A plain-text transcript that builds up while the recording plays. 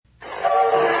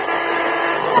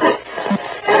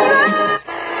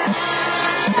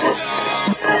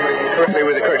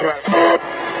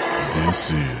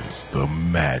This is the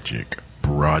Magic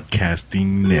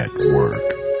Broadcasting Network. Open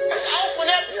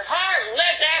up your heart and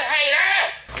let that hate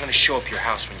out. I'm gonna show up your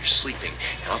house when you're sleeping,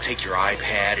 and I'll take your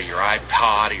iPad or your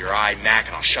iPod or your iMac,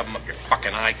 and I'll shove them up your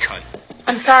fucking eye cunt.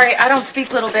 I'm sorry, I don't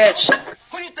speak little bitch.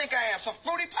 Who do you think I am, some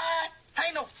fruity pie? I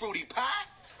ain't no fruity pie.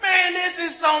 Man, this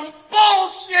is some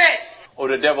bullshit! Oh,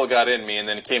 the devil got in me and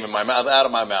then it came in my mouth, out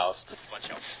of my mouth. Bunch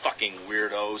of fucking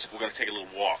weirdos. We're gonna take a little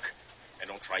walk. And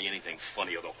don't try anything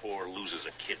funny or the whore loses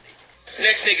a kidney.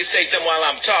 Next nigga say something while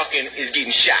I'm talking is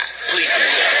getting shot. Please do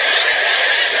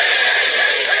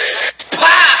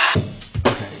that.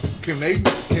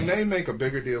 Can they make a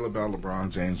bigger deal about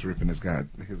LeBron James ripping his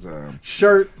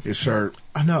shirt? His shirt.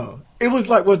 I know. It was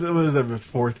like what was it, the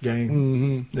fourth game?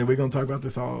 Mm-hmm. Then we're gonna talk about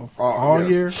this all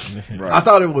year. Right. I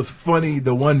thought it was funny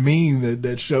the one meme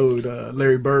that showed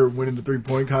Larry Bird winning the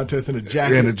 3-point contest in a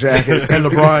jacket. In a jacket, and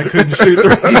LeBron couldn't shoot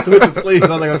threes with the sleeves. I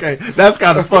was like, okay, that's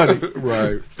kind of funny.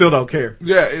 Right. Still don't care.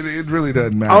 Yeah, it really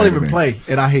doesn't matter. I don't even play,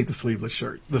 and I hate the sleeveless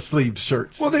shirts. The sleeved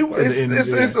shirts. Well,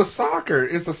 it's a soccer.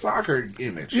 It's a soccer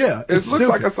image. Yeah, it looks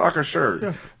like a soccer shirt.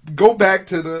 Yeah. Go back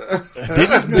to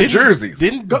the jerseys.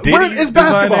 Didn't it's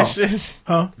basketball?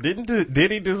 Huh?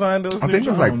 Did he design those? I think it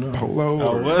was like Polo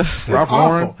or Ralph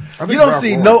Lauren. You don't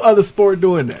see no other sport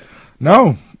doing that.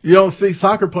 No. You don't see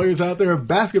soccer players out there in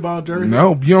basketball jerseys.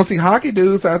 No, you don't see hockey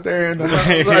dudes out there in the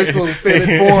nice little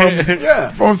fitted form.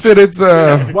 Yeah, form fitted.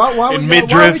 Why are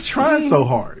we trying so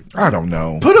hard? I don't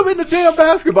know. Put them in the damn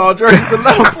basketball jerseys and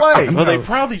let them play. Well, they're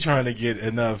probably trying to get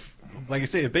enough. Like I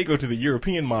said, if they go to the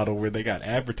European model where they got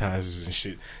advertisers and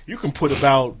shit, you can put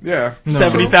about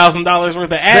 $70,000 worth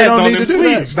of ads on them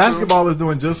sleeves. Basketball is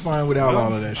doing just fine without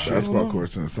all of that shit. Basketball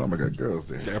courts in the summer got girls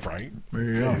there. Yeah, right. There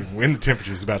you go. When the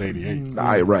temperature is about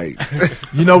 88. Right.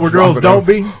 You know where girls don't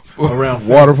be? Around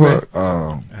Waterford.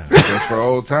 Just for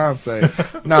old time's sake.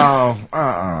 No.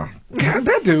 God,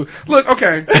 that dude. Look,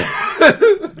 okay.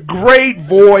 Great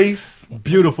voice.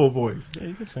 Beautiful voice.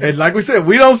 Yeah, and like we said,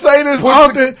 we don't say this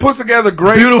often. Puts together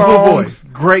great beautiful songs. Voice.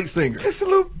 Great singer. Just a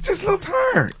little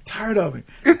tired. Tired of it.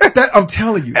 I'm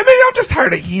telling you. And maybe I'm just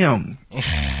tired of him.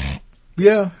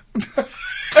 Yeah.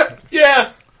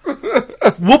 Yeah.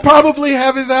 We'll probably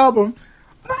have his album.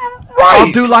 Right.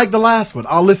 I'll do like the last one.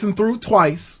 I'll listen through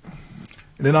twice.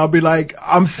 And then I'll be like,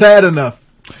 I'm sad enough.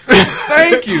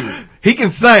 Thank you. He can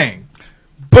sing.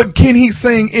 But can he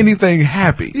sing anything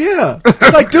happy? Yeah.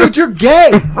 It's like, dude, you're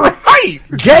gay. Right.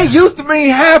 Gay used to mean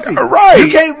happy.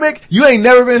 Right. You ain't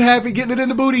never been happy getting it in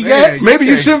the booty Man, yet. Maybe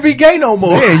you shouldn't be gay no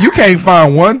more. Yeah, you can't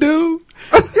find one dude.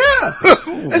 Yeah.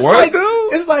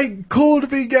 It's like cool to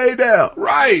be gay now.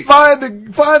 Right. Find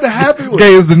the happy one.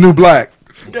 Gay is the new black.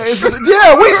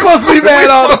 Yeah, we supposed to be mad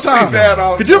all the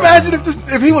time. Could you imagine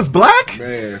if he was black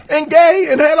and gay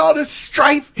and had all this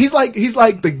strife? He's like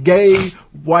the gay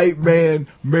white man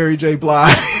Mary J.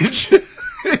 Blige.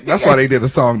 That's why they did a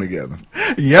song together.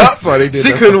 Yep. That's why they did.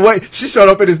 She couldn't wait. She showed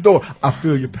up at his door. I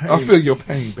feel your pain. I feel your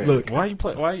pain, baby. Look, why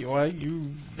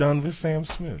you done with Sam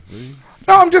Smith?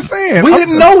 No, I'm just saying. We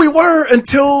didn't know we were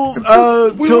until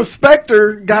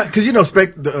Spectre got, because you know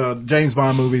James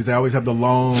Bond movies, they always have the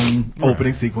long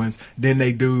opening sequence. Then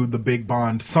they do the big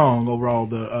Bond song over all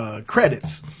the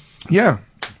credits. Yeah,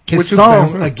 his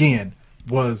song again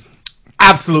was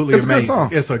absolutely amazing.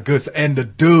 It's a good song, and the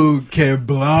dude can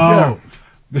blow. Yeah.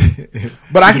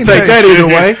 But I can take that either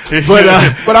way.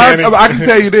 But I can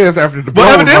tell you this after the.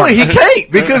 But evidently he can't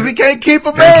because he can't keep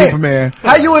a man.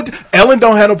 How you would? Ellen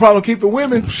don't have no problem keeping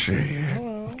women. Shit.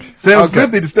 Sam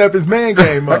Smith need to step his man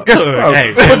game up.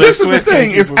 Hey, but this is the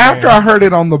thing: is after I heard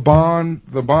it on the Bond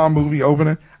movie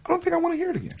opening, I don't think I want to hear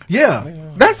it again. Yeah.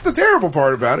 That's the terrible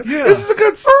part about it. Yeah. This is a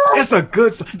good song. It's a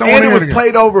good song. And it was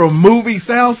played over a movie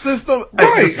sound system.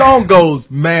 Right. The song goes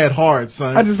mad hard,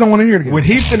 son. I just don't want to hear it again. When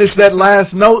he finished that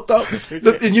last note, though,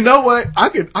 and you know what?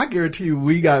 I guarantee you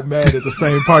we got mad at the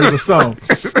same part of the song.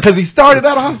 Because he started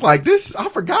out, I was like, I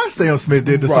forgot Sam Smith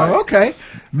did the song. Okay.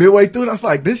 Midway through it, I was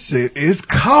like, this shit is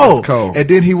cold. It's cold. And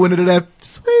then he went into that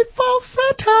sweet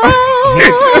falsetto.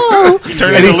 He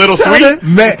turned into Little Sweet?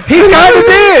 Man, he kind of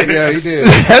did. Yeah, he did.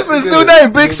 That's his new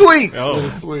name, Big Sweet. Oh.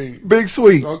 Sweet. Big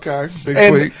Sweet. Okay.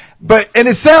 Sweet. And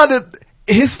it sounded,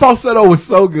 his falsetto was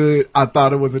so good, I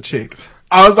thought it was a chick.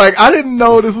 I was like, I didn't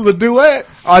know this was a duet.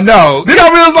 I know. Then I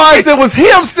realized it was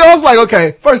him still. I was like,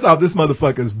 okay, first off, this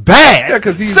motherfucker's bad. Yeah,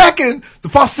 'cause second, the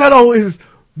falsetto is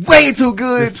way too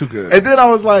good. It's too good. And then I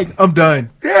was like, I'm done.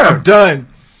 Yeah. I'm done.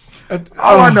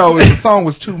 All I know is the song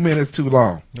was 2 minutes too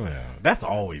long. Well, that's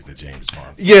always the James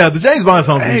Bond song. Yeah, the James Bond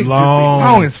songs be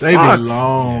long. They be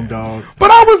long, dog.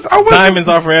 But I was Diamonds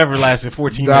Are Forever lasted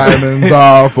 14 minutes. Diamonds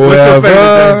Are Forever. What's your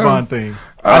favorite James Bond thing?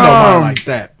 I know mine like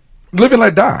that. Live and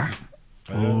Let Die.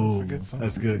 That's a good song.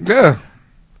 That's good. Yeah.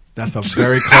 That's a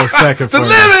very close second for To me.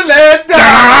 live and let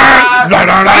die.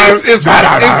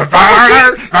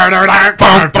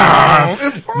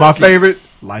 It's My favorite,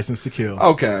 License to Kill.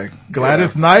 Okay.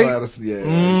 Gladys Knight? Gladys,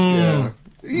 yeah.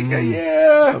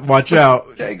 Yeah. Watch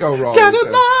out. Can't go wrong Got with a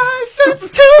that. license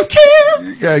to kill.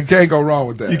 You can't go wrong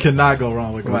with that. You cannot go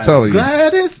wrong with Gladys. telling you.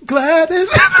 Gladys.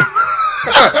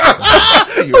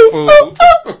 You fool.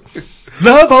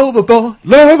 Love overboard.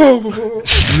 Love overboard.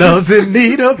 Love's in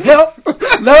need of help.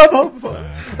 Love overboard.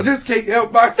 I just can't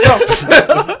help myself.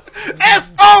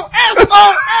 SOS.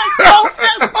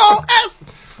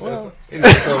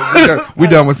 We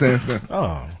done with Sam Smith.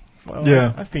 Oh, well,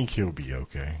 Yeah. I think he'll be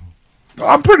okay.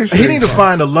 I'm pretty sure He need to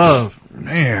find a love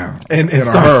man and in a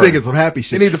start hurry. singing some happy He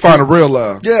shit. need to find a real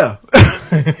love. Yeah.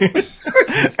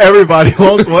 Everybody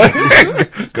wants one.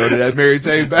 Go to that Mary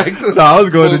J. Banks. No, I was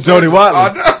going to Jody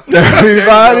Watley.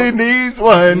 Everybody needs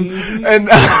one. And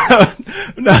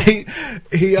no, I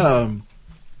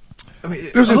mean,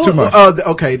 It was just too much.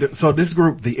 Okay, so this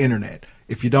group, The Internet.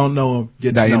 If you don't know them,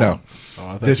 get Now to you know know. 'em. Oh,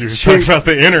 I thought This you were chick- talking about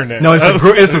the internet. No,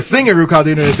 it's a singer group called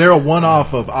The Internet. They're a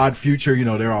one-off of Odd Future. You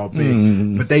know, they're all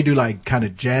big. But they do like kind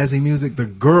of jazzy music. The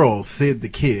girl, Sid the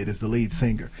Kid, is the lead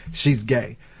singer. She's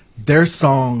gay. Their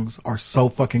songs are so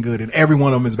fucking good. And every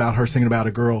one of them is about her singing about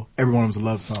a girl. Every one of them's a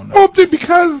love song. Well,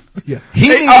 because Yeah. He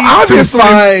Hey, needs to obviously-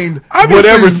 find obviously-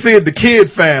 whatever Sid the Kid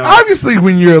found. obviously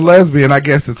when you're a lesbian, I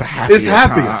guess it's a happier It's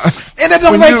happier. time. And it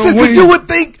don't When make you- sense when because you would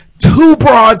think two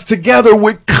broads together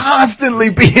would constantly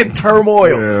be in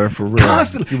turmoil. Yeah, for real.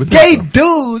 Constantly. You would Gay think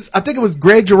dudes. I think it was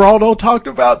Greg Giraldo talked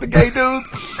about the gay dudes.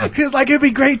 He was like, it'd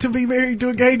be great to be married to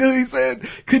a gay dude. He said,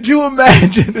 could you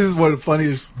imagine? This is one of the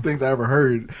funniest things I ever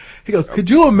heard. He goes,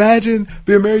 could you imagine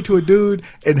being married to a dude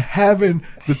and having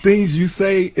the things you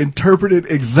say interpreted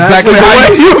exactly the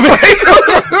how way you you say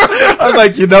it? I was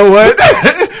like, you know what?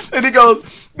 And he goes,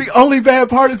 the only bad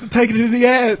part is to take it in the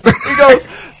ass. He goes,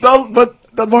 no, but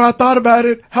the more I thought about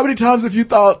it, how many times have you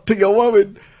thought to your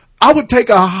woman, I would take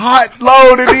a hot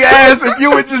load in the ass if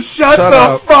you would just shut the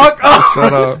up. fuck up.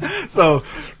 Shut up. So,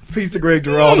 peace to Greg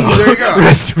Giraldo. There you go.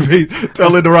 Rest in peace. Tell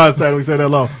Linda Ronstadt we said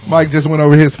hello. Mike just went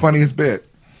over his funniest bit.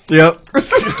 Yep.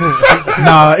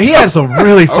 Nah, he had some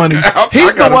really funny.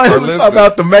 He's the got it one for who was listening. talking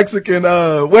about the Mexican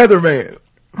weatherman.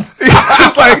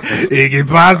 It's like, ¿Qué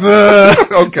pasa?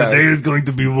 Okay. Today is going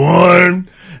to be warm,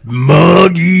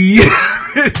 muggy.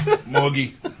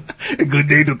 Moggy. A good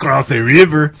day to cross a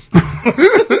river.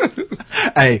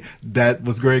 Hey, that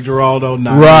was Greg Giraldo.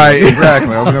 Not Right, me.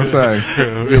 exactly. I was gonna say.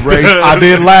 I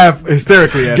did laugh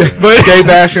hysterically at it. But Gay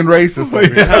bashing racist.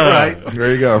 right.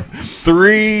 There you go.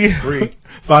 3,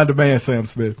 Find a man, Sam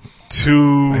Smith. I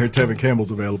 2, hear Tevin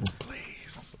Campbell's available.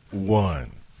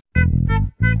 1.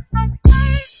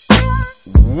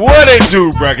 What it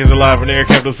do, Brackets alive from Air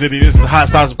Capital City. This is the Hot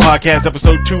Sauce Podcast,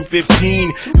 episode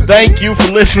 215. Thank you for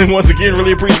listening once again.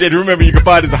 Really appreciate it. Remember, you can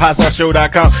find us at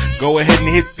hotsauceshow.com. Go ahead and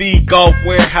hit the Golf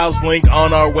Warehouse link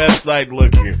on our website.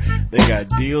 Look here. They got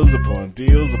deals upon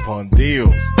deals upon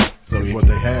deals. So That's what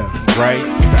they have. right?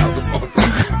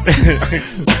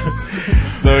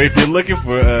 So if you're looking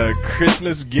for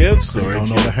Christmas gifts, or Don't if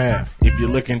know you- the half. if you're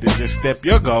looking to just step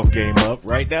your golf game up,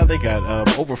 right now they got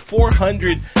over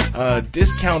 400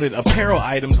 discounted apparel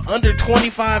items under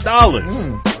 $25.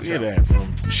 Look at that,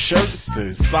 from shirts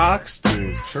to socks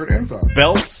to Shirt and socks.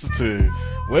 belts to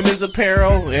women's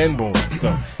apparel and more.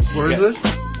 So Where is it?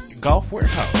 it? Golf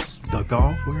Warehouse. The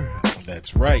Golf Warehouse.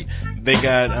 That's right. They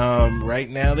got right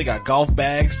now they got golf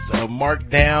bags marked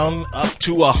down up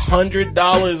to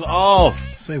 $100 off.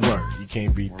 Say word. You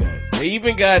can't beat that. They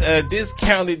even got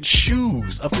discounted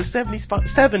shoes up to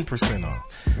 7%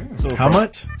 off. So How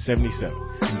much? 77.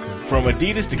 From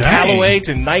Adidas to Dang. Callaway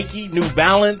to Nike, New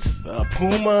Balance,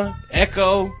 Puma,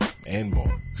 Echo, and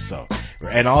more. So,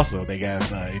 and also they got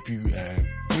if you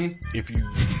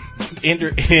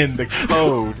enter in the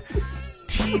code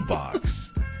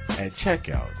T-Box at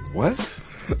checkout, What?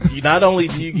 you not only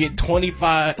do you get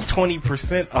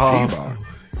 20% off.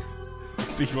 T-Box.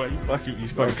 See why you fucking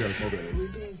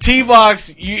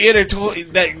T-Box, you enter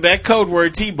that code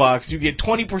word T-Box, you get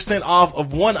 20% off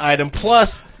of one item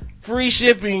plus free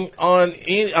shipping on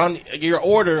your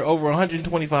order over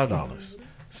 $125.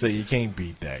 So you can't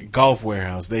beat that. Golf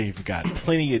Warehouse, they've got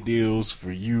plenty of deals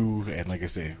for you, and like I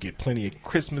said, get plenty of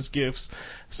Christmas gifts.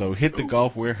 So hit the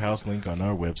Golf Warehouse link on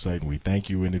our website, and we thank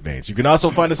you in advance. You can also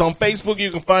find us on Facebook.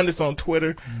 You can find us on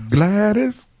Twitter.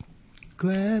 Gladys.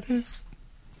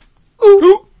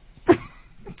 Ooh.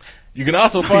 You can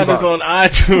also find us on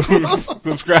iTunes.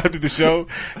 Subscribe to the show.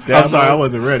 I'm sorry, I Download,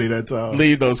 wasn't ready that time.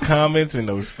 leave those comments and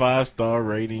those 5-star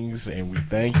ratings, and we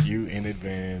thank you in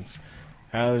advance.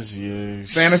 How's your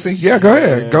fantasy? Yeah, go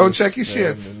ahead. Go check your man,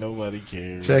 shits. Nobody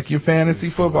cares. Check your fantasy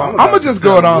football. I'm about gonna to just set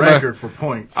go a on record for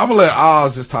points. I'm gonna let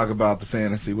Oz just talk about the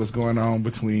fantasy. What's going on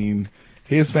between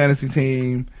his fantasy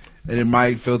team, and it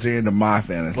might filter into my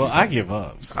fantasy. Well, team. I give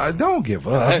up. So. I don't give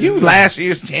up. You last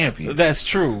year's champion. That's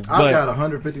true. I've But got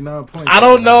 159 points. I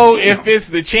don't know if it's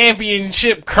the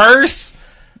championship curse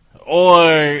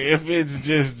or if it's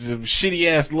just shitty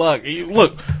ass luck.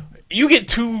 Look, you get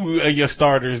 2 of your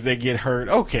starters that get hurt.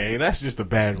 Okay, that's just a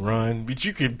bad run. But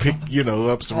you can pick,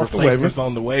 up some Off the replacements waiver.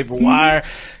 on the waiver wire.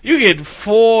 You get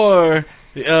 4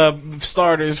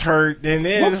 starters hurt, and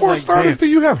then What it's 4 like, starters damn.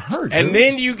 do you have hurt? And dude?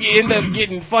 then you end up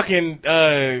getting fucking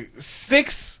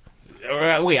 6.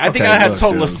 Wait, I think Okay, I had a look,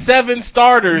 total of dude. 7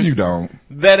 starters. You don't.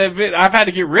 That I've had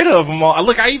to get rid of them all.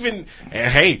 Look, I even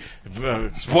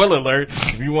spoiler alert.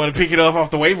 If you want to pick it up off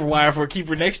the waiver wire for a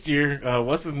keeper next year,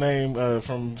 what's his name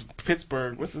from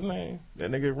Pittsburgh? What's his name?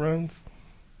 That nigga runs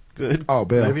good. Oh,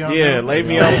 Bill.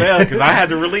 Le'Veon Bell, because I had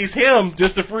to release him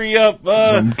just to free up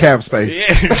Some cap space.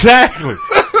 yeah, exactly.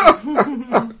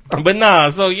 But nah,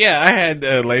 so yeah, I had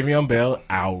Le'Veon Bell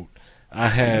out. I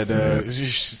had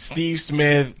Steve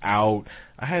Smith out.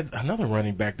 I had another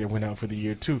running back that went out for the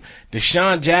year too.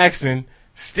 Deshaun Jackson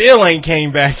still ain't came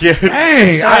back yet.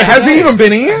 Hey, has he even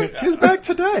been in? He's back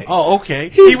today. Oh, okay.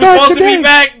 He's He was back supposed to today. be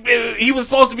back. He was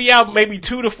supposed to be out maybe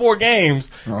 2 to 4 games.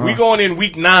 We going in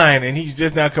week 9, and he's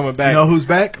just now coming back. You know who's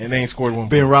back? And they ain't scored one.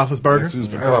 Ben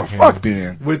Roethlisberger. Oh, fuck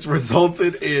Ben. Which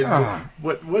resulted in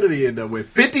what did he end up with?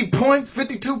 50 points,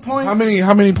 52 points.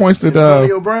 How many points did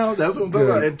Antonio Brown? That's what I'm talking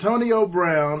yeah. about. Antonio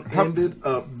Brown ended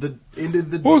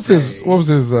the what was his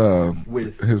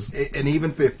with his an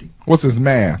even 50. what's his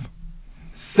math?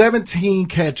 17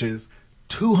 catches,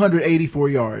 284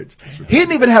 yards. He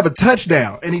didn't even have a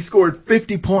touchdown, and he scored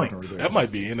 50 points. That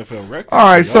might be an NFL record. All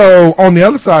right, so on the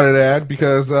other side of that,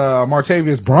 because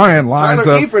Martavius Bryant lines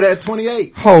Tyler up. Eifert had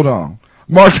 28. Hold on,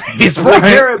 Martavius Bryant.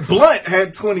 Garrett Blunt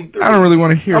had 23. I don't really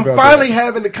want to hear I'm about finally that.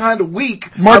 having the kind of week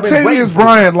I've been waiting Martavius for.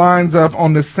 Bryant lines up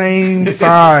on the same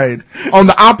side, on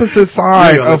the opposite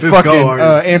side Yeah, of this fucking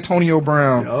guard. Antonio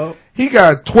Brown. Yup. He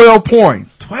got 12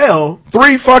 points. 12.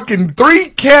 3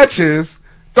 catches,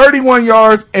 31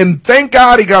 yards, and thank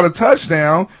God he got a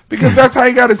touchdown because that's how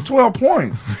he got his 12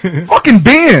 points. Fucking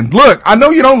Ben, look, I know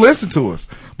you don't listen to us,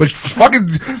 but fucking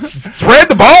spread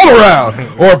the ball around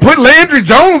or put Landry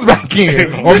Jones back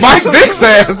in or Mike Vick's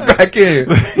ass back in.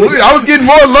 I was getting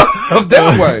more love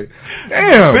that way.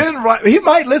 Damn. Ben, he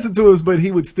might listen to us, but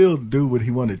he would still do what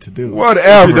he wanted to do.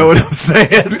 Whatever. You know what I'm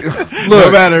saying?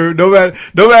 Look.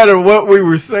 no matter what we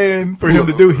were saying for him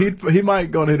to do, he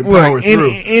might go ahead and power Look,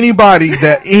 through. anybody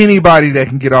that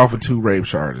can get off of 2 rape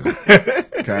charges,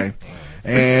 okay,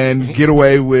 and get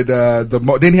away with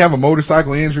didn't he have a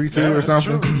motorcycle injury too or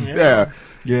something? true, Yeah.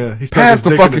 Yeah, he Pass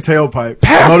stuck the his dick in the tailpipe.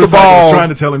 pass the Motorcycle ball. was trying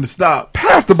to tell him to stop.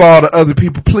 Pass the ball to other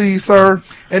people, please, sir.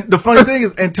 And the funny thing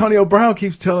is, Antonio Brown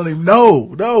keeps telling him,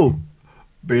 no.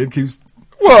 Ben keeps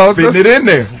Well, fitting it in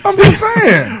there. I'm just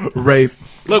saying. Rape.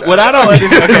 Look, what I don't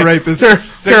understand. Okay,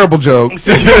 Rapist. Terrible joke.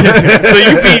 so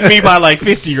you beat me by like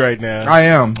 50 right now. I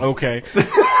am. Okay.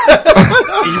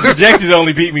 You projected to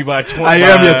only beat me by 20. I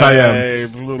am, yes, I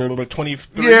am.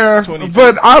 23. Yeah, 22.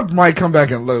 but I might come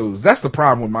back and lose. That's the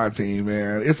problem with my team,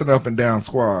 man. It's an up and down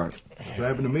squad. It's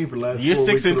happened to me for the last You're 4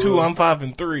 6 weeks in and a 2. row. I'm 5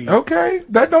 and 3. Okay,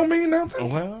 that don't mean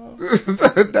nothing. Well,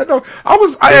 that don't. I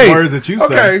was. words that you say.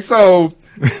 Okay, so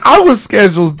I was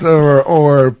scheduled to,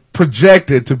 or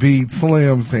projected to beat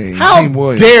Slim's team. How Team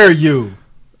Williams. dare you?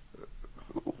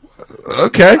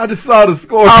 Okay. I just saw the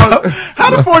score. How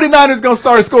the 49ers going to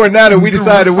start scoring now that we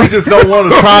decided we just don't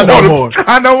want to try no more?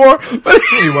 Try no more. But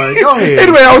Anyway, go ahead.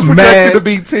 Anyway, I was projected Mad. to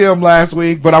beat Tim last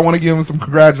week, but I want to give him some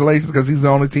congratulations because he's the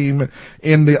only team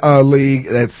in the league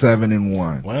that's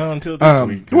 7-1. well, until this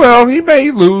week. Well, he may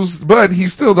lose, but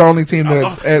he's still the only team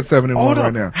that's at 7-1 Hold right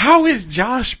on. now. How is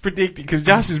Josh predicted? Because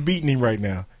Josh is beating him right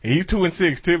now. And he's 2 and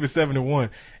 6. Tim is 7-1.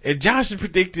 And Josh is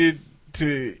predicted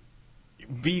to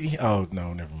beat him. Oh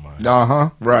no, never mind.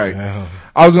 Right. Yeah.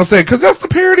 I was gonna say because that's the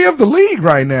parity of the league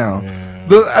right now.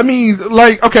 Yeah. I mean,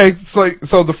 like, okay,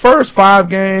 so the first 5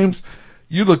 games,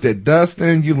 you looked at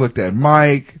Dustin, you looked at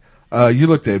Mike, you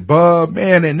looked at Bub,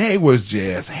 man, and they was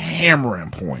just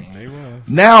hammering points. They was.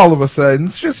 Now all of a sudden,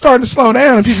 it's just starting to slow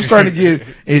down, and people starting to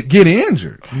get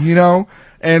injured. You know,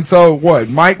 and so what,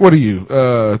 Mike? What are you?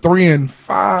 3 and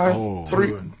 5. Oh.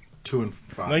 2 and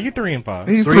 5. No, you're 3 and 5.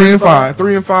 He's 3 and 5.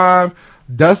 3 and 5.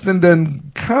 Dustin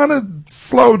done kind of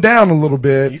slowed down a little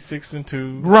bit. He's 6 and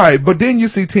 2. Right, but then you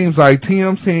see teams like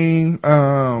Tim's team,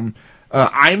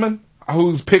 Iman.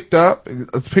 who's picked up.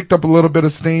 It's picked up a little bit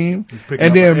of steam. He's picking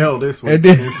up an L this week. And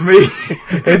then It's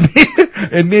me.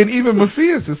 and then even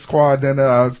Macias' squad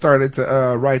then started to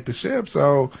right the ship.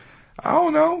 So I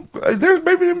don't know.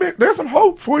 There's some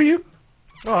hope for you.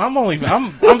 Oh, I'm There's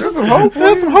some hope for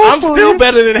you. I'm still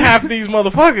better than half of these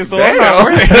motherfuckers, so I'm not Damn.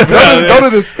 worried about Go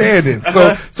to the standings.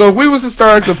 So if we was to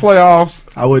start the playoffs,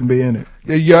 I wouldn't be in it.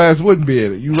 your ass wouldn't be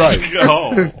in it. You're right.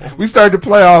 Oh. We started the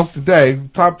playoffs today.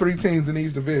 Top 3 teams in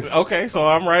each division. Okay, so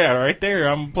I'm right there.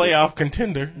 I'm a playoff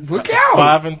contender. Look out.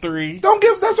 5-3. Don't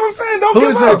give. That's what I'm saying. Don't Who give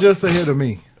is up. that just ahead of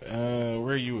me?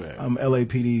 Where you at? I'm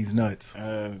LAPD's nuts.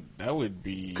 That would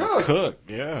be Cook. Cook.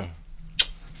 Yeah.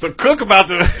 So Cook about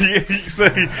to. So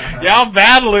y'all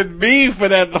battling me for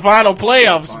the final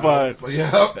playoff spot.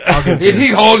 Yep. And he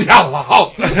holding y'all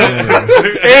out.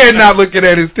 And not looking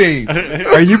at his team.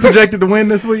 Are you projected to win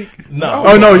this week? No.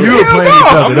 Oh no, you were Hell playing no.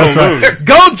 each other. I'm That's gonna right. lose.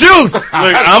 Go Juice!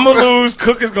 Look, I'm gonna lose.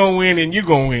 Cook is gonna win, and you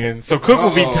gonna win. So Cook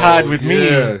will be tied with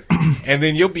yeah. me, and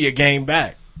then you'll be a game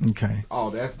back. Okay.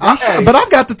 Oh, that's. But I've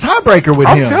got the tiebreaker with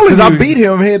I'm him telling because I you. beat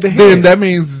him head to Then head. that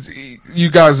means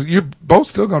you're both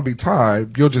still going to be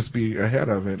tied. You'll just be ahead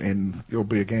of it, and you'll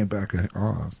be a game back at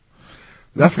ours.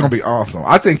 That's going to be awesome.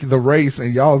 I think the race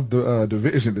in y'all's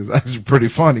division is actually pretty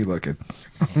funny looking.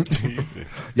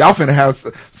 Y'all finna have.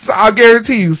 So I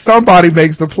guarantee you, somebody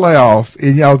makes the playoffs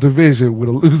in y'all's division with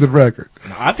a losing record.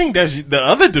 I think that's the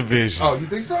other division. Oh, you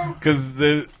think so? Because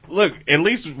at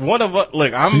least one of us.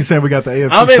 Look, So you saying we got the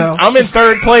AFC South? I'm in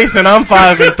third place, and I'm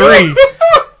 5-3.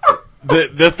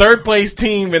 The third place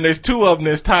team, and there's 2 of them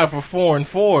that's tied for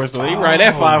 4-4, so they right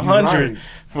at 500 right.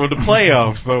 for the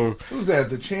playoffs. So Who's that?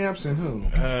 The champs and who?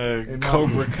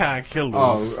 Cobra Kai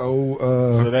Killers.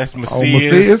 So that's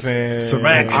Macias? Macias and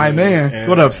Samac. Iman.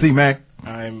 What up, C-Mac?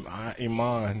 I'm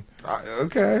Iman.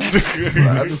 Okay. I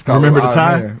just call Remember him the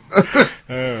time?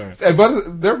 Hey,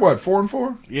 but they're what,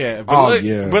 4-4? Yeah, but Oh, look,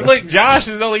 yeah. but look, Josh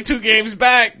is only 2 games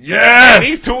back. Yes! And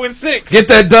he's 2-6. Get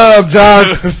that dub,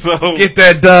 Josh. So Get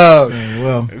that dub.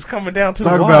 Well, it's coming down to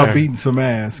talk the about wire. beating some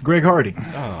ass. Greg Hardy.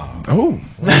 Oh.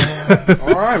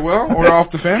 All right, well, we're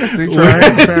off the fantasy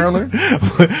train, apparently.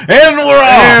 And we're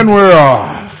off. And we're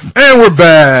off. And we're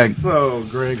back. So,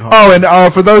 Greg Hardy. Oh,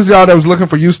 and for those of y'all that was looking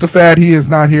for Yustafat, he is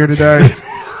not here today.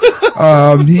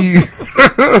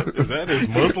 Is that his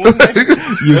Muslim name?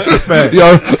 Used to fat.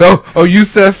 You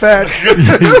said fat.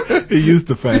 He used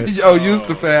to fat.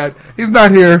 Yustafat. He's not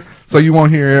here, so you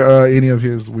won't hear any of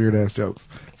his weird ass jokes.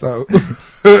 So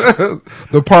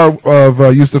the part of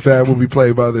Yustafat will be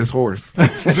played by this horse.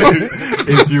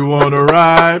 If you want to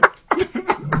ride,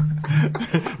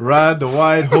 ride the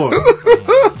white horse.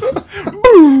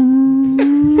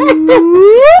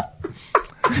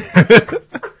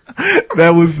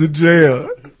 That was the jam.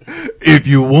 If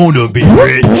you want to be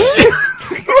rich,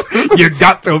 you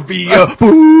got to be a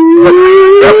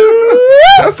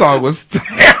That song was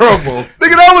terrible.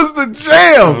 Nigga, that was the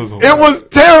jam. It was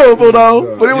terrible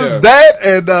though, but it was Yeah. that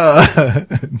and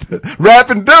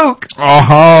Rapping Duke.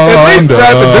 At least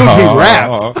Rapping Duke, he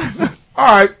rapped. All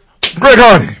right, Greg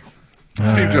Hardy.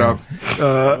 Steve Jobs.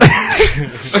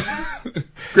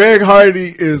 Greg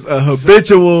Hardy is a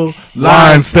habitual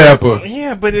line stepper.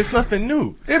 Yeah, but it's nothing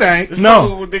new. It ain't.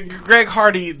 So the Greg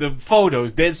Hardy, the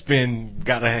photos, Deadspin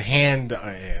got a hand,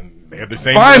 and they're the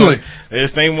same. Finally. They're the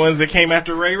same ones that came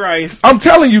after Ray Rice. I'm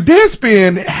telling you,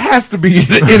 Deadspin has to be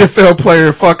the NFL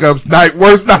player fuck up's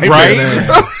worst nightmare. Right?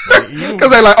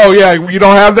 Because they're like, oh yeah, you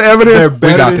don't have the evidence. They're We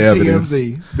better got than the evidence.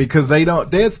 TMZ because they don't.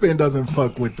 Deadspin doesn't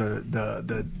fuck with the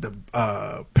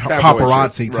Tabloid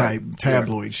paparazzi shit. type Right.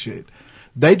 tabloid shit.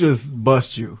 They just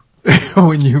bust you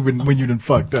when you done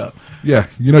fucked up. Yeah,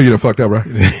 you know you done fucked up, right?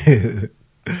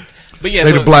 But yeah,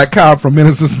 They so, the black cop from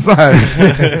Menace to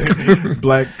Society.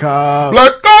 Black cop.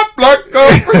 Black cop.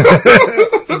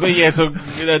 but yeah, so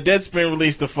Deadspin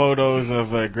released the photos of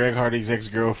Greg Hardy's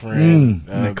ex-girlfriend,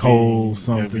 Nicole being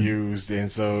something. abused,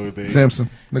 and so the Simpson,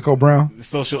 Nicole Brown.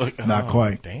 social Not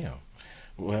quite. Damn.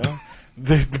 Well,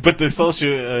 but the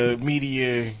social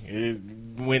media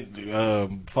went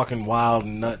fucking wild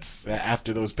and nuts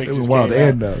after those It pictures was wild came out.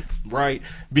 and nuts. Right,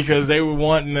 because they were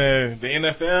wanting the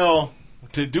NFL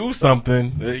to do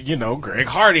something. Greg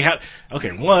Hardy.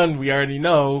 One, we already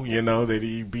know, that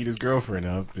he beat his girlfriend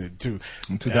up. Two,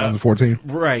 In 2014.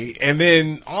 right, and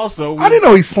then also I didn't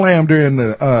know he slammed her in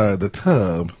the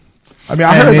tub. I mean,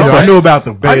 I Man, heard neither. I knew about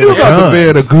the bed. I knew of about the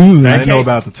bed guns. of goons. I didn't know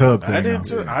about the tub thing. I did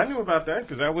though. too. I knew about that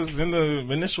because that was in the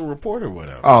initial report or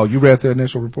whatever. Oh, you read the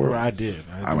initial report? Well, I did.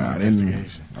 I I did mean, an I didn't.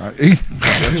 investigation.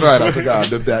 That's right. I forgot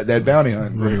that bounty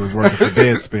hunt. He was working for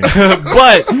Deadspin.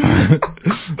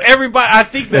 But everybody, I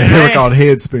think They were called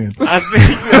Headspin.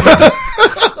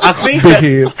 I I think Big that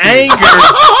heads.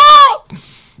 anger.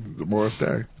 The Morris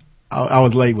Day. I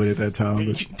was late with it that time.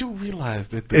 You But do realize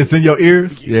that it's in your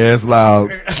ears, Yeah, it's loud.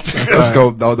 Let's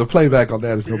go. No, the playback on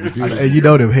that is gonna be beautiful. and you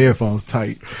know them headphones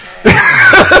tight.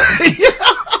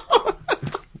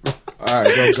 All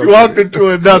right, go. You walked into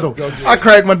another one. I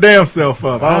cracked my damn self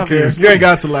up. I don't care. You ain't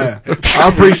got to laugh. I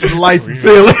appreciate the lights and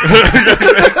ceiling.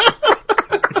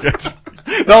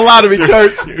 Don't lie to me,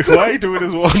 church. Why are you doing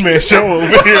this one man show over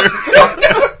here?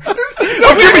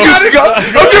 I'm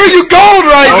giving you gold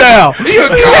right now.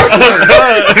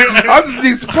 I just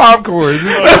need some popcorn.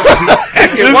 I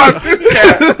can watch this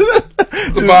cat.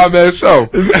 It's a five-man show.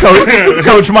 This is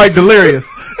Coach Mike Delirious.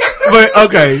 But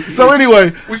okay, so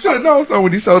anyway, We should have known so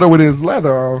when he showed up with his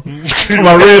leather on.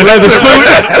 my red leather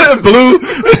suit, blue.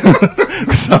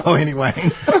 So anyway,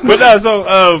 But no,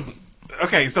 so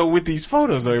okay, so with these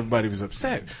photos, everybody was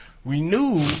upset. We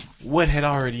knew what had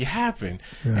already happened,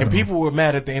 and people were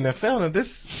mad at the NFL. And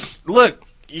this, look,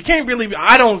 you can't really.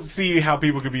 I don't see how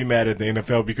people could be mad at the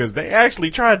NFL because they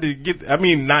actually tried to get. I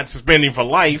mean, not suspending for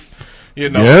life. You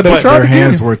know, Yeah, they but tried their to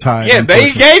hands were tied. yeah,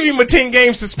 they gave him a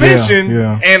 10-game suspension,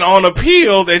 Yeah. and on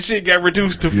appeal, that shit got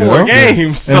reduced to 4 Yeah.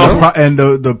 games. So And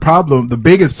the problem, the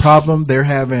biggest problem they're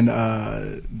having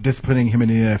disciplining him in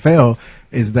the NFL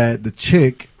is that the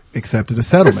chick accepted a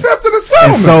settlement. Accepted a And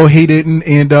settlement. so he didn't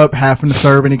end up having to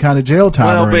serve any kind of jail time.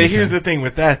 well, or but anything. here's the thing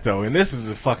with that though, and this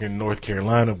is a fucking North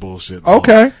Carolina bullshit.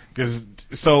 Okay. Because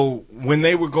so when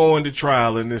they were going to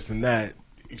trial and this and that,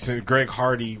 since Greg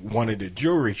Hardy wanted a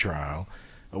jury trial.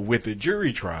 With a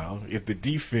jury trial, if the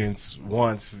defense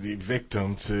wants the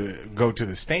victim to go to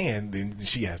the stand, then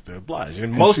she has to oblige.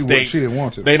 In most she states, didn't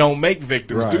want to. they don't make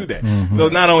victims Right. do that. So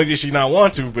not only did she not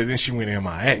want to, but then she went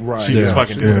MIA. Right. She just Yeah.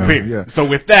 fucking Yeah. disappeared. Yeah. So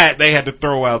with that, they had to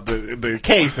throw out the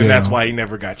case, and Yeah. that's why he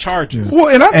never got charges. Well,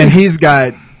 and I And think he's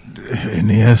got, in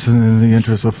the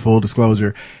interest of full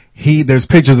disclosure, there's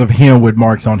pictures of him with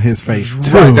marks on his face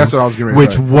too. Right, that's what I was getting ready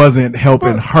which to say. wasn't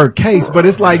helping her case. But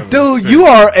it's like, dude, you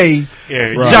are a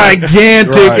Yeah,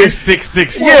 gigantic. Right. You're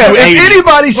 6'6". Yeah, if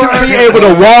anybody should be able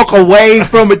to walk away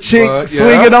from a chick Yeah.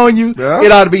 swinging on you, Yeah.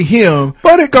 it ought to be him.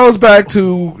 But it goes back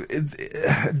to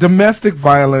domestic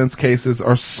violence cases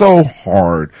are so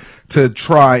hard to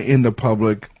try in the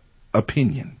public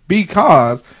opinion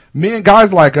because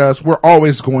guys like us, we're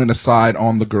always going to side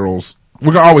on the girls.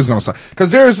 We're always going to side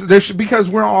because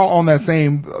we're all on that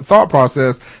same thought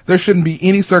process. There shouldn't be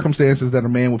any circumstances that a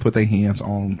man would put their hands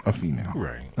on a female,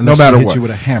 Right. No Unless matter she hit what. you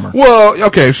with a hammer. Well,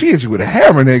 okay, if she hits you with a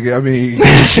hammer, nigga, I mean,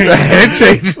 that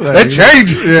changes. That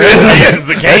Changes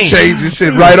the That game. changes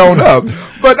shit right on up.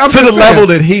 But I'm To the just level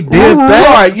saying, that he did that?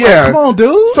 right? It's like, Yeah, come on,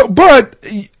 dude. So, but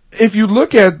if you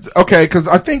look at because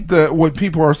I think what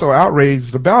people are so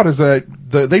outraged about is that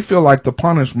they feel like the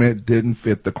punishment didn't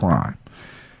fit the crime.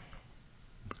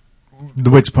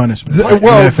 Which punishment?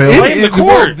 Well, NFL? Blame the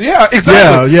court. Yeah,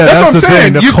 exactly. Yeah, that's what I'm the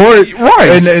saying. thing. The court, right?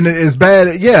 and it's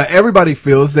bad. Yeah, everybody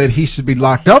feels that he should be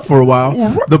locked up for a while.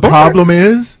 Right. The problem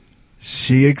is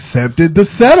she accepted the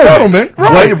settlement.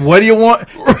 Right. What do you want?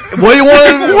 What do you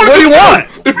want? What do you want?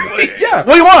 Yeah.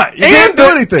 What do you want? You can't do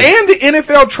anything. And the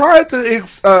NFL tried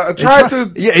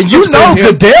to Yeah, and you know suspend him.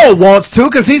 Goodell wants to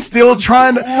because he's still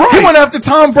trying to. Right. He went after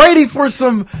Tom Brady for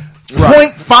some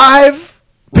 0.5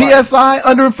 PSI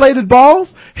underinflated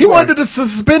balls. He wanted to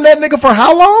suspend that nigga for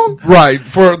how long? Right,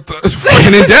 for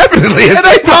fucking indefinitely. And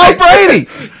they Tom Brady.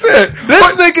 Shit.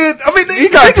 This nigga, I mean, he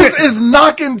got niggas is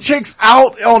knocking chicks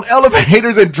out on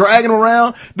elevators and dragging them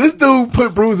around. This dude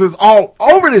put bruises all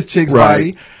over this chick's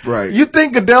Right, body. right. You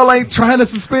think Goodell ain't trying to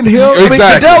suspend him? I mean,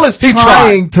 Exactly. Goodell is He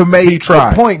trying tried. to make He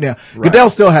tried. a point now. Goodell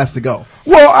still has to go.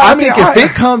 Well, I mean, think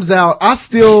if it comes out, I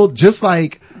still, just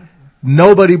like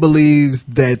nobody believes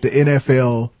that the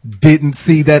NFL didn't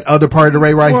see that other part of the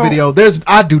Ray Rice Well, video.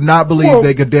 I do not believe well,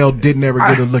 that Goodell didn't ever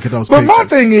get a look at those But pictures. my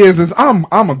thing is I'm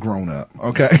a grown up,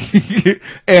 okay,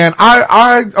 and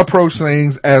I approach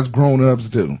things as grown ups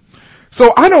do.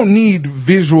 So I don't need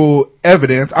visual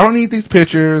evidence. I don't need these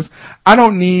pictures. I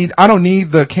don't need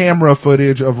the camera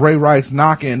footage of Ray Rice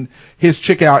knocking his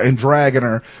chick out and dragging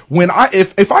her.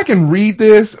 If I can read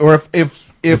this, or if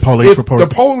the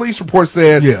police report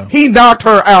said he knocked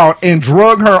her out and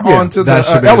drug her onto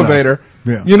the elevator.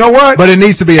 Yeah. You know what? But it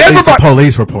needs to be at least a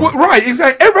police report. Well, right,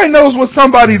 exactly. Everybody knows what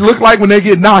somebody look like when they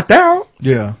get knocked out.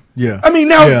 Yeah, yeah. I mean,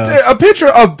 now a picture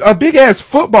of a big ass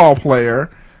football player.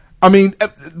 I mean,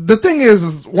 the thing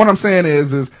is what I'm saying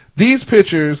is these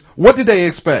pictures. What did they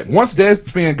expect? Once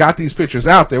Deadspin got these pictures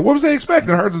out there, what was they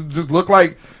expecting? Her to just look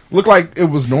like it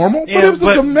was normal? Yeah, but it was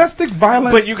a domestic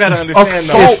violence. But you got to understand,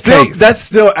 though. assault case. That's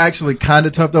still actually kind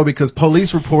of tough though, because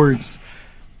police reports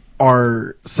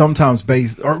are sometimes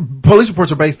based, or police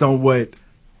reports are based on what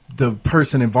the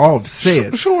person involved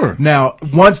says. Sure. Now,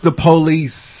 once the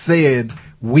police said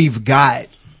we've got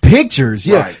pictures,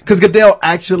 Right. because Goodell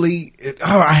actually,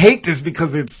 I hate this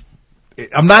because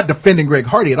I'm not defending Greg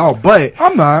Hardy at all, but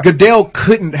I'm not. Goodell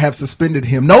couldn't have suspended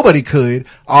him. Nobody could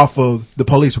off of the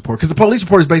police report, because the police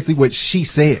report is basically what she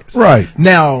says. Right.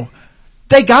 Now,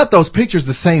 they got those pictures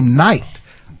the same night.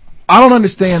 I don't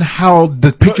understand how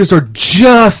the pictures are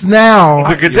just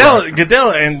now.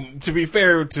 Goodell, and to be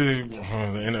fair to the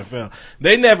NFL,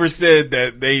 they never said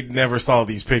that they never saw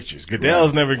these pictures.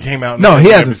 Goodell's never came out. And No, said he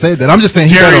they hasn't never- said that. I'm just saying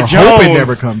he Jerry better Jones, hope it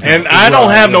never comes and out. I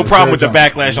don't have no Right, problem with the Jerry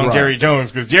backlash on Right. Jerry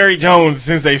Jones, because Jerry Jones,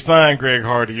 since they signed Greg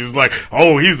Hardy, is like,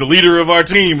 oh, he's the leader of our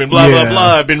team and blah blah Yeah.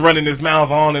 blah. Been running his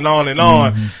mouth on and on and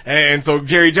on, and so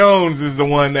Jerry Jones is the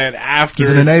one that after He's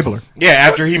an enabler. Yeah,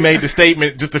 after he made the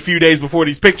statement just a few days before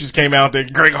these pictures came out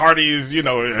that Greg Hardy is,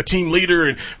 a team leader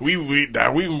and we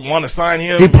want to sign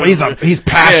him. He's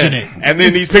passionate. Yeah. And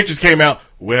then these pictures came out.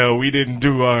 Well, we didn't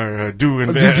do our due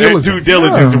diligence,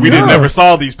 Yeah, and we never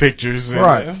saw these pictures. And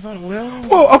Right. it's like,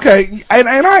 Well, okay, and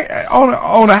I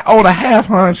on a half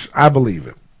hunch, I believe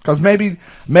it, because maybe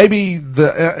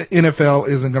the NFL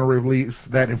isn't going to release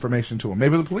that information to him.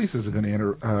 Maybe the police isn't going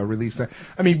to release that.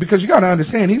 I mean, because you got to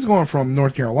understand, he's going from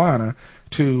North Carolina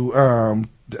to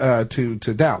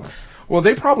Dallas. Well,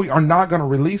 they probably are not going to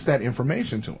release that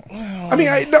information to him. I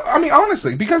mean,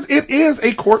 honestly, because it is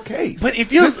a court case. But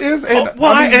if you're, this is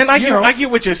I get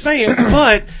what you're saying,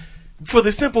 but for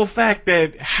the simple fact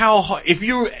that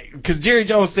because Jerry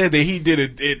Jones said that he did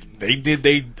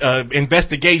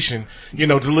investigation, to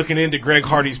looking into Greg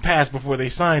Hardy's past before they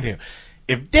signed him.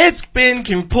 If Deadspin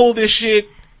can pull this shit,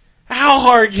 how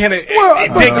hard can it?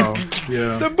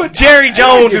 But Jerry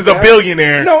Jones is a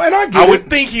billionaire. No, and I get I would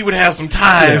think he would have some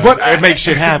ties But that make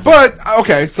shit happen. But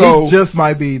okay, so He just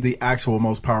might be the actual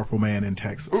most powerful man in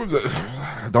Texas.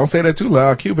 don't say that too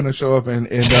loud. Cuban will show up and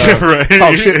Right.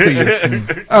 talk shit to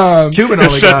you. Cuban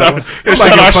only Shut got up. one. Shut Nobody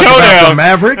our gives a fuck show about down. The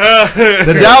Mavericks,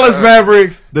 the Dallas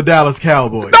Mavericks, the Dallas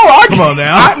Cowboys. Come on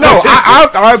now.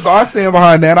 I stand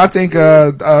behind that. I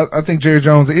think Jerry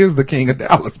Jones is the king of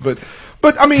Dallas, but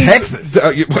I mean Texas.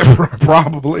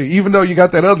 probably, even though you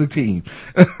got that other team.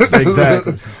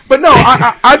 Exactly. But no,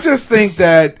 I just think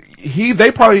that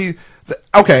they probably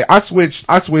okay. I switched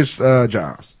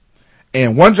jobs.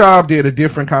 And one job did a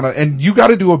different kind of, and you got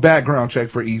to do a background check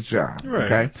for each job. Right.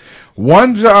 Okay.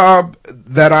 One job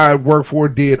that I worked for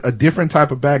did a different type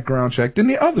of background check than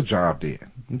the other job did.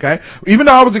 Okay. Even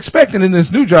though I was expecting in this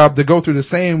new job to go through the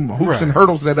same hoops and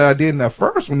hurdles that I did in the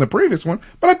first one, the previous one,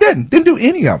 but I didn't do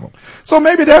any of them. So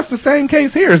maybe that's the same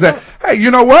case here, is that, hey, you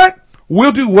know what?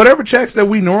 We'll do whatever checks that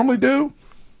we normally do.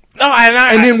 No,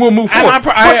 and then we'll move forward.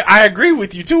 I agree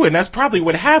with you too, and that's probably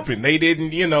what happened. They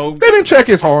didn't, They didn't check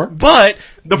as hard. But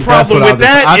the That's problem what I with was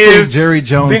gonna that say. I think is Jerry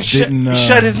Jones then didn't,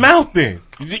 shut his mouth. Then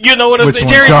you know what I'm Which saying,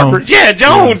 one, Jerry? Jones? Yeah,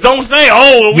 Jones. Don't say,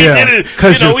 "Oh, we did it,"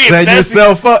 because you're we setting invested-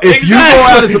 yourself up. If you go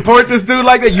Exactly. out and support this dude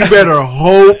like that, you better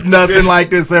hope nothing like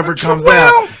this ever comes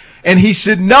Well, out. And he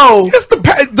should know. It's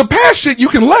the past shit you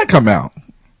can let come out.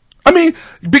 I mean,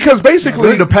 because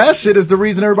basically The past shit is the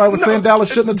reason everybody was saying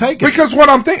Dallas shouldn't have taken it. because what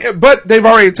I'm thinking, but they've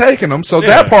already taken them, so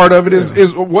that part of it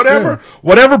is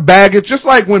whatever baggage. Just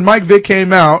like when Mike Vick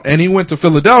came out and he went to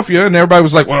Philadelphia, and everybody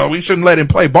was like, "Well, we shouldn't let him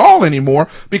play ball anymore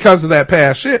because of that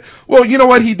past shit." Well, you know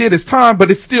what? He did his time,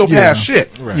 but it's still past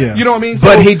shit. Yeah. You know what I mean?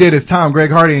 But So- he did his time. Greg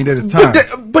Hardy ain't did his time.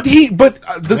 But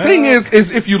the thing is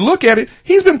if you look at it,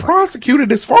 he's been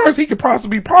prosecuted as far as he could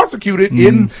possibly be prosecuted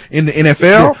in the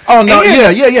NFL. Oh no,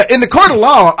 And- yeah. In the court of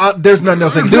law, there's nothing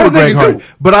else they can do with Nothing Greg to Hardy. do.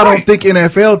 But I don't Right. think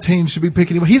NFL teams should be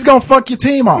picking him. He's gonna fuck your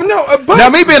team off. No, but- now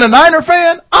me being a Niner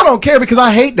fan, I don't care because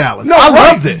I hate Dallas. No, I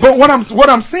right. love this. But what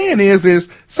I'm saying is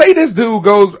say this dude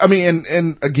goes. I mean,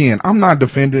 and again, I'm not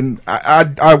defending.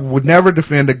 I would never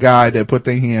defend a guy that put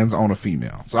their hands on a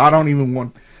female. So I don't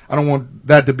want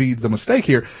that to be the mistake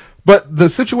here. But the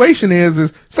situation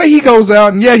is say he goes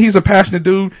out and he's a passionate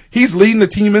dude. He's leading the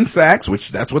team in sacks,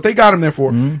 which that's what they got him there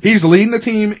for. He's leading the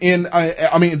team in.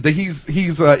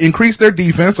 He's increased their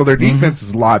defense, so their defense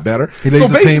is a lot better. he leads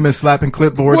So the team in slapping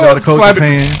clipboards out of coach's slapping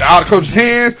hands. out of coach's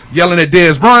hands, yelling at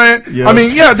Dez Bryant. Yeah. I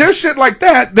mean, there's shit like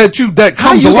that How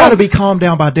comes you along. gotta be calmed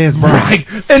down by Dez Bryant?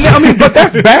 Right. And I mean, but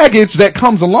that's baggage that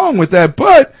comes along with that.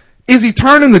 But is he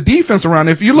turning the defense around?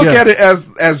 If you look at it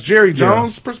as Jerry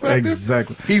Jones' perspective,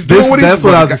 exactly. He's doing what he's That's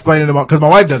what I was doing. explaining about because my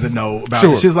wife doesn't know about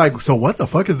Sure. it. She's like, "So what the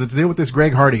fuck is the deal with this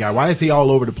Greg Hardy guy? Why is he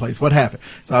all over the place? What happened?"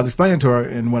 So I was explaining to her,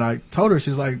 and when I told her,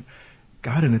 she's like,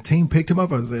 "God, and the team picked him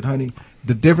up." I said, "Honey,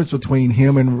 the difference between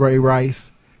him and Ray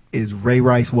Rice is Ray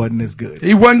Rice wasn't as good.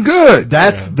 He wasn't good.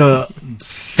 That's the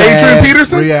sad Adrian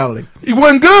Peterson? reality. He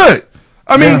wasn't good.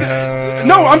 I mean,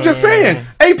 no, I'm just saying.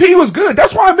 AP was good.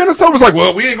 That's why Minnesota was like,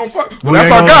 well, we ain't gonna fuck. Well,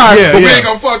 that's our guy, but we ain't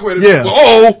gonna fuck with him. Yeah.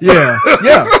 Well,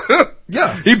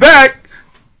 Yeah. he back.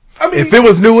 I mean, If it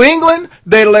was New England,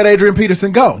 they'd let Adrian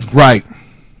Peterson go. right.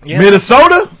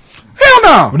 Minnesota? Hell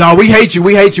no. No, we hate you.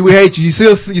 You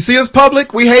see us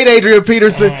public? We hate Adrian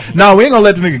Peterson. No, we ain't gonna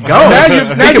let the nigga go. Now He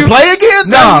you can play again?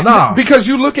 No. Because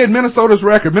you look at Minnesota's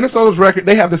record.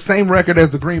 They have the same record as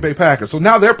the Green Bay Packers. So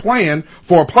now they're playing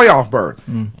for a playoff berth.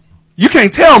 You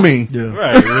can't tell me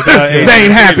Right. they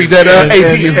ain't happy that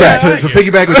AP is back. To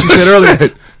piggyback what you said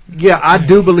earlier, yeah, I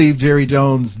do believe Jerry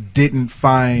Jones didn't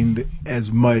find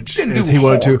as much as he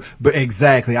wanted to. But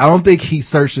exactly. I don't think he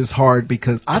searched as hard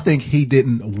because I think he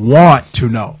didn't want to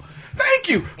know. Thank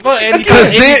you.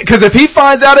 Because if he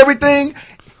finds out everything,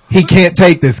 he can't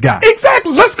take this guy.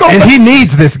 Exactly. Let's go. And he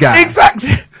needs this guy. Exactly.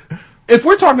 If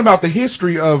we're talking about the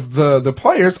history of the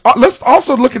players, let's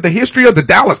also look at the history of the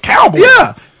Dallas Cowboys.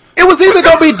 Yeah. It was either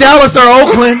going to be Dallas or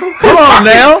Oakland. Come on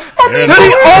now. They're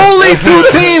the only two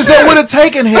teams that would have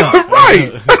taken him. Right.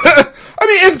 I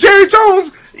mean, and Jerry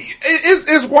Jones,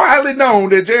 it's widely known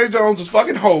that Jerry Jones was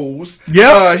fucking hoes.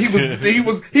 Yeah. He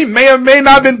may or may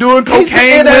not have been doing He's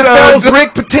cocaine the with NFL's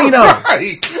Rick Pitino.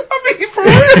 Right. I mean, for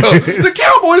real. The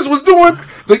Cowboys was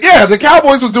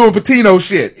doing Pitino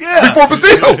shit. Yeah. Before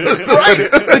Pitino. Right.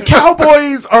 The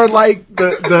Cowboys are like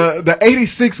the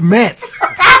 86 Mets.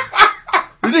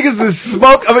 The niggas is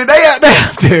smoke. I mean, they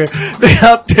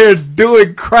out there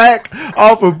doing crack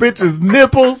off of bitches'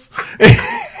 nipples.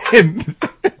 And The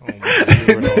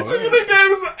game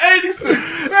was 86.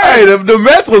 hey, the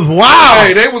Mets was wild.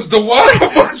 Hey, they was the one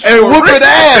And whooping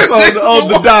ass on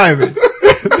the diamond.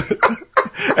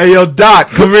 Hey, yo, Doc,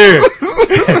 come here.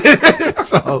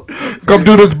 So, come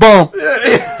do this bump. is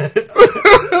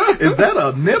that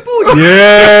a nipple?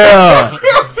 Yeah.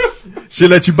 She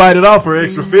let you bite it off for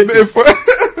extra 50. For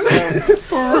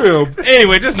real.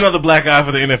 Anyway, just another black eye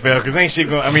for the NFL because ain't shit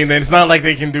going. I mean, it's not like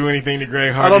they can do anything to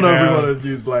Greg Hardy. I don't know now. if we want to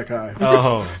use black eye.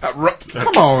 Oh,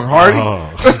 Come on, Hardy.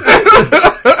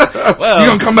 well, You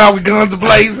gonna come out with guns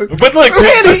blazing? but look,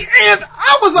 And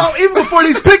I was off, even before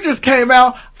these pictures came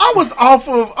out, I was off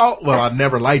of, well, I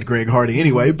never liked Greg Hardy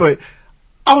anyway, but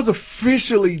I was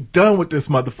officially done with this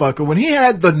motherfucker when he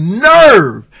had the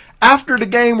nerve after the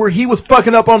game where he was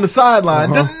fucking up on the sideline,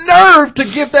 the nerve to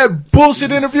give that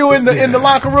bullshit interview in the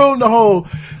locker room, the whole,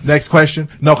 next question,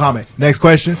 no comment, next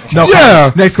question, no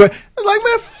comment, next question. I was like,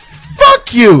 man,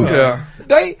 fuck you. Yeah.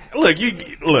 look.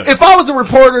 If I was a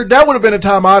reporter, that would have been a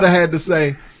time I'd have had to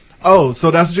say, oh, so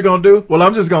that's what you're going to do? Well,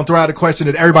 I'm just going to throw out a question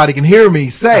that everybody can hear me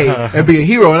say and be a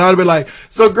hero. And I'd be like,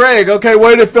 so Greg, okay, what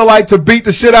did it feel like to beat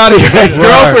the shit out of your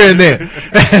ex-girlfriend then?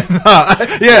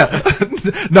 Yeah.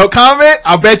 No comment?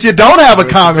 I bet you don't have a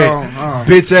comment.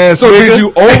 Bitch ass So nigga. did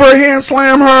you overhand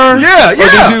slam her? Yeah. Or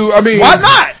did you, I mean, why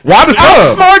not? Why the tub?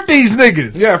 Outsmart these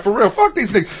niggas. Yeah, for real. Fuck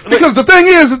these niggas. Because the thing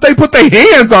is, if they put their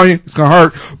hands on you, it's gonna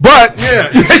hurt. But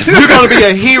You're going to be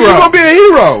a hero. You're gonna be a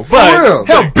hero. For But- real.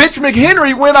 Hell, bitch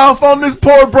McHenry went off on this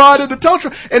poor broad in the tow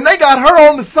truck, and they got her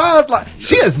on the side. Like,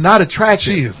 she is not attractive.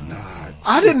 She is not.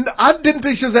 I didn't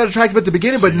think she was that attractive at the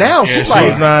beginning, but now she's like,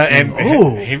 she's not. And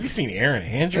ooh. have you seen Aaron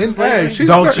Andrews? Hey, she's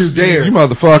Don't you dare. You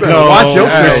motherfucker. No. watch your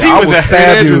Hey, shit. she I was will at-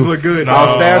 stab Andrews you. look good. I'll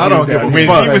No, stab I you. don't give a When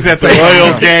fuck. she was at the Say something Royals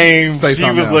else. game, Say she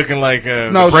something was else. looking like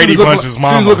No, the Brady she was looking, Bunch's she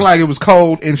mama. was looking like it was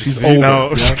cold and she's older. You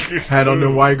know, Had on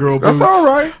them white girl boots. That's all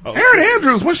right. Aaron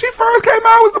Andrews, when she first came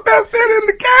out, was the best bit in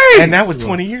the game. and that was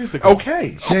 20 years ago.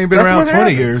 Okay. She ain't been That's around what 20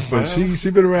 happened. years, but she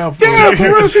been around for Yeah, for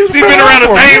real. She's been around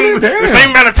for a the minute.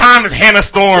 same amount of time as Hannah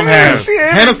Storm has. She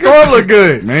ain't Hannah Storm look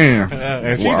good. Man.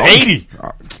 And she's Wow. 80.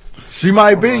 She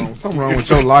might be. Something wrong with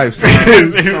your life,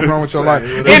 son. Something wrong with your life.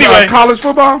 Anyway. College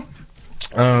football?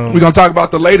 We're going to talk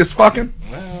about the latest fucking?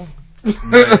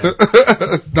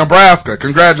 Nebraska.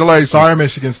 Congratulations. Sorry,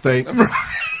 Michigan State.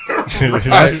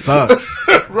 That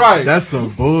sucks. Right. That's some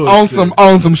bullshit.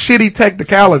 on some shitty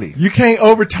technicality. You can't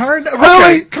overturn that.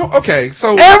 Really? Okay,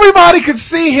 so Everybody could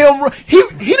see him. He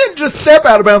didn't just step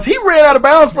out of bounds. He ran out of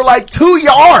bounds for like 2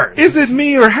 yards. is it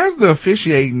me or has the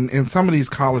officiating in some of these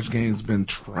college games been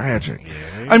tragic?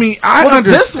 I mean, I Well,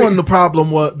 understand. this one, the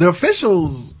problem was the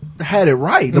officials had it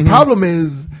right. The problem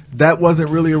is that wasn't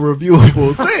really a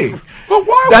reviewable thing. But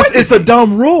why would It's a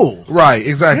dumb rule. Right,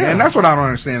 exactly. Yeah. And that's what I don't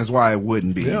understand is why it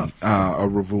wouldn't be Yeah. a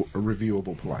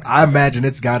reviewable play. I imagine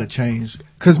it's got to change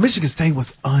because Michigan State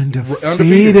was undefeated.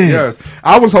 Undefeated, yes.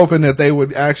 I was hoping that they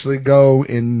would actually go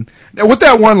and with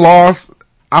that one loss,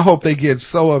 I hope they get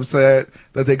so upset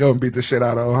that they go and beat the shit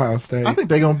out of Ohio State. I think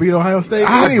they're gonna beat Ohio State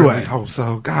I anyway. really hope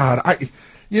so. God,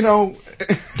 you know,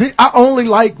 I only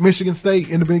like Michigan State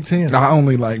in the Big Ten. I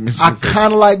only like Michigan I State.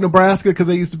 kind of like Nebraska because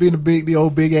they used to be in the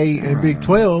old Big 8 and Big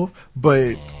 12,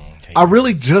 but I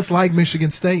really just like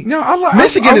Michigan State. No, I like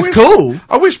Michigan is cool.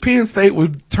 I wish Penn State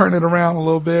would turn it around a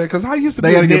little bit because I used to.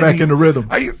 They got to get back in the rhythm.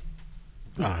 We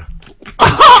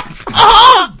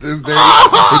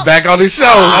back on the show.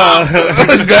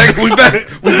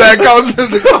 We back on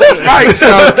the fight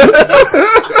show.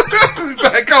 We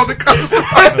back on the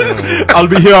fight. I'll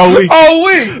be here all week. All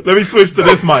week. Let me switch to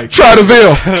this mic. Try to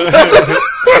Ville.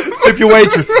 Tip your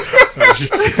waitress.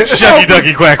 Shucky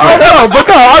Ducky Quack. Oh no, but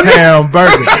no, I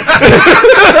Hamburger.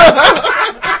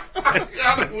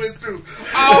 Y'all went through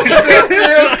all the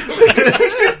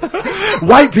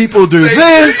White people do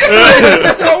this.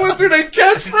 Y'all went through their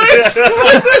catchphrase.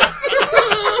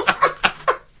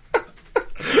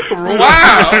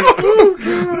 Wow.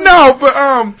 No, but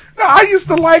no, I used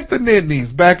to like the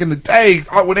Nittany's back in the day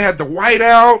when they had the white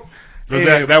out.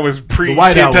 That was pre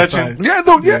white kid out was touching.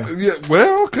 fine. Yeah.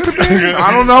 Well, could have been.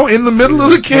 I don't know. In the middle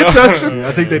of the kid touching.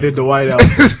 I think they did the white out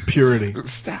purity.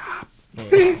 Stop.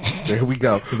 There we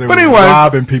go. They But were anyway,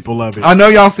 robbing people of it. I know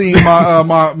y'all seen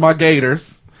my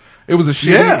Gators. It was a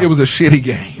shitty. Yeah. It was a shitty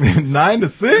game.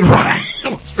 9-6. Right.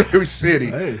 It was very shitty.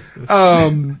 Hey, It's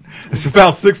it's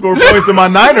about 6 more points than my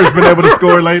Niners been able to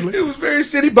score lately. It was very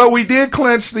shitty, but we did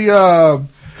clinch the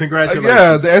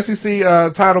Congratulations. the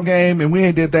SEC title game, and we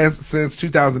ain't did that since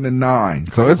 2009.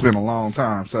 So it's been a long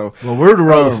time. So Well, we're the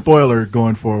role of spoiler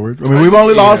going forward. I mean, we've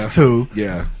only lost 2.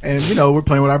 Yeah. And, we're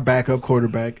playing with our backup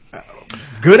quarterback.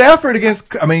 Good effort against,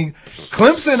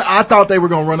 Clemson, I thought they were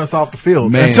going to run us off the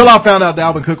field. Man. Until I found out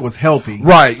Dalvin Cook was healthy.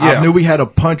 Right, yeah. I knew we had a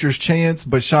puncher's chance,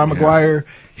 but Sean McGuire,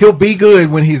 he'll be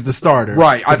good when he's the starter.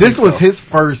 Right, I But this think was so. his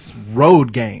first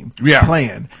road game Yeah.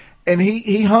 playing. And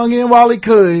he hung in while he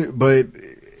could, but,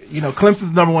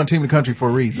 Clemson's number 1 team in the country for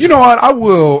a reason. You know what? I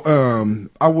will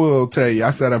tell you.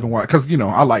 I sat up and watched because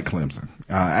I like Clemson.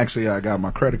 Actually, I got my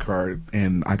credit card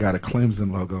and I got a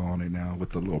Clemson logo on it now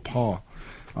with the little paw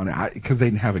on it because they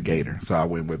didn't have a gator, so I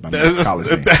went with my college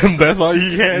name. That's all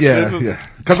you had. Yeah.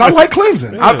 Because I like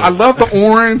Clemson. I love the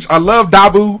orange. I love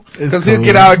Dabu because he'll cool.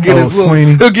 get out and get Oh, his little,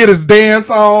 Sweeney. he'll get his dance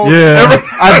on. Yeah,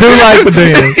 I do like the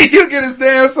dance. He'll get his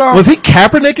dance on. Was he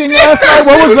Kaepernicking last night?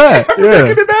 What was that?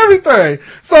 Looking at everything.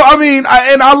 So I mean,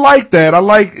 I like that. I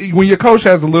like when your coach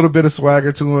has a little bit of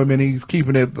swagger to him and he's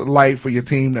keeping it light for your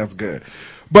team. That's good.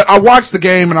 But I watched the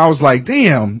game and I was like,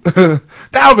 damn,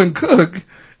 Dalvin Cook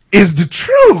is the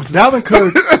truth. Dalvin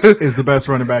Cook is the best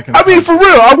running back in the I mean, country. for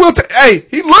real, I will. Hey,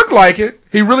 he looked like it.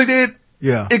 He really did.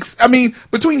 Yeah. I mean,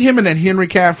 between him and that Henry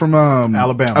cat from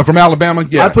Alabama.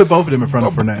 yeah, I put both of them in front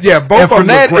of Fournette. Yeah, both and of them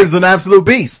look Fournette great. is an absolute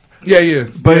beast. Yeah, he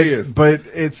is. But Yeah, he is. but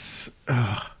it's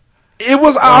It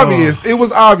was obvious. It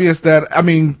was obvious that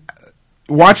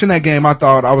watching that game, I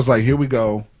was like, here we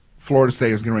go. Florida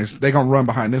State is going to they're going to run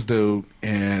behind this dude,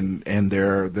 and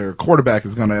their quarterback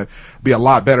is going to be a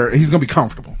lot better. He's going to be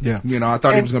comfortable. Yeah. I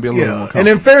thought he was going to be a little more comfortable. And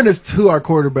in fairness to our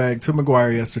quarterback, to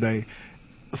McGuire yesterday,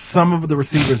 some of the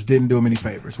receivers didn't do him any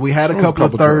favors. We had a couple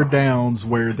of third downs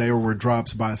where there were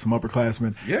drops by some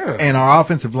upperclassmen. Yeah. And our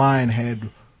offensive line had,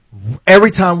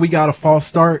 every time we got a false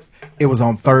start, it was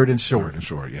on 3rd and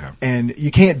short. Yeah. And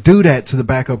you can't do that to the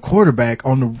backup quarterback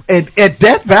at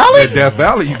Death Valley? At Death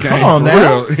Valley, you can't. Come on for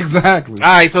now. real. Exactly. All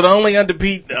right, so the only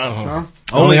undefeated,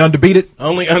 Only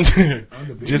undefeated?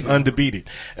 just undefeated.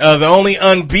 The only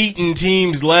unbeaten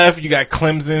teams left. You got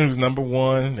Clemson, who's number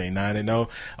 1. They 9-0.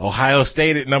 Ohio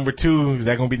State at number 2. Is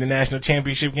that going to be the national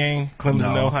championship game? Clemson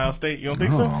and Ohio State. You don't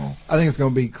think so? I think it's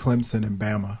going to be Clemson and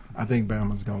Bama. I think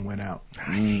Bama's going to win out.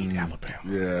 I hate Alabama.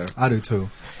 Yeah. I do too.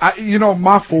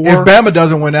 My 4. If Bama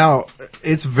doesn't win out,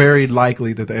 it's very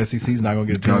likely that the SEC's not going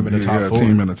to get a team in the top 4.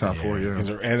 Team in the top 4. Yeah.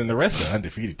 And the rest of the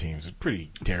undefeated teams are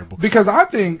pretty terrible. Because I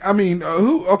think,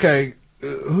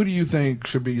 who do you think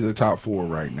should be the top 4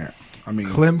 right now? I mean,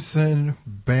 Clemson,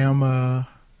 Bama,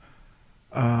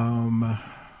 oh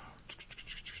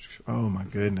my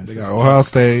goodness. they got Ohio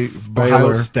State, Ohio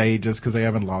Baylor. State, just because they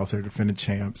haven't lost, they're defending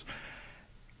champs.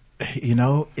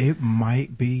 It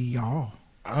might be y'all.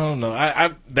 I don't know.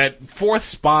 I that 4th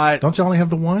spot. Don't you only have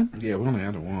the 1? Yeah, we only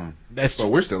had the 1. That's But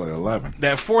we're still at 11.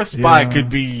 that 4th spot Yeah. could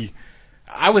be.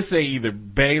 I would say either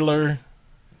Baylor,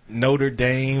 Notre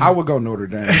Dame. I would go Notre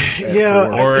Dame. Yeah.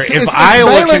 Or It's if Baylor, Iowa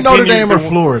Notre continues Dame, or to-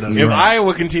 Florida. If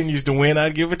Iowa continues to win,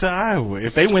 I'd give it to Iowa.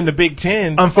 If they win the Big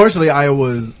Ten, Unfortunately,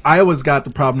 Iowa's got the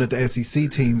problem that the SEC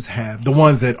teams have. The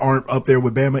ones that aren't up there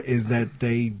with Bama is that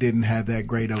they didn't have that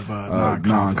great of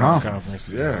non-conference.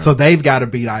 conference. Yeah. So they've got to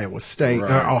beat Iowa State,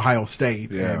 Right. or Ohio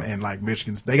State, Yeah. and like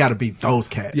Michigan. They got to beat those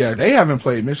cats. Yeah, they haven't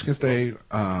played Michigan State,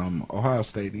 Ohio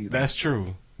State either. That's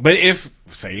true. But if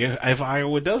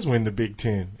Iowa does win the Big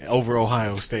Ten over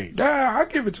Ohio State, Yeah, I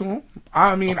give it to them.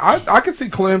 I mean, I could see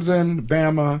Clemson,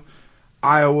 Bama,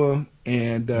 Iowa,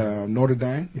 and Notre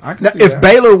Dame. I can Now, see if that.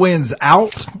 Baylor wins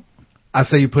out, I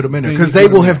say you put them in there Then because you they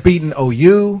put will 'em have in. beaten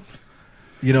OU.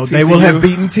 You know, they will TCU. have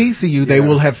beaten TCU. They Yeah.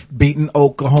 will have beaten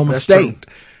Oklahoma That's State.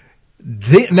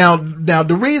 Now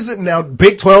the reason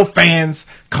Big 12 fans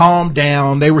calm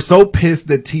down. They were so pissed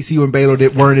that TCU and Baylor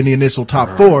weren't in the initial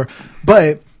top four,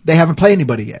 but they haven't played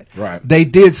anybody yet. Right. They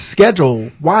did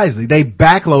schedule wisely. They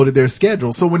backloaded their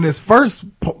schedule. So when this first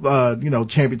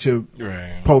championship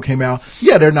Right. poll came out,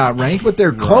 they're not ranked, but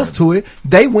they're close to it.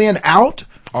 They win out.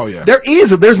 Oh, yeah. They're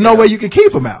easy. There's no way you can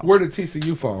keep them out. Where did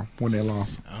TCU fall when they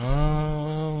lost?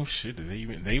 oh shit,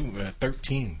 they were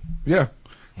 13. Yeah.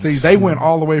 See, they went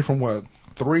all the way from what,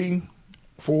 3,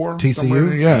 4? TCU? somewhere in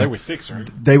there? Yeah. They were 6, right?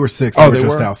 They were 6. Oh, They they were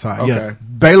just were? outside. Okay. Yeah.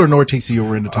 Baylor nor TCU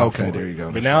were in the top Okay, four. there you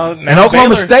go. But now And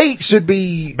Oklahoma Baylor- State should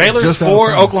be Baylor's just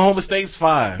 4, outside. Oklahoma State's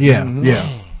 5. Yeah,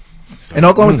 yeah. And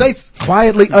Oklahoma State's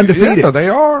quietly undefeated. Yeah, they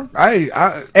are.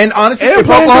 And honestly, And if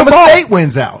playing Oklahoma good ball. State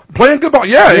wins out, Playing good ball.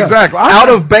 Yeah, exactly. out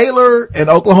of Baylor and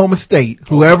Oklahoma State,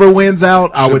 whoever wins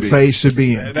out, I Should would be. say should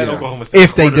be in. That Oklahoma State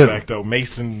If they do. quarterback, though,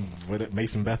 Mason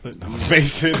Bethard? No,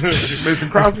 Mason. Mason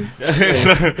Crosby.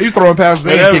 He's throwing passes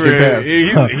and Whatever.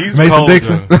 kicking passes. He's Mason cold,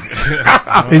 Dixon. though.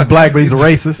 He's black, but he's a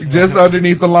racist. Just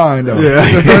underneath the line, though. Yeah.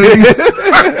 Just underneath,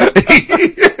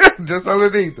 just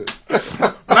underneath it.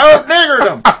 No, nigger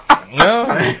them. Well,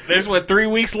 there's 3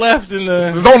 weeks left in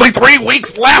the There's only 3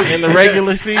 weeks left.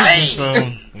 regular season,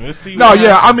 so let's see. No, what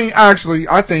yeah. happens. I mean, actually,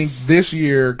 I think this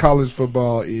year college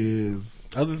football is.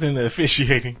 Other than the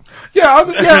officiating,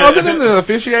 Other than the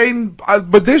officiating,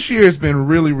 but this year has been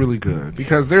really, really good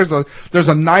because there's a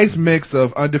nice mix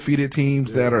of undefeated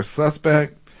teams that are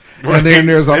suspect, and then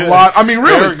there's a lot. I mean,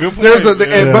 They're a really, good there's point.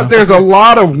 but there's a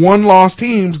lot of one-loss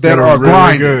teams that are really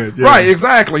grinding. good, yeah. Right?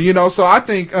 Exactly. So I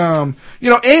think and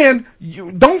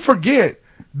you don't forget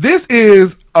this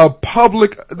is a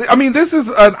public. I mean, this is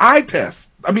an eye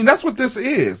test. I mean, that's what this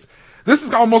is. This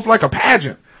is almost like a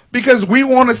pageant. Because we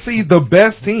want to see the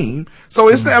best team. So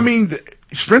it's, I mean,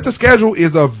 strength of schedule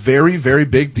is a very, very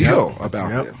big deal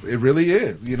about this. It really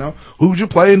is. Who'd you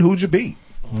play and who'd you beat?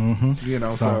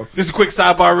 So. just a quick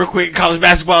sidebar, real quick. College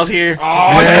basketball's here.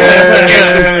 Oh,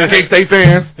 yeah. K-State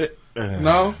fans.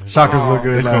 No? Shockers look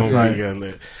good It's last gonna night. be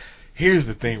good. Here's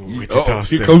the thing with Wichita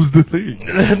State. Here comes the thing.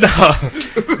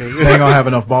 They ain't gonna have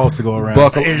enough balls to go around.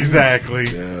 Buckle. Exactly.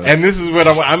 And this is what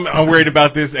I'm worried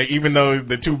about this, even though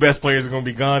the 2 best players are going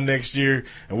to be gone next year.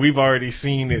 And we've already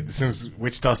seen it since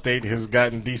Wichita State has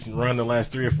gotten a decent run the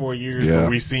last 3 or 4 years. Yeah. But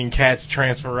we've seen cats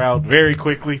transfer out very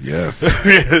quickly. Yes.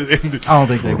 I don't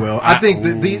think they will. I think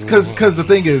that these because the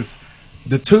thing is,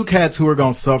 the 2 cats who are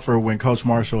gonna suffer when Coach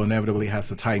Marshall inevitably has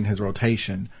to tighten his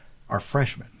rotation are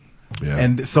freshmen. Yeah.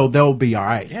 And so they'll be all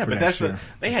right. Yeah, for but next that's year.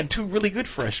 they had 2 really good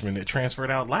freshmen that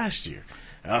transferred out last year,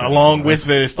 along with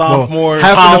the sophomore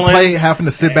having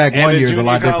to sit back and one the year is a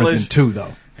lot junior different college. than 2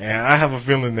 though. And I have a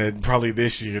feeling that probably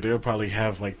this year they'll probably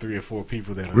have like 3 or 4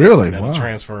 people that'll Wow.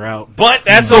 transfer out. But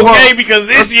that's So okay what- because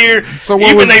this year so what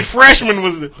even was- they freshmen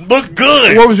look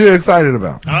good. What was you excited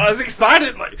about? I was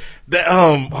excited like that.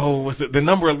 Was it the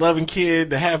number 11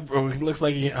 kid? The half. He looks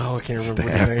like I can't remember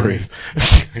what his name half-breed. is.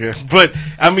 Yeah. But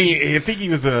I mean, I think he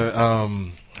was a.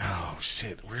 Oh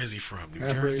shit! Where is he from? New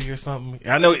Jersey or something?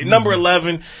 I know number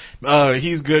 11.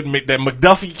 He's good. That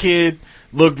McDuffie kid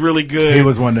looked really good. He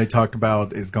was one they talked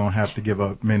about is gonna have to give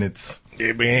up minutes.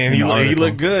 Yeah, man, in he the article.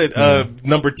 looked good.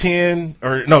 Number 10,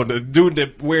 or no, the dude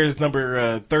that wears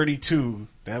number 32,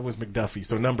 that was McDuffie.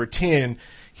 So number 10,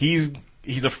 he's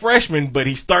a freshman, but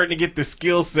he's starting to get the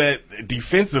skill set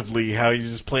defensively. How you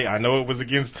just play. I know it was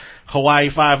against Hawaii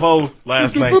 5-0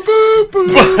 last night, but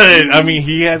I mean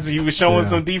he was showing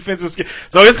some defensive skill.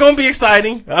 So it's going to be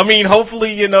exciting. I mean,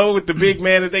 hopefully with the big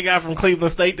man that they got from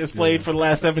Cleveland State that's played for the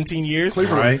last 17 years.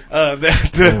 Right.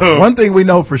 One One thing we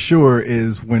know for sure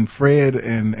is when Fred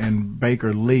and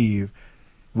Baker leave,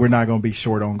 we're not going to be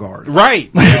short on guards. right.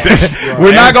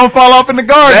 We're not going to fall off in the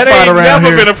guard That spot ain't around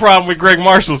never here. been a problem with Greg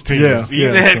Marshall's teams. Yeah, He's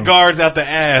yeah, had so- guards out the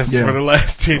ass Yeah. for the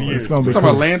last 10 years. It's going to be Talking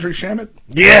cool. about Landry Shamet?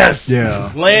 Yes.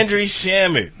 Yeah. Landry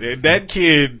Shamet. That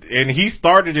kid, and he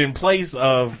started in place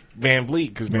of Van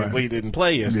Vliet because Van Right. Vliet didn't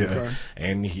play yesterday. Yeah.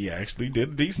 And he actually did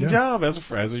a decent Yeah. job as a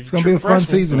It's going to be a fun freshman,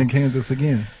 season so. in Kansas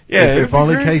again. Yeah, it'd if be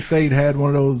only great. K-State had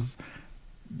one of those,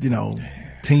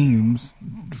 teams,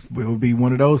 it would be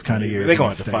one of those kind of years. They're in going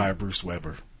the to state. fire Bruce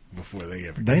Weber before they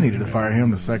ever They did. needed to fire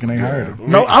him the second they hired him.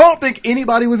 No, I don't think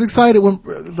anybody was excited when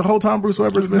the whole time Bruce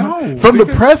Weber's been No, from the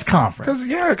because- press conference.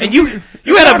 Because And you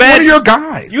had a one bad of your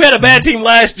guys. You had a bad team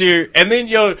last year, and then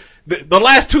the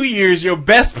last 2 years, your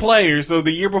best player. So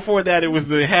the year before that, it was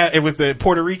the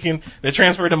Puerto Rican that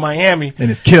transferred to Miami,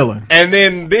 and it's killing. and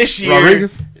then this year,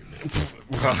 Rodriguez.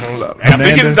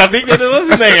 I think that was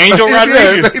his name, Angel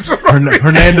Rodriguez.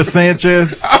 Hernandez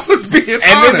Sanchez. I was being And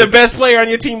honest. then the best player on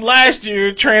your team last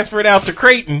year transferred out to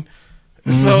Creighton.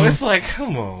 So it's like,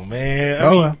 come on, man.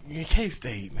 I mean,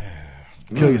 K-State, man.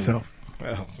 Kill yourself.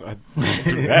 Well, I don't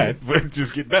do that, but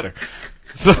just get better.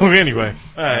 So anyway,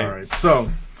 all right.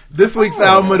 So this week's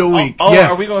album of the week.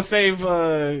 Are we gonna save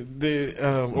are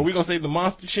we gonna save the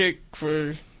monster chick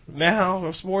for now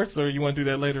of sports, or you want to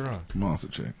do that later on? Monster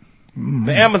chick.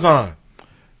 The Amazon.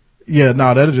 Yeah,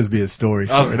 no, that'll just be a story.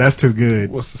 Okay. That's too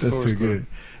good. What's the That's story? too good.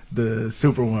 The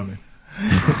Superwoman.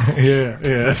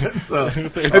 yeah. So,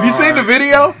 have you seen the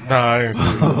video? No, I didn't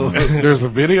see it. There's a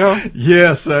video.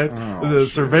 Yeah, son. The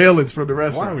surveillance from the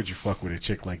restaurant. Why would you fuck with a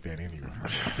chick like that anyway?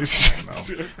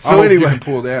 So anyway,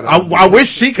 pull that out. I wish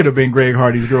she could have been Greg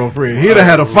Hardy's girlfriend. He'd have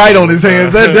had a fight on his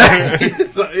hands that day.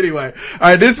 So anyway, all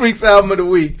right, this week's album of the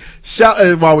week.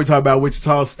 While we talk about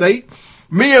Wichita State,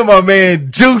 me and my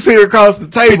man Juice here across the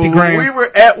table, when we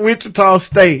were at Wichita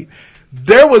State,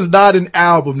 there was not an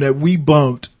album that we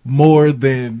bumped more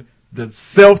than the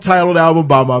self-titled album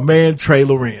by my man Trey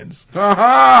Lorenz.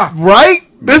 Right?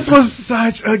 This was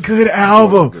such a good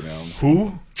album.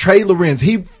 Who? Trey Lorenz.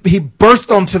 He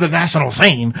burst onto the national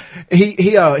scene.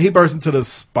 He burst into the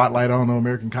spotlight. I don't know,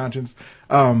 American consciousness.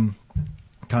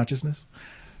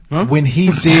 Huh? When he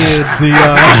did the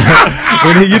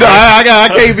I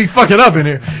can't be fucking up in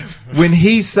here. When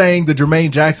he sang the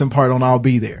Jermaine Jackson part on "I'll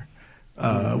Be There,"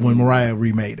 when Mariah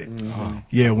remade it.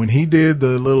 Yeah, when he did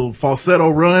the little falsetto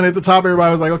run at the top,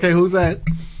 everybody was like, "Okay, who's that?"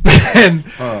 And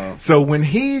so when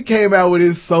he came out with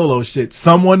his solo shit,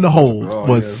 "Someone to Hold"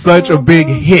 was such a big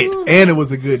hit, and it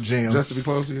was a good jam. Just to be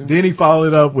close to you. Then he followed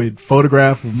it up with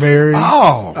 "Photograph of Mary."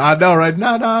 Oh, I know, right?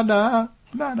 Nah.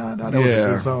 That was a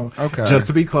good song. Okay. "Just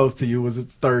to Be Close to You" was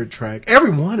its third track.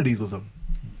 Every one of these was a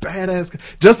badass.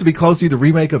 "Just to Be Close to You," the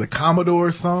remake of the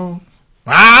Commodore song.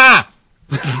 No,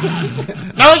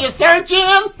 you're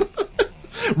searching.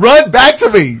 "Run Back to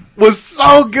Me" was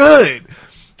so good.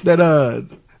 That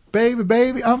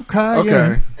baby, I'm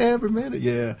crying every minute.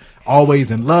 Yeah. "Always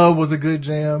in Love" was a good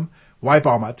jam. "Wipe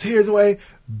All My Tears Away."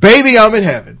 "Baby, I'm in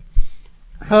Heaven."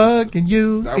 "Hugging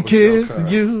you and kissing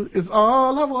you is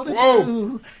all I want to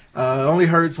do." "Only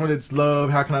Hurts When It's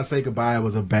Love." "How Can I Say Goodbye"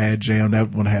 was a bad jam.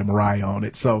 That one had Mariah on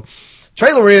it. So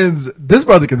Trey Lorenz, this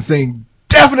brother can sing.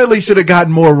 Definitely should have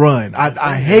gotten more run.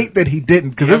 I hate that he didn't,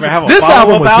 because this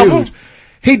album was huge.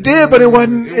 He did, but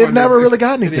it never really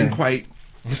got anything. It didn't quite.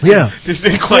 Yeah. Just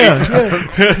didn't quite.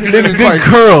 It didn't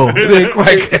curl. It didn't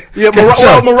quite. Yeah,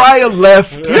 Mariah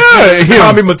left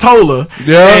Tommy Mottola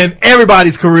and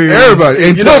everybody's career. Everybody.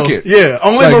 And took it. Yeah.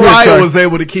 Only Like, Mariah was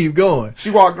able to keep going. She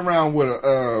walked around with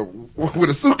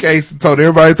a suitcase and told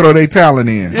everybody to throw their talent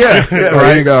in. Yeah.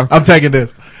 There you go. I'm taking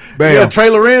this. Bam. Yeah, Trey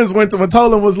Lorenz went to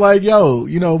Mottola and was like, "Yo,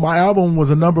 my album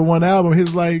was a #1 album."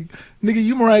 He's like, "Nigga,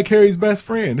 you Mariah Carey's best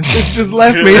friend. This bitch just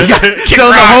left me.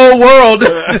 Telling the whole world."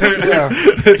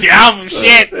 Your album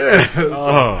shit.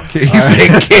 You say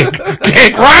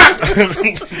kick rock.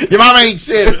 Your mama ain't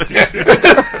shit.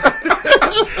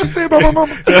 You say about my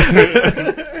mama.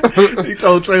 He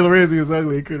told Trey Lorenz he was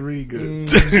ugly. He couldn't read good.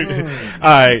 All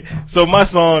right. So my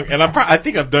song, and I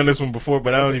think I've done this one before,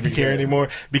 but I don't even care anymore,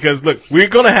 because look, we're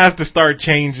going to have to start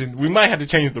changing. We might have to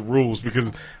change the rules,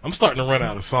 because I'm starting to run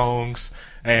out of songs.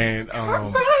 And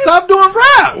stop doing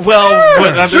rap.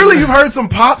 Well, surely you've heard some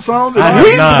pop songs. We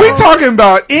talking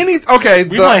about any? Okay,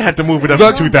 we might have to move it up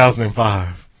to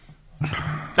 2005.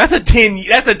 That's a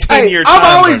 10-year.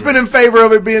 I've always been in favor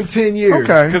of it being 10 years.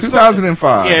 Okay,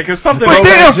 2005. Yeah, because something. But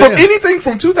then from anything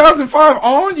from 2005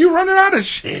 on, you running out of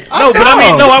shit. No,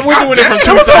 but we're doing it from 2000.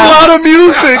 There was a lot of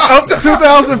music up to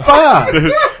 2005.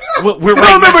 You don't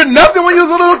remember nothing when you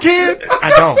was a little kid? I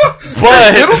don't.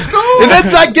 But middle school in that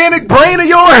gigantic brain of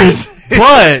yours.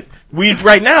 But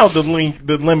right now the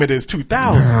limit is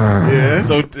 2000. Yeah.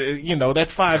 So that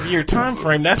 5-year time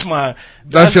frame. That's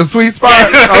your sweet spot.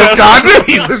 Oh God,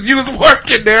 you was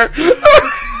working there.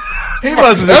 He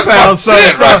must have just found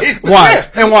something.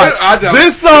 Watch.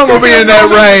 This song will be in that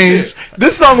range.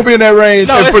 This song will be in that range,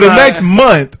 and for the next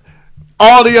month,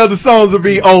 all the other songs will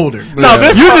be older. No,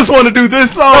 just want to do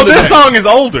this song. No, this song is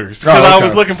older because I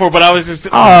was looking for, but I was just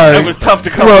it was tough to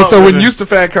come up. So when Used to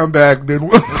Fat come back, then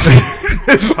we'll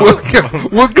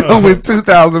go with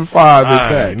 2005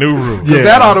 instead. New rules. Yeah.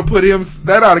 That ought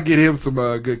to get him some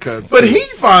good cuts. But he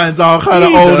finds all kind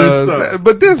of older stuff.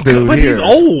 But this dude, he's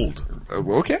old.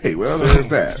 Okay, well there's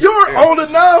that. You're old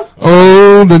enough.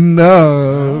 Old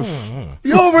enough.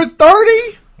 You over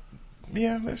 30?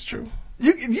 Yeah, that's true.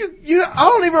 I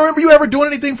don't even remember you ever doing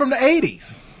anything from the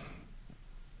 80s.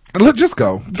 Look, just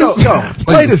go. Go.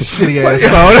 Play this shitty ass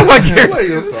song. I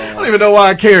don't even know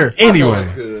why I care. Anyway.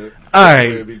 All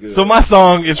right. So my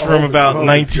song is from about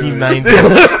 1990.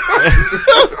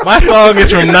 My song is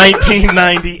from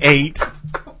 1998.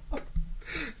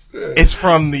 It's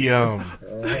from the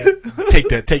Take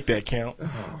That Count.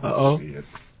 Uh-oh.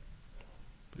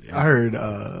 I heard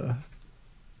what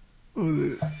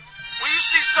was it?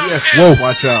 Yes. Whoa.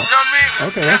 Watch out.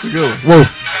 Okay, that's a good one. Whoa.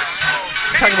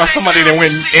 Talking about somebody that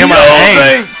went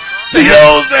MIA.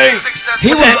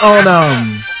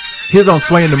 He was on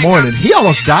Sway in the Morning. He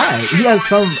almost died. He had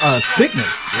some sickness.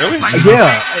 Really?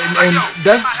 Yeah, and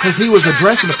that's because he was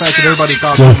addressing the fact that everybody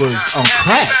thought he was on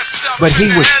crack, but he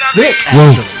was sick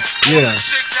actually. Yeah.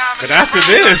 But after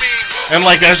this, and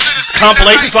like a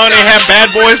compilation song, they have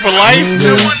Bad Boys for Life.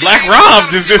 Black Rob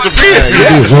just disappeared.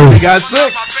 Yeah, he got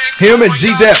sick. Him and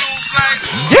G-Dep.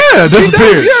 Yeah,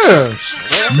 disappeared. Yeah.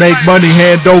 Make money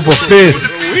hand over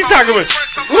fist. What are you talking about?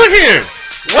 Look here.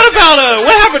 What about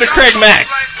what happened to Craig Mack?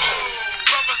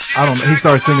 I don't know. He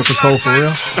started singing for Soul for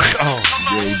real. Oh,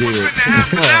 Yeah, he did.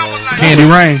 Candy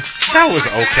Rain. that was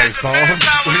an okay song.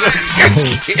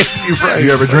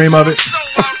 You ever dream of it?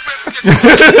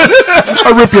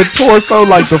 I rip your torso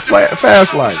like the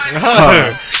fast light.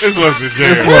 This was the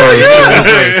jam.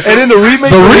 And then the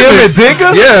remix with him and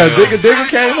Digga? Yeah, Digga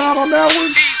came out on that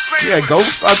one. Yeah,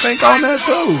 Ghost, I think, on that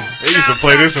too. They used to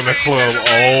play this in the club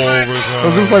all the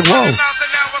Cause it was time. like,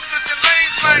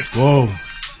 whoa. Whoa.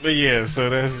 But yeah, so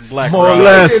that's Black More or Rob.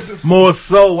 less, more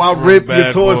so. I rip your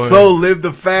Bad torso, live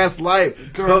the fast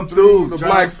life. Come through.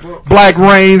 The black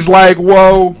range, like,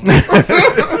 whoa.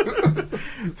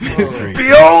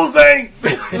 Beyonce!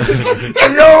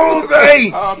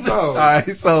 Beyonce! Oh, no. All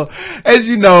right, so as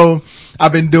you know,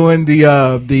 I've been doing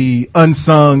the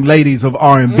unsung ladies of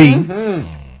R&B.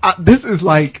 This is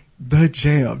like the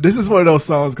jam. This is one of those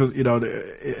songs because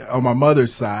on my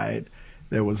mother's side,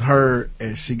 there was her,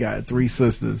 and she got 3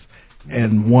 sisters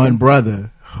and one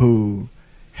brother who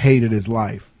hated his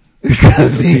life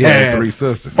because he had 3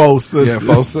 sisters. 4 sisters.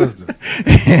 Yeah, 4 sisters.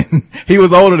 And he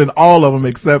was older than all of them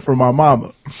except for my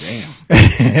mama. Damn.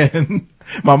 And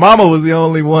my mama was the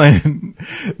only one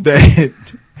that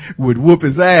would whoop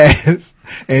his ass,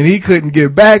 and he couldn't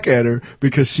get back at her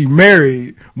because she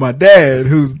married my dad,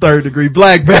 who's 3rd-degree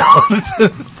black belt.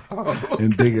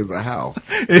 And dig as a house.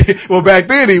 Well, back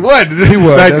then he wasn't. He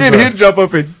was, Back that's then right. he'd jump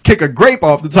up and kick a grape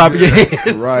off the top of your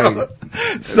head. Right.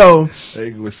 So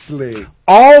They was slick.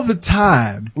 all the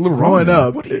time Little growing Roman,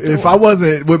 up, what are you if doing? I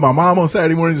wasn't with my mom on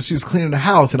Saturday mornings and she was cleaning the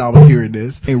house and I was hearing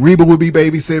this, and Reba would be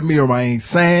babysitting me or my Aunt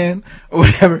San or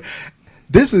whatever.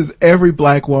 This is every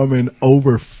black woman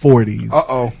over 40's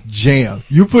Uh-oh. jam.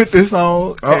 You put this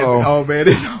on. and- Uh-oh. oh man,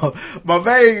 this on. My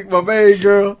main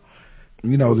girl.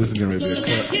 You know this is going to be a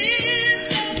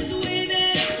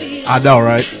cut. I know,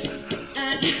 right?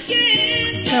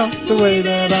 The way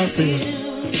that I feel.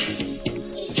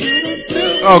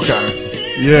 Okay.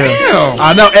 Yeah. Damn.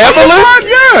 I know. Evelyn?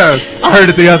 Yes. I heard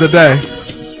it the other day.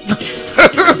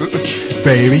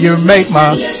 Baby, you make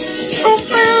my.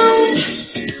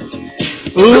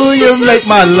 Ooh, you make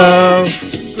my love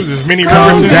This is mini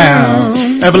come references. down.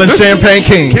 Evelyn Champagne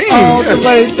King. All the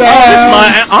way Oh, down. this is my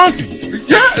auntie.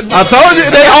 I told you,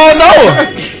 they all know her.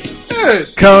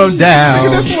 Come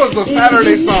down. This was a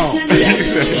Saturday song.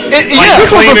 Yeah,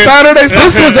 This was a Saturday song.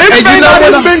 This was, It and may you know not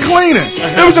what? have been cleaning.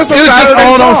 It was just a It was just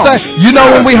Saturday on song. Saturday. You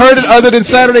know when we heard it other than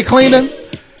Saturday cleaning?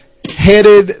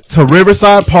 Headed to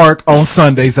Riverside Park on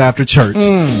Sundays after church.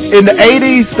 In the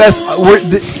 80s,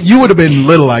 you would have been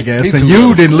little, I guess, and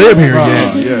you didn't live here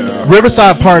yet. yeah.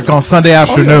 Riverside Park on Sunday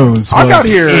afternoons. I got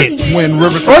was here it. when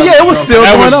Riverside. Oh yeah, it was still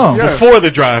That going was on. before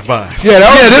the drive-bys. Yeah,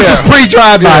 This is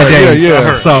pre-drive-by days.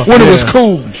 Yeah. So When it was yeah.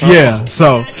 cool. Yeah.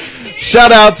 So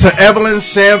shout out to Evelyn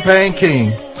Champagne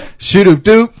King. Shoot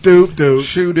doop doop doop.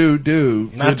 Shoo doo doo.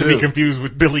 Not to be confused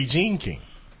with Billie Jean King.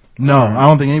 No, I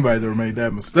don't think anybody's ever made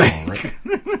that mistake.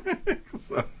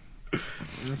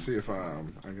 Let's see if I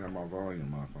got my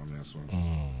volume up on this one.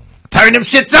 Turn them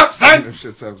shits up, son. This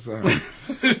shit's upside.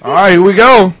 All right, here we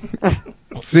go.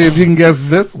 See if you can guess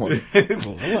this one.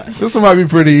 This one might be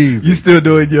pretty easy. You still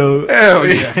doing your Hell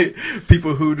yeah.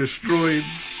 people who destroyed?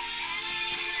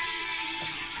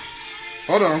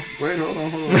 Hold on. Wait, hold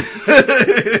on.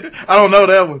 I don't know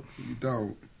that one. You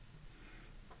don't.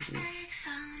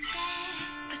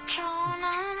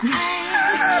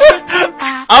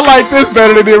 I like this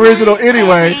better than the original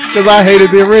anyway because I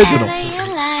hated the original.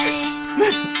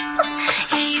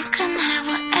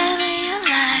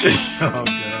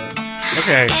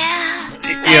 Okay.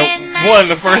 Yeah, One,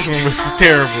 the first one was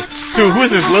terrible. Two, who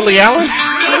is this, Lily Allen?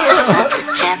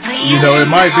 You know, it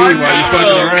might be while you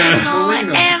fucking around.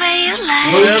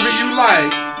 Whatever you like.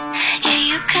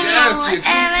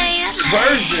 Yes, the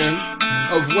version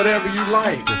of whatever you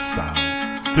like. Just stop.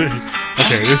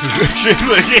 Okay, this is shit.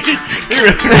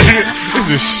 This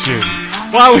is shit.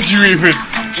 Why would you even?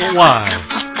 Why?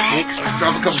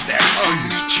 Drop a couple stacks.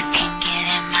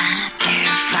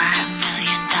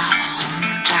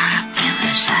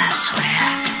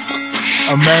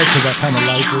 I'm mad because I kind of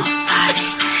like it,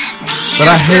 but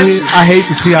I hate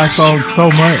the T.I. song so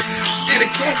much.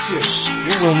 It'll catch you.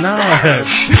 It will not.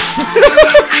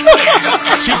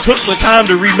 She took the time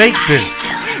to remake this.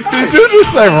 Did you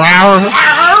just say rawr?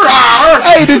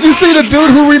 Hey, did you see the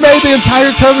dude who remade the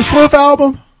entire Taylor Swift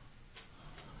album?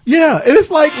 Yeah, it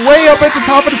is like way up at the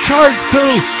top of the charts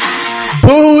too.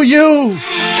 Boo you,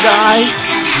 guy.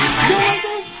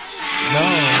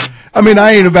 No. I mean,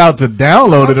 I ain't about to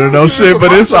download it or no shit,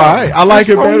 but it's alright. I like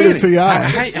it better than T.I.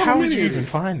 How would you even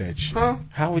find that shit? Huh?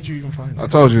 How would you even find that? I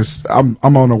told you, I'm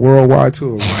on a worldwide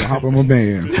tour. I'm gonna hop in my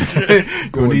band.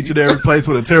 Going each and every place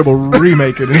with a terrible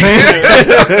remake in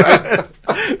it.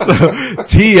 So,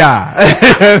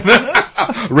 T.I.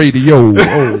 Radio.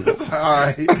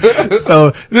 Alright.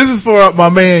 So, this is for my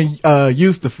man,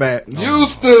 Used to Fat.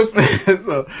 Used to.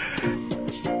 So,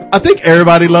 I think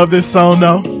everybody loved this song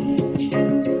though.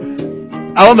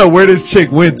 I don't know where this chick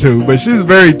went to, but she's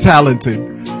very talented.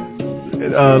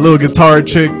 Little guitar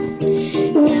chick.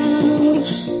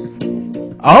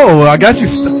 Oh, I got you.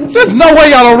 There's no way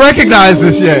y'all don't recognize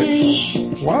this yet.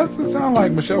 Why does it sound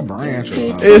like Michelle Branch or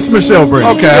something? It's Michelle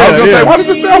Branch. Okay, I was gonna say, why does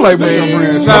it sound like Michelle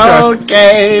Branch?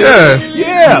 Okay. Yes.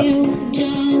 Yeah.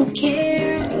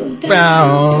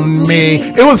 Found me.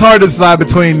 It was hard to decide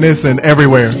between this and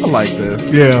Everywhere. I like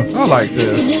this. Yeah. I like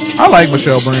this. I like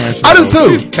Michelle Branch. I do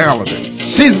too. She's talented.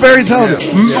 She's very talented.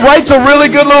 Yeah. Writes a really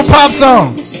good little pop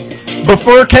song.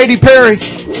 Before Katy Perry,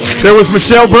 there was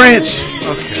Michelle Branch.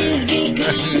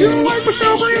 You don't like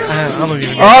Michelle Branch? I don't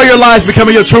even know. Are all your lies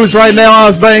becoming your truths right now,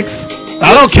 Oz Banks?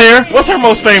 I don't care. What's her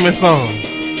most famous song?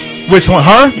 Which one?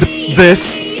 Her?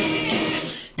 This.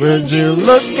 Would you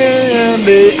look in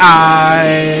the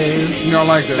eyes You don't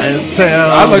like that? and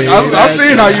tell I've me that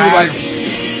seen how you like.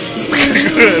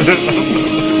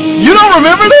 You don't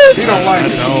remember this? You don't like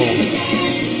it.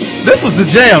 This was the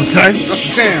jam, son. That's the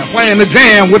jam. Playing the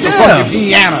jam with the Yeah. fucking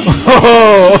piano.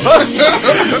 Oh.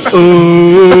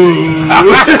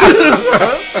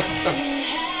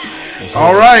 Ooh.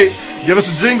 All right. Give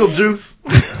us a jingle, Juice.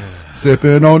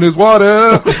 Sipping on this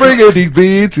water, bringing these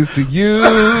bitches to you.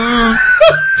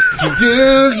 To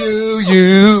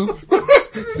you.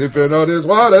 Sipping on this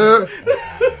water,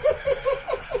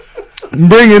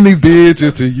 bringing these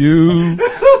bitches to you.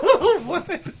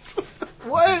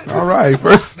 What? All right,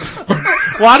 first.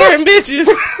 Water and bitches.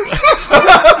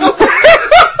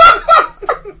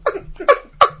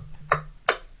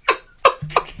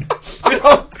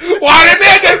 Water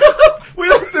bitches. We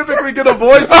don't typically get a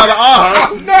voice out of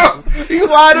ours. No,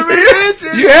 Water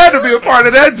bitches. you had to be a part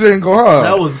of that jingle, huh?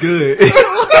 That was good.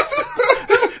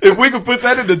 If we could put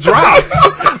that in the drops.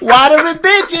 Water and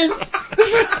bitches.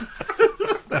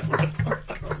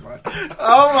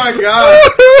 Oh my God.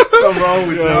 What's wrong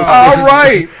with y'all? All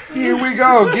right, here we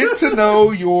go. Get to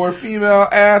know your female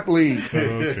athlete.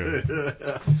 Okay.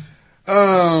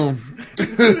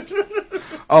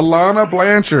 Alana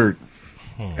Blanchard.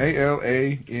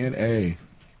 Alana.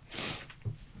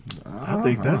 I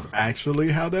think that's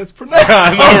actually how that's pronounced.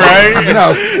 I know, right? You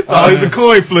know, It's always a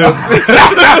coin flip.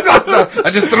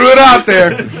 I just threw it out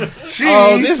there.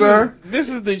 This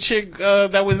is the chick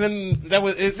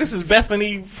this is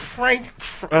Bethany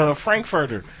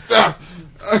Frankfurter.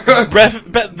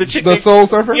 The chick, The Soul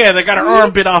Surfer? Yeah, they got her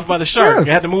arm bit off by the shark. Yes.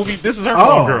 You had the movie. This is her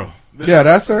girl. Yeah,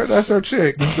 that's her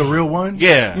chick. This is the real one?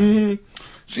 Yeah. Mm-hmm.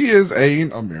 She is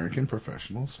an American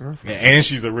professional surfer. Yeah, and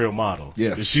she's a real model.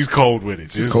 Yes. She's cold with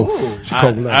it. She's cold. She's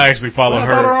cold with I actually follow I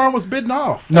thought her her. arm was bitten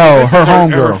off. No, This her is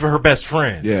homegirl. her best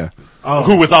friend. Yeah.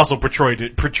 Who was also portrayed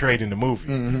in the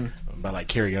movie by like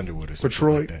Carrie Underwood or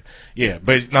something like that. Yeah,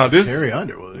 but no, this Carrie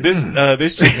Underwood. This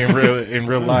chick in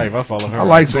real life, I follow her. I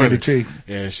like on Twitter. Sandy Cheeks.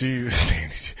 Yeah,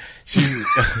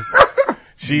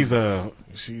 she's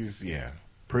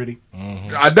Pretty.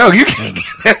 I know you can't get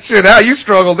that shit out. You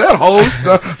struggled that whole.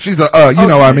 She's a. You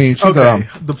know what I mean. She's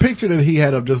the picture that he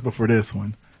had up just before this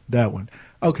one, that one.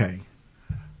 Okay,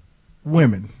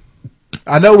 women.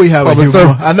 I know we have Public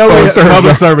public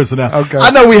service. service now. Okay. I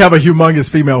know we have a humongous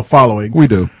female following. We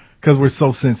do. because we're so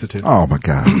sensitive. Oh my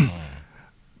God.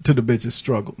 to the bitches'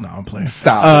 struggle. No, I'm playing.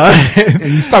 Stop.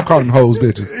 And you stop calling them hoes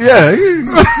bitches. Yeah,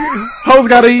 hoes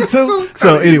gotta eat too.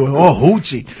 So anyway,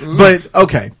 hoochie. But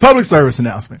okay, public service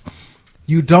announcement.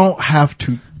 You don't have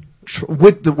to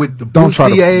with the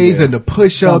bustiers and the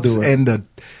push-ups and the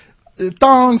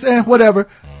thongs and whatever.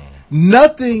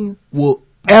 Nothing will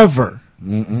ever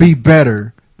be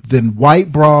better than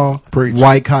white bra,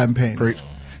 white cotton panties.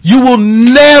 You will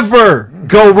never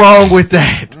go wrong with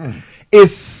that.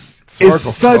 It's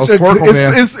such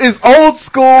it's old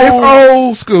school. It's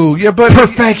old school. Yeah, but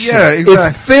perfection. Yeah, exactly.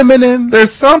 It's feminine.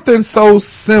 There's something so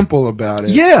simple about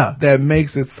it. Yeah. That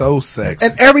makes it so sexy.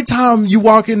 And every time you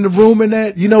walk in the room in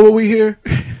that, you know what we hear?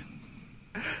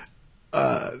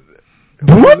 I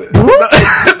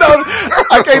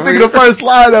can't think of the first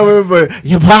line of it, but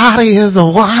your body is a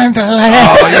wonderland.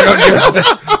 Oh, you're gonna give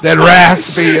that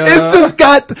raspy. It's just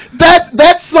got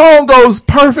that song goes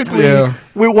perfectly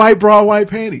with white bra, white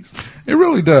panties. It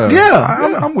really does.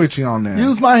 Yeah, I'm with you on that.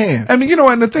 Use my hand. I mean, you know,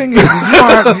 and the thing is, you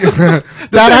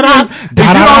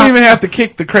don't even have to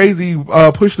kick the crazy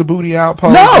push the booty out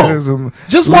poses. No,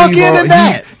 just walk in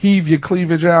that. Heave your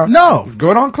cleavage out. No, go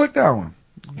ahead on, click that one.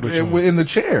 In the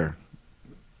chair.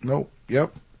 Nope.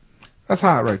 Yep. That's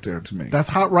hot right there to me. That's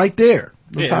hot right there.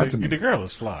 That's hot to me. The girl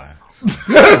is fly.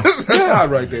 That's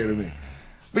hot right there to me.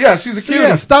 But yeah, she's a cute.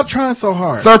 Yeah, stop trying so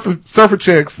hard. Surfer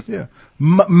chicks. Yeah.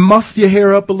 Muss your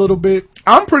hair up a little bit.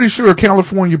 I'm pretty sure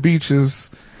California beaches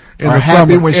in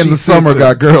the summer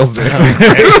got girls there.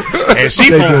 And she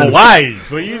from Hawaii,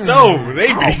 so you know they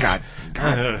be.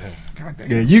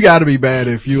 Yeah, you got to be bad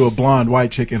if you a blonde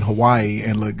white chick in Hawaii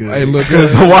and look good. Hey, look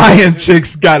because Hawaiian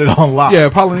chicks got it on lock. Yeah,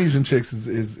 Polynesian chicks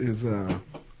is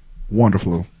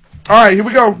wonderful. All right, here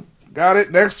we go. Got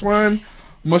it. Next one,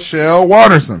 Michelle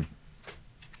Watterson.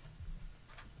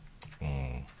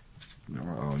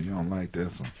 Oh, you don't like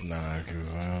this one? Nah,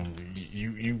 because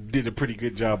you did a pretty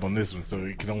good job on this one, so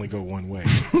it can only go one way.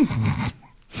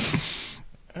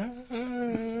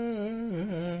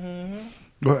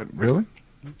 What? Really?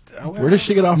 Where does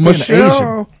she get off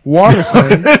Michelle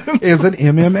Watterson is an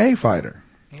MMA fighter.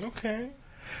 Okay.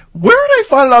 Where are they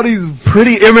finding all these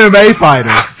pretty MMA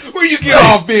fighters? Where you get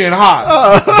off being hot?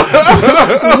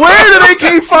 Where do they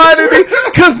keep finding it?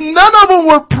 Because none of them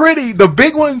were pretty. The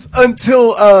big ones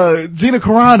until Gina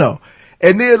Carano.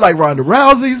 And then like Ronda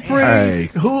Rousey's pretty. Hey.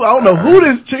 I don't know who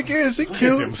this chick is. She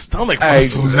cute. Them stomach Hey,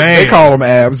 muscles. they call them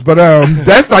abs, but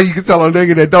that's how you can tell a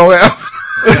nigga that don't have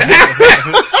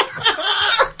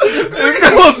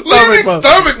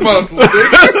stomach muscles.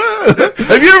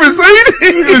 Have you ever seen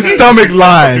it? Stomach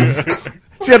lines.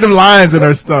 She had them lines in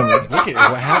her stomach. Look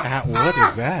at what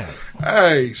is that?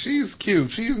 Hey, she's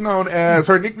cute. She's known as,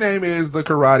 her nickname is the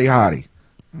Karate Hottie.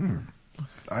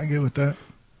 I get with that.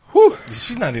 Whew.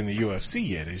 She's not in the UFC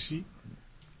yet, is she?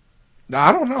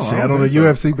 I don't know. She had on a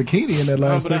UFC bikini in that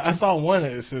last but picture. I saw one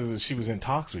that says that she was in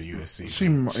talks with UFC. She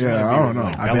might I be don't know.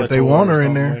 like I bet they Bellator want or her in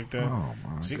something there. like that. Oh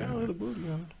my She got a little booty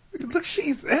on her. Look,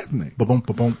 she's ethnic. Ba-boom,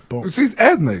 ba-boom, boom. She's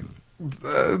ethnic.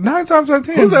 9 times out of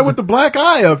 10. Who's that with the black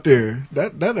eye up there?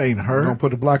 That ain't her. Don't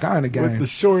put a black eye in the game. With the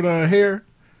short hair.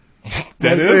 That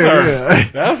Right is there, her. yeah.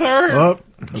 That's her. Well,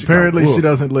 apparently she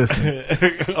doesn't listen.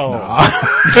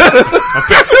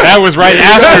 That was right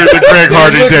after the Greg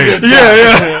Hardy days.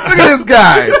 Yeah. Look at this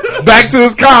guy. Back to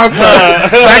his concert.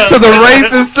 Back to the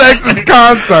racist, sexist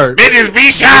concert. Bitches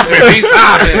be shopping.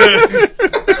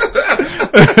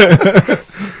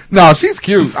 No, she's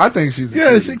cute. I think she's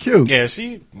cute. she's cute. Yeah,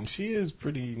 she is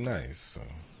pretty nice. So,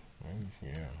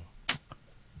 yeah.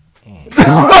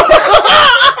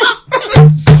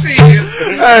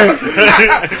 Hey,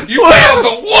 you found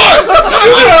the one.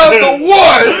 You found the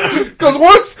one. Because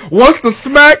once the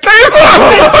smack came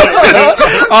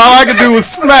All I could do was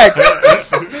smack.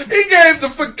 he gave the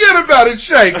forget about it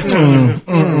shake.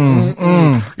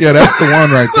 Yeah, that's the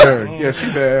one right there. Yeah, she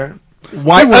bad.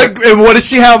 White, and what does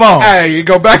she have on? Hey, you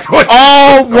go back to what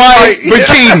All white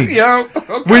bikini. Yeah,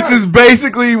 okay. Which is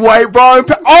basically white bra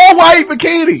and all white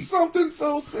bikini. something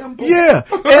so simple. Yeah.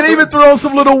 And even throw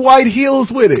some little white heels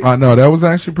with it. I know, that was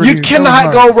actually pretty. You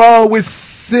cannot go wrong with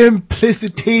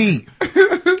simplicity.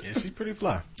 Yeah, she's pretty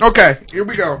fly. Okay, here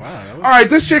we go. All right,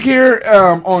 this chick here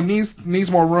on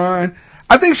Needs More Run.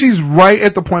 I think she's right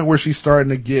at the point where she's starting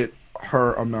to get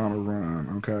her amount of run.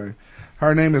 Okay,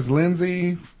 her name is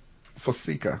Lindsay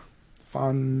Fonseca.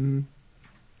 Fonseca.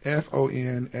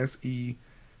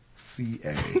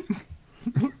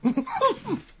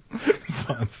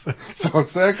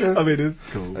 Fonseca. I mean, it's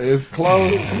cool. It's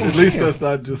close. At least that's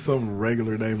not just some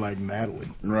regular name like Natalie.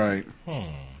 Right.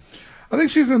 I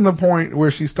think she's in the point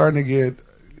where she's starting to get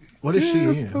What is she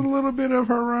just in? a little bit of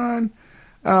her run.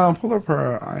 Pull up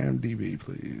her IMDb,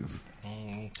 please.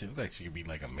 She looks like she could be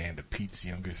like Amanda Pete's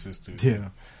younger sister. Yeah.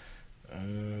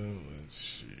 Let's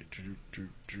see.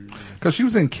 Because she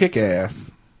was in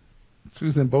Kick-Ass. She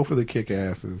was in both of the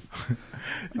Kick-Asses.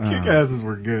 Kick-Asses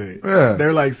were good. Yeah.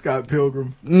 They're like Scott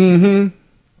Pilgrim. Mm-hmm.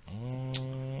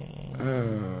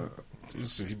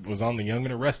 She was on The Young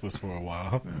and the Restless for a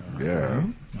while. Yeah.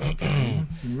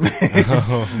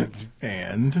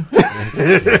 And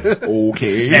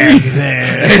okay.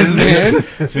 And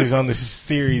then she's on the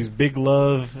series Big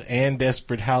Love and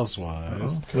Desperate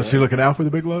Housewives. Was she looking out for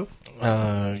the big love?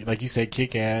 Like you said,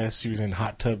 Kick-Ass. She was in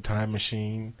Hot Tub Time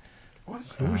Machine. What?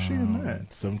 Who was she in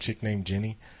that? Some chick named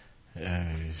Jenny.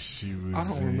 She was. I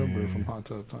don't remember from Hot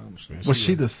Tub Time Machine. Was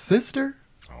she the sister?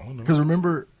 I don't know. Because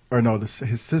remember, or no,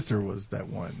 his sister was that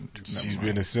one. She's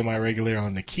been a semi-regular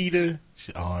on Nikita,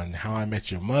 on How I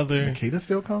Met Your Mother. Nikita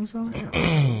still comes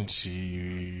on?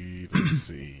 She, let's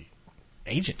see,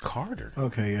 Agent Carter.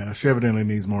 Okay, yeah. She evidently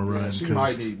needs more run. Yeah, she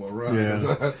might need more run.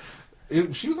 Yeah.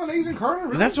 She was on Agent Carter?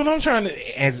 Really? That's what I'm trying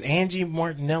to, as Angie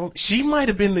Martinelli. She might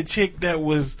have been the chick that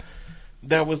was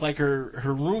like her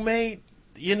roommate,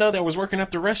 you know, that was working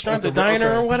at the restaurant, the diner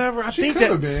okay. or whatever. I think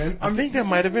that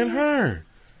might have been her.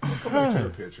 Go back to her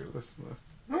picture.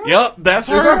 Yep, that's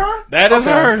her. Is that her? That is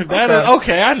Okay. her. That is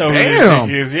okay. I know who this Damn.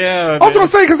 chick is. Yeah. I was gonna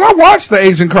say because I watched the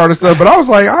Agent Carter stuff, but I was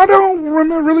like, I don't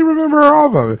really remember her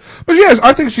off of it. But yes,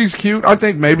 I think she's cute. I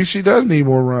think maybe she does need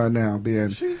more run now. Being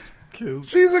She's cute.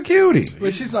 she's a cutie.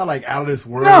 But she's not like out of this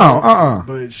world. No,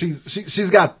 But she's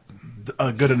got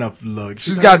a good enough look.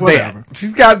 She's got whatever. that.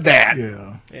 She's got that.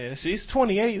 Yeah. Yeah, she's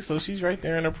 28, so she's right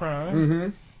there in her prime. Mm-hmm.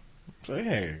 So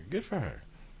yeah, good for her.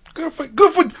 Good for you.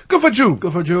 Good for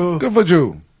you. Good for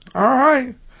you. All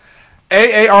right.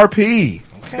 AARP.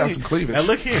 She's got some cleavage. Now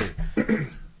look here.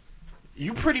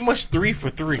 You pretty much 3 for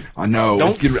 3 I know.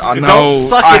 Don't I know. don't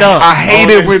suck it up. I hate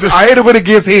it when it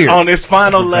gets here. on this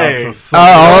final leg.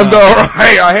 Oh no!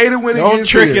 Hey, I hate it when it Don't gets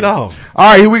trick here. it off. All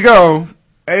right, here we go.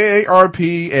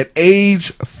 AARP at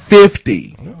age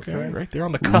 50. Okay, right there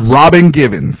on the cusp. Robin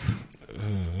Givens.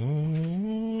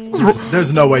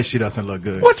 There's no way she doesn't look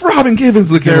good. What's Robin Givens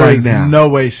looking There like is now? no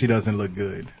way she doesn't look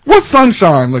good. What's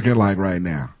Sunshine looking like right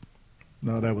now?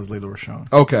 No, that was Layla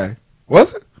Rashawn. Okay.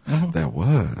 Was it? That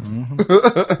was.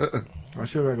 I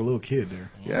still like a little kid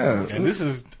there. Yeah. And this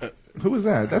is Who is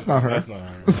that? That's not her. that's not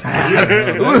her.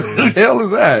 Who the hell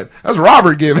is that? That's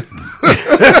Robert Givens.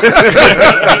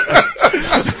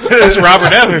 That's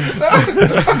Robert Evans.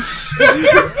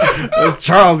 That's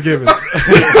Charles Givens.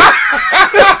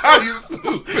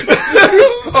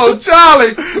 Oh,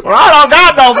 Charlie. Well, I don't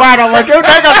got nobody, but you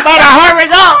niggas better hurry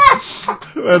up.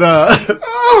 But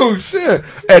Oh, shit.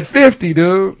 At 50,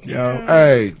 dude. yeah.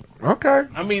 Hey. Okay.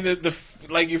 I mean, the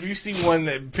like if you see one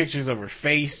that pictures of her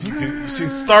face, you can,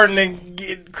 she's starting to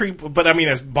get creep. But I mean,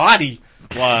 as body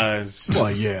wise, Well,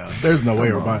 yeah. There's no way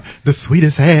about the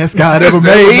sweetest ass God ever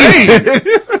made.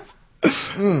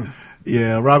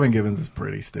 Yeah, Robin Givens is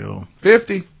pretty still.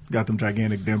 50. Got them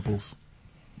gigantic dimples.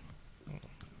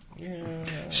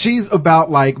 She's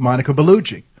about like Monica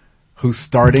Bellucci, who's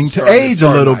starting to age a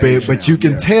little bit, but you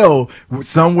can tell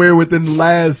somewhere within the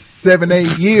last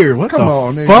 7-8 years. What Come the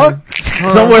on, nigga. fuck?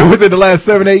 Somewhere within the last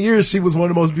 7-8 years, she was one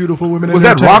of the most beautiful women. Was in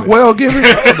that entertainment. Rockwell Givens?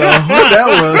 That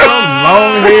was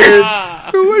long haired.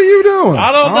 What are you doing?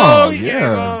 I don't know. Oh, You yeah.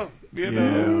 came up, you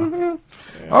know.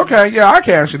 Yeah, Okay, yeah, I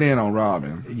cash it in on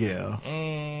Robin. yeah.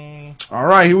 All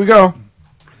right, here we go.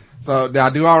 So, did I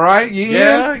do all right?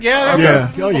 Yeah. Yeah.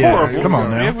 Oh yeah. Horrible. Come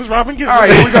on now. It was Robin Givens. All right,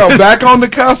 here we go. Back on the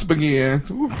cusp again.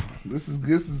 Ooh, this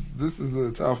is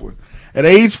a tough one. At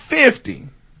age 50,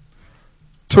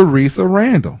 Teresa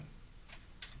Randall.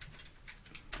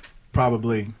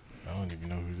 Probably. I don't even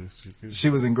know who this chick is.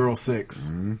 She was in Girl 6.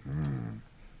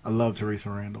 I love Teresa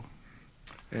Randall.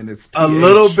 And it's A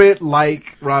little bit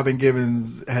like Robin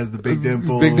Givens has the big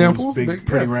dimples, Big,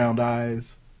 pretty yeah. round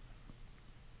eyes.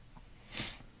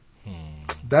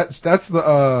 That's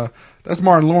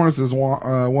Martin Lawrence's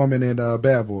woman in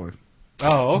Bad Boys.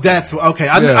 Oh, okay. That's okay.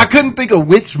 Yeah. I couldn't think of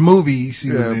which movie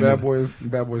she was Yeah, in. Bad Boys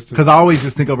 2. Because I always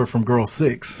just think of her from Girl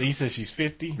 6. He says she's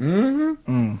 50.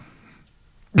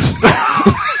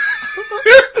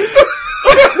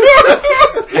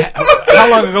 How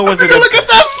long ago was it? Look at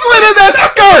that slit in that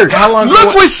skirt. How long Look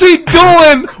ago- what she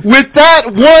doing with that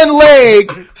one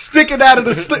leg sticking out of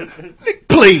the slit.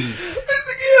 Please.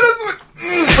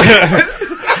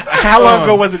 How long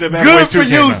ago was it that Bad Good Boys 2 for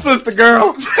you, came out? sister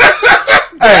girl.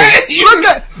 Hey, look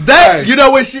at that. You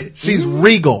know what? She's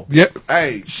regal. Yep.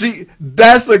 Hey.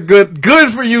 That's a good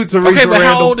for you, Teresa Okay, but Randall.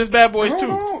 how old is Bad Boys 2?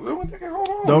 Hold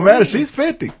on. Don't matter. She's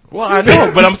 50. Well, I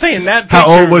know, but I'm saying that picture.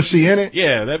 How old was she in it?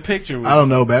 Yeah, that picture was. I don't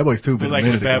know. Bad Boys 2 It was been a like the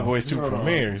minute Bad ago. Boys 2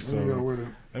 premiere. So Let me go with it.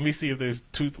 let me see if there's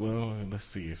Well, let's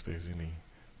see if there's any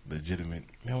legitimate.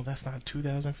 No, that's not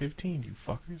 2015. You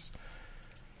fuckers.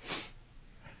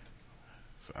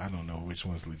 So I don't know which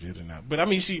one's legit or not. But I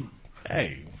mean, she.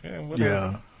 Hey, man,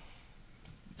 whatever.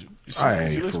 Yeah.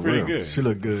 She looks for pretty real. good. She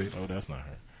looked good. Oh, that's not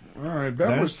her. All right,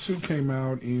 Bad Boys 2 came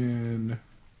out in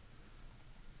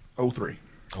 03.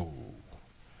 Oh.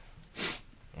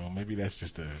 Well, maybe that's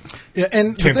just a. Yeah,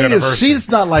 and the 10th thing is, anniversary.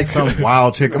 she's not like some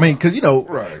wild chick. I mean, because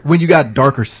Right. when you got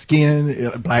darker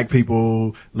skin, black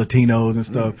people, Latinos, and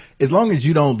stuff, as long as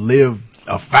you don't live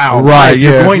a foul Right, life,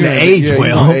 you're yeah, going yeah, to age yeah,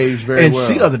 well. you age very and well.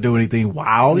 she doesn't do anything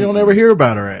wild. You don't ever hear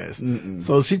about her ass.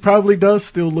 So she probably does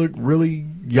still look really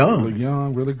young. Really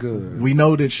young, really good. We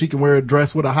know that she can wear a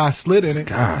dress with a high slit in it.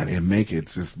 God, and make it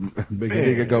just make a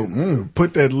nigga go.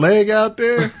 Put that leg out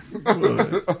there.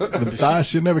 The thigh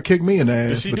should never kick me in the ass.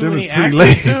 Does she but do them any is pretty acting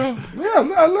legs. still?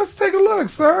 Yeah, let's take a look,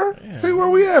 sir. See where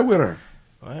we at with her.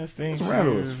 Last thing she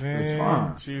Surrender was was in.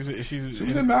 fine. She was She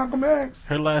was in Malcolm X.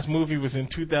 Her last movie was in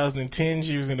 2010.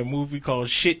 She was in a movie called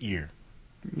Shit Year.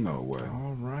 No way.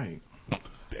 All right.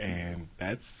 And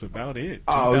that's about it.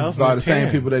 Oh, it's by the same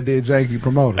 2010. people that did Janky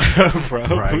Promoter.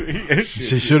 Probably. Right.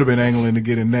 She should have been angling to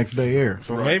get in next day air.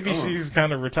 So maybe she's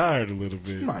kind of retired a little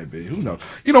bit. Might be. Who knows?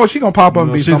 You know what? She gonna pop up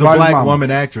and be She's a somebody's black mama. woman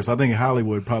actress. I think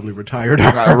Hollywood probably retired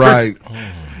her. Right.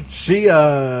 She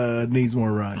needs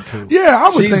more run too. Yeah, I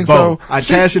would She's think both. so. I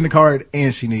cash in the card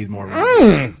and she needs more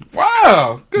run.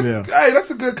 Wow. Good. Yeah. Hey, that's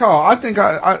a good call. I think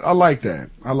I like that.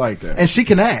 I like that. And she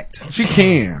can act. She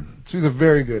can. She's a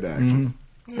very good actress.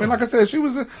 I mean, like I said, she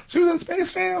was in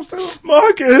Space Jams too.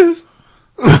 Marcus.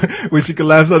 When she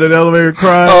collapsed on that elevator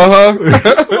crying.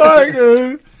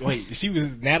 Marcus. Wait, she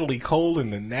was Natalie Cole in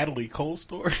the Natalie Cole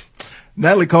story?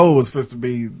 Natalie Cole was supposed to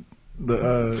be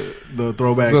the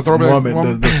throwback, The throwback woman,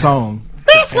 woman? the song.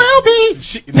 This will be.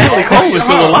 Natalie Cole is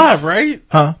still alive, right?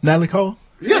 Huh? Natalie Cole?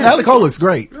 Yeah, Natalie Cole looks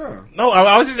great. No,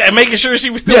 I was just making sure she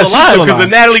was still Yeah, she's alive still because the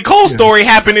alive. Natalie Cole story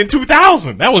happened in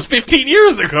 2000. That was 15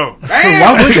 years ago.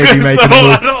 Why would they be making So, a I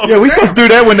movie? don't- Yeah, we supposed to do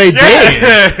that when they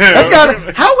dead. That's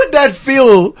gotta. How would that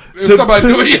feel? To, somebody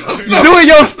doing your stuff. doing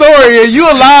your story and you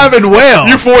alive and well?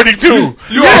 You're 42.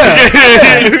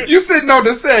 You sitting on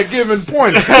the set giving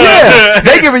pointers. Yeah,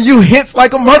 they giving you hints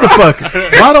like a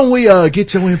motherfucker. Why don't we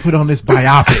get your input on this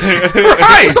biopic?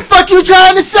 Right. What the fuck you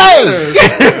trying to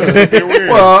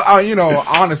say? Well, you know,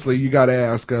 honestly, you got to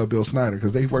ask Bill Snyder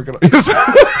because they working on his.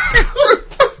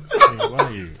 Why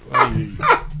you?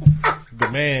 The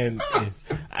man,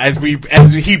 as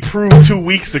he proved 2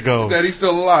 weeks ago, that he's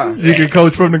still alive. You can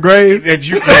coach from the grave. that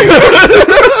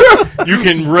you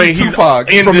can raise. He's Tupac,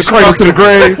 from the cradle to the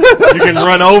grave. You can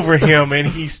run over him, and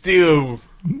he still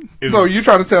is. So you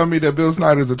trying to tell me that Bill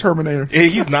Snyder is a Terminator?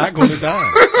 He's not going to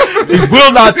die. He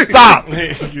will not stop.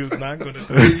 He's not going to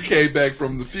die. He came back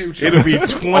from the future. It'll be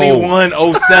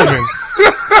 2107.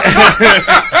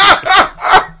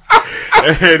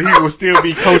 And he will still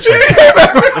be coaching.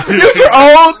 Future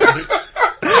old.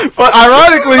 But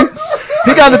ironically,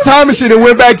 he got the time machine and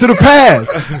went back to the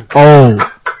past. Old.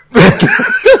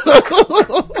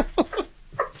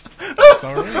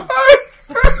 Sorry.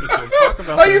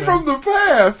 How you from the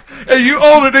past and you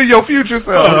older than your future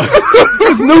self?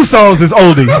 His new songs is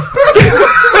oldies.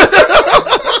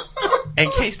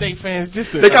 And K-State fans,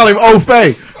 just They call him Old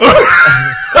Faye.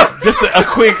 just a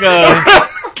quick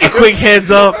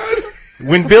heads up.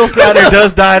 When Bill Snyder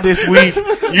does die this week,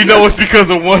 you know it's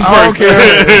because of one I don't person.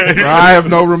 care. I have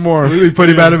no remorse. We put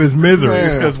him out of his misery.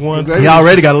 Man. Because one. He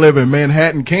already got to live in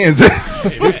Manhattan, Kansas.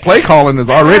 His play calling has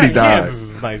already died. Kansas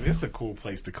is nice. It's a cool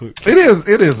place to cook. It is.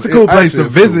 It's a cool place to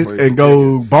visit and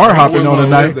go bar hopping on a wouldn't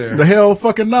night. live there. The hell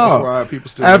fucking That's why no. people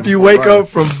still After you live wake in up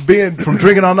from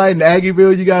drinking all night in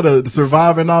Aggieville, you got to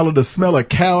survive in all of the smell of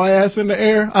cow ass in the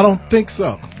air? I don't think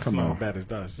so. Come on. As bad as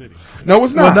Dodge City. No,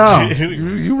 it's not. Well, no.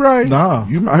 You right. No.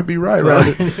 You might be right,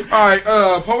 Rabbit. All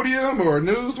right, podium or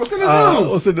news? What's in the news?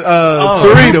 What's it?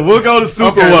 Serena. We'll go to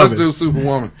Superwoman. Okay, let's do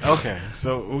Superwoman. Okay,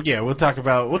 so yeah, we'll talk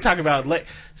about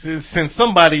since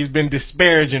somebody's been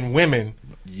disparaging women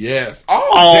Yes.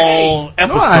 all No,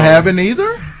 episode. I haven't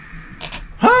either.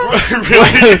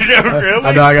 Really?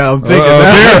 I know. I'm thinking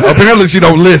that. Apparently, she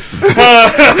don't listen. Well,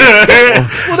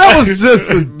 that was just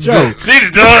a joke. See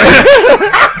the done.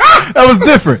 That was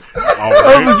different.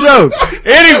 That was a joke.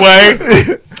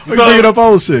 Anyway, We bringing up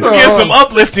old shit. we get some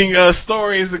uplifting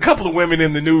stories. A couple of women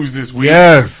in the news this week.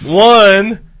 Yes.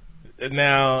 One,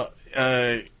 now,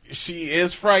 she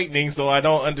is frightening, so I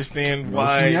don't understand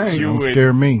why she ain't. you Don't would.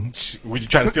 scare me. Would you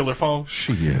try to steal her phone?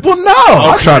 Shit. Well, no.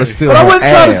 I try to steal But I her wouldn't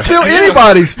try to ass. steal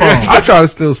anybody's phone. I try to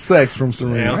steal sex from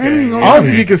Serena. Yeah, okay. I ain't gonna I don't lie.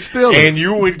 think you can steal it. And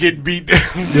you would get beat down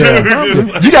too. Yeah. Just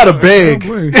like- You gotta beg.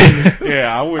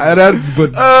 yeah, I would.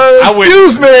 But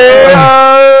Excuse me.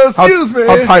 Excuse me.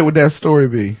 how tight would that story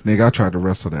be? Nigga, I tried to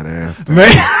wrestle that ass. Man.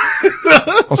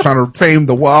 I was trying to tame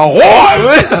the wild.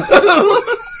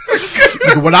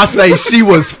 When I say she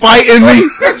was fighting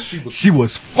me, she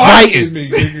was fighting. me,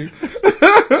 nigga.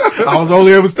 I was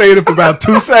only able to stay there for about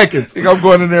 2 seconds. Think I'm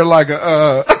going in there like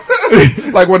a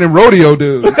like one of them rodeo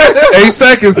dudes. 8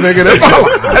 seconds, nigga. That's all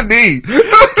I need.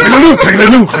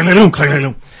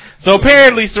 So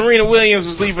apparently, Serena Williams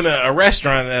was leaving a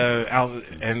restaurant out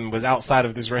and was outside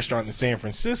of this restaurant in San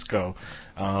Francisco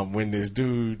when this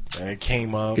dude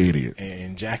came up Idiot.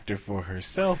 and jacked her for her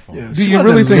cell phone. Yeah, Do she you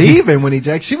wasn't really think he- leaving when he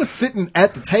jacked? She was sitting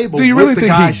at the table. Do you with really the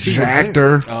think guy he she was jacked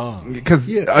there. her? Oh. Because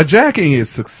Yeah. a jacking is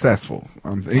successful. He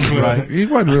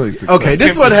wasn't really successful. Okay,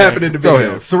 this is what happened in the Go video.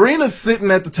 ahead. Serena's sitting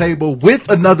at the table with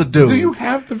another dude. Do you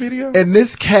have the video? And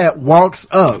this cat walks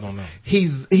up.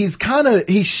 He's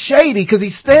shady because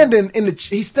he's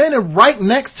standing right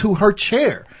next to her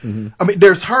chair. Mm-hmm. I mean,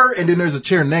 there's her and then there's a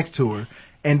chair next to her.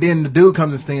 And then the dude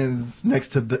comes and stands next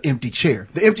to the empty chair.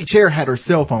 The empty chair had her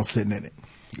cell phone sitting in it.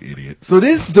 Idiot. So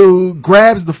this dude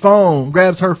grabs her phone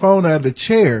out of the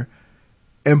chair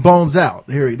and bones out.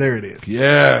 There it is.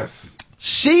 Yes.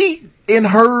 She, in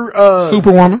her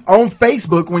Superwoman. on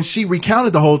Facebook, when she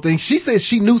recounted the whole thing, she said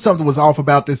she knew something was off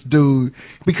about this dude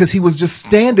because he was just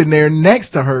standing there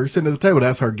next to her, sitting at the table.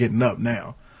 That's her getting up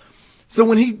now. So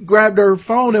when he grabbed her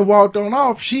phone and walked on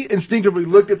off, she instinctively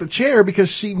looked at the chair because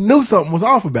she knew something was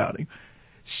off about him.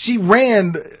 She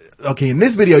ran. Okay, in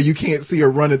this video, you can't see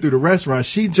her running through the restaurant.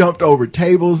 She jumped over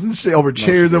tables and shit, over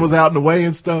chairs that was out in the way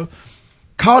and stuff.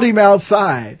 Caught him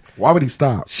outside. Why would he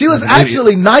stop? She was Like an idiot.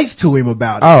 actually nice to him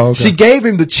about it. Oh, okay. She gave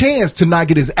him the chance to not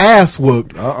get his ass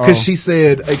whooped Uh-oh. because she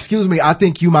said, "Excuse me, I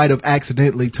think you might have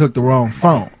accidentally took the wrong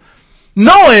phone."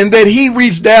 Knowing that he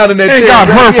reached down in that And chair, got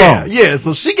her yeah, phone. Yeah,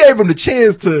 so she gave him the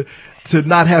chance to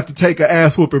not have to take an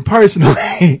ass whooping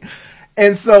personally.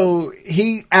 And so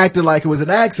he acted like it was an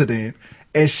accident,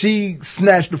 and she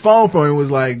snatched the phone from him and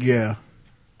was like, "Yeah,"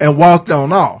 and walked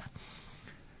on off.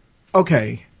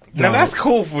 Okay. Now dog. that's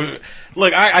cool for.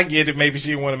 Look, I get it. Maybe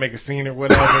she didn't want to make a scene or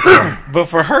whatever, but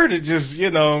for her to just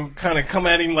kind of come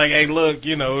at him like, "Hey, look,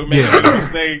 it made a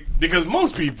mistake," because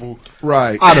most people,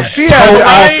 Right. I'd have She told had,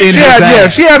 off in she his had,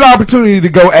 ass. she had the opportunity to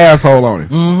go asshole on him.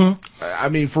 Mm-hmm. I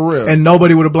mean, for real. And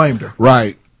nobody would have blamed her.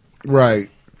 right.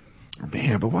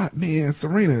 Man, but what? Man,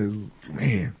 Serena is,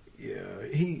 man.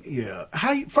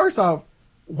 First off,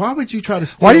 why would you try to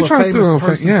steal Why you a trying to famous steal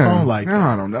person's phone like that?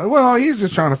 I don't know. Well, he's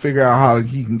just trying to figure out how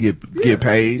he can get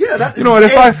paid. Yeah, that- you know what?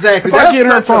 If exactly. I That's get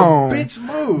her such a phone, bitch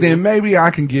move. then maybe I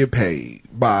can get paid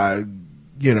by,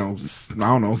 I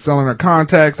don't know, selling her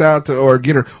contacts out to, or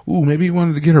get her. Ooh, maybe he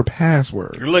wanted to get her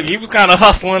password. look, he was kind of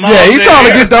hustling. Yeah, he trying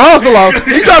to get the hustle off.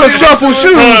 He trying to shuffle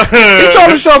shoes. He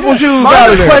trying to shuffle shoes My out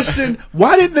of other there. question,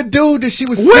 why didn't the dude that she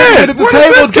was When? sitting with at the When did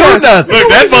table this guy- do nothing? Look,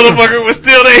 that motherfucker was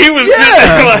still there. He was sitting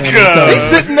there like, He's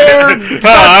sitting there. I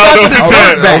got the don't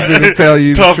suit know. back. I'm finna tell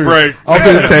you the Tough truth. break. I'm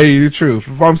finna tell you the truth.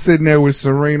 If I'm sitting there with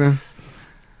Serena,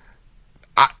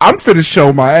 I'm finna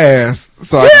show my ass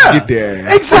so I can get their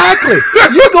ass. Exactly.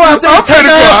 You go out there I'm and take finna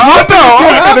go. ass I whooping know. if you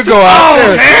I'm have finna to. go out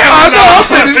there. I know. I'm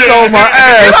finna show my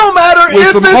ass. It don't matter with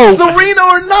if some it's hopes. Serena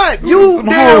or not. You some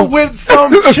there hopes. with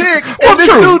some chick Well, and this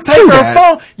true, dude take true her that.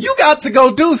 phone. You got to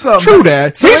go do something. True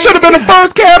that. He Serena- should have been the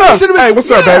first cat up. should've been- Hey, what's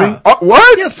up, yeah. baby?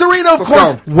 What? Yeah, Serena, of Let's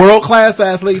course, go. world class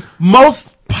athlete,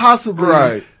 most possibly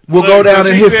Right. will go down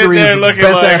in she's sitting history there as the looking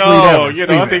best like, athlete ever. I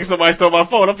Female. think somebody stole my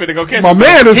phone. I'm finna go catch My it.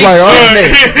 man is He's like,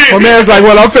 sick. my man's like,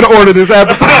 well, I'm finna order this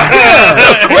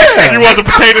appetizer. You want the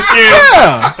potato skins?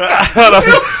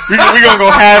 we gonna go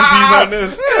halvesies on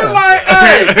this. Like,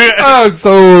 hey,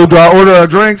 so do I order our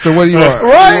drinks or what do you want?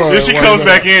 Right. Then she comes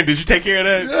back in. Did you take care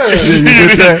of that? you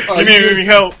did that. You need any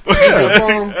help?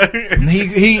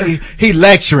 He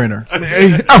lecturing her.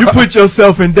 You put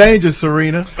yourself in danger,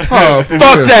 Serena. Oh, for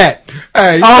Fuck real. that.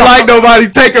 Hey, you I don't know- like nobody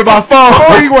taking my phone.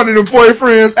 Oh, he one of them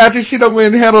boyfriends. After she done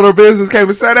went and handled her business, came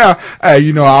and sat down.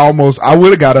 Hey, I would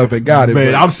have got up and got it.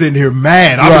 Man, but- I'm sitting here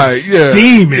mad. I'm right, yeah,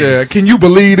 steaming. yeah. Can you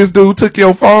believe this dude took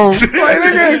your phone? Like,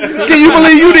 nigga, can you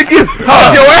believe you didn't get your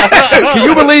ass? Can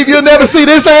you believe you'll never see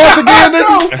this ass again,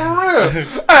 No, nigga?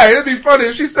 for real. Hey, it'd be funny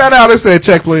if she sat down and said,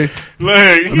 "Check, please." Look,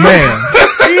 Man,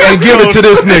 and give it to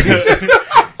this nigga.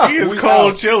 He is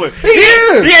cold chilling. He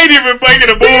is. He ain't even making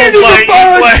a move ain't even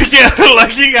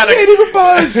like he gotta. He ain't even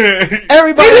budge.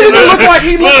 Everybody He didn't even look like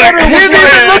he looked at her. He didn't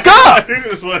even look up. He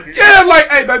just like, Yeah, like,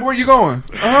 hey, baby, where you going?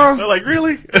 they're like,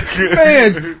 really?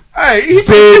 Man, hey,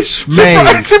 Bitch,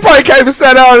 man. She probably came and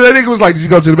sat down, and that nigga was like, "Did you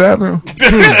go to the bathroom?"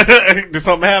 Did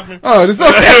something happen? Oh, this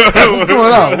what's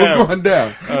going on? What's going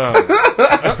down?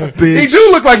 He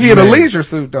do look like he in a leisure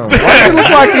suit, though. Why does he look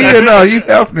like he in Hugh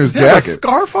Hefner's Is that a jacket?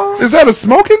 scarf on? Is that a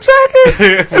smoking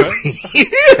jacket? He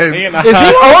in a Is he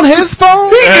on his phone?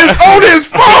 He is on his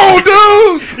phone,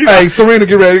 dude. Hey, Serena,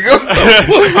 get ready to go.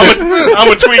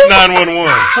 I'm a tweet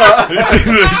 911.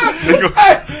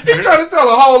 Hey, he trying to tell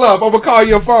her, hold up, I'm gonna call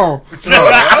your phone.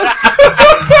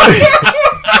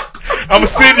 I'm gonna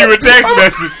send you a text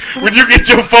message. When you get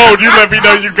your phone, you let me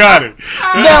know you got it.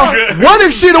 Now, what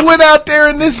if she'd have went out there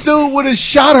and this dude would have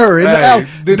shot her in the alley?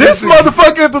 This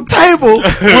motherfucker at the table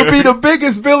would be the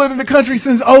biggest villain in the country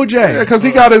since OJ. Yeah, because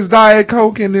he got his Diet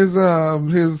Coke and his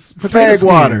Fag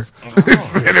water.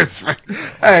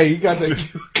 Hey, he got that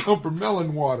cucumber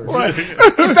melon water.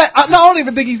 In fact, I don't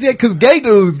even think he's it because gay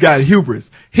dudes got hubris.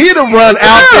 He'd have run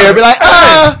out there and be like,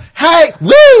 hey,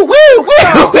 woo, woo,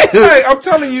 woo. Hey, I'm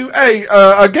telling you, hey,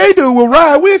 a gay dude will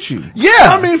ride with you. Yeah.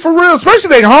 I mean, for real, especially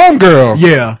they homegirl.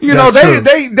 Yeah, you know, that's true.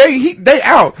 they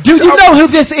out. Do you know who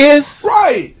this is?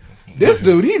 Right. This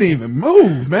dude, he didn't even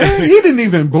move, man. He didn't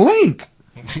even blink.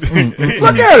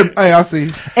 Look at him. Hey, I see.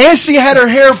 And she had her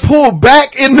hair pulled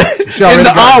back in the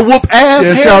got- eye whoop ass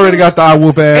Yeah, hair. she already got the eye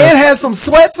whoop And ass. had some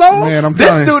sweats on. Man, I'm this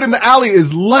telling you. dude in the alley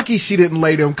is lucky she didn't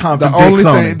lay them Compton The dicks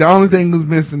on him. only thing was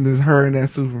missing is her in that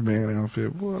Superman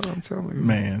outfit. Boy, I'm telling you,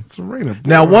 Man. Serena. Boy.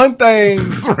 Now, one thing,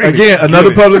 Serena, again, get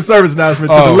another it. public service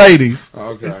announcement to the ladies.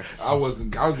 Okay, I was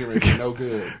getting ready to no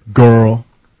good. Girl.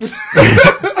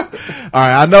 All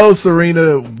right, I know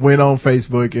Serena went on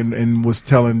Facebook and was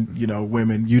telling,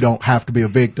 women, you don't have to be a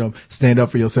victim. Stand up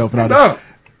for yourself. And all that.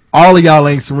 All of y'all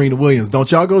ain't Serena Williams.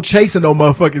 Don't y'all go chasing no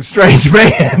motherfucking strange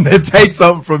man that takes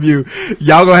something from you.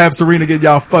 Y'all gonna have Serena get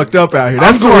y'all fucked up out here.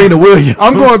 That's Serena Williams.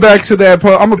 I'm going back to that.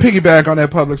 I'm gonna piggyback on that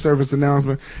public service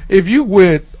announcement. If you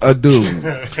with a dude,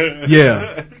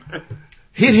 Yeah.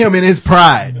 Hit him in his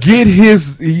pride. get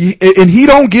his, and he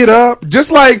don't get up.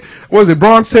 Just like was it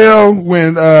Bronxtail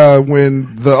when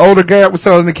the older guy was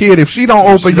telling the kid, if she don't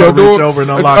open She your don't reach door, over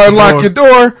and unlock your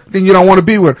door, then you don't want to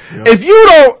be with her.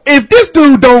 If this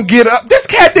dude don't get up, this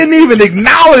cat didn't even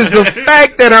acknowledge the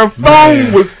fact that her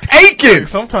phone was taken.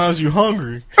 Sometimes you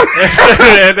hungry.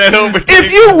 If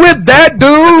If you with that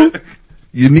dude,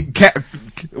 you need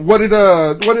what did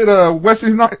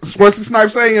Wesley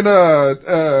Snipes say in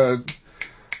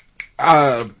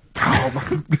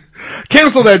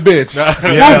cancel that bitch.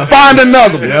 We'll find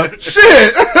another one. Yep.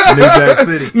 Shit. New Jack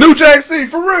City. New Jack City,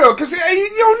 for real. Because you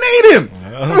don't need him.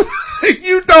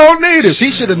 You don't need him. She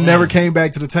should have never came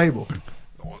back to the table.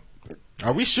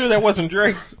 Are we sure that wasn't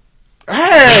Drake?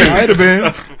 Hey. Might have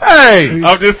been. Hey.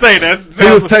 I'm just saying that.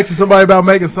 He was texting somebody about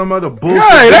making some other bullshit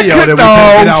Hey, video that we couldn't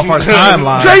get off our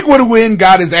timeline. Drake would have went and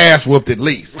got his ass whooped at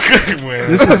least.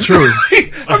 This is true.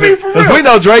 I mean, for real. Because we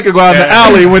know Drake will go out in the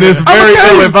alley when it's very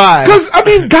ill-advised. Because, I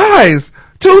mean, guys,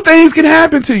 two things can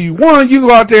happen to you. One, you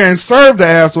go out there and serve the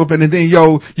ass whooping and then,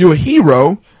 you're a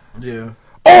hero. Yeah.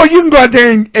 Or you can go out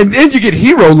there and then you get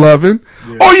hero loving.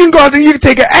 Yeah. Or you can go out there and you can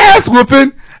take an ass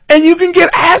whooping and you can get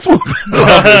ass whooping.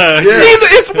 Neither,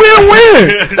 it's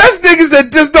win-win. That's niggas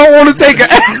that just don't want to take an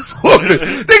ass whooping.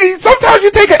 Nigga, sometimes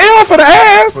you take an L for the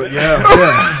ass. But yeah.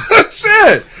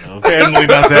 Shit. Apparently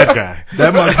not that guy.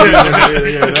 That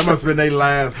must have been their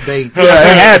last date. Yeah,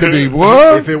 it had to be,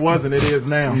 boy. If it wasn't, it is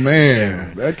now.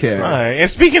 Man, that cat. All right. And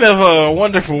speaking of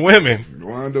wonderful women.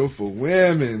 Wonderful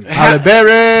women. Halle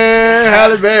Berry.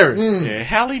 Yeah,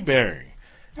 Halle Berry.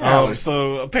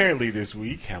 So apparently this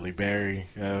week, Halle Berry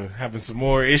having some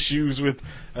more issues with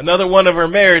another one of her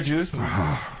marriages.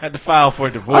 Had to file for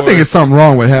divorce. I think it's something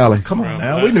wrong with Halle. Come on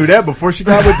now. We knew that before she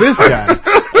got with this guy.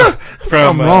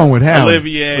 From something wrong with Halle.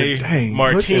 Olivier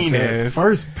Martinez.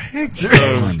 First picture.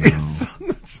 This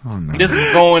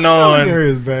is going on. Hair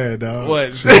is bad, dog.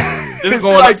 What? This Is is she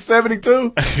going like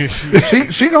 72?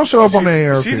 She gonna show up on the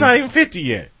air. She's not even 50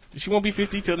 yet. She won't be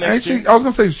 50 till next year. I was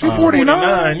gonna say she's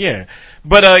 49. Yeah.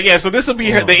 But so this will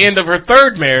be the end of her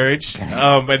third marriage,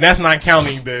 and that's not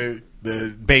counting the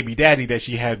baby daddy that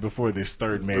she had before this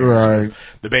third marriage. Right.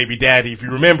 The baby daddy, if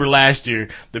you remember last year,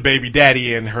 the baby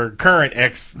daddy and her current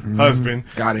ex-husband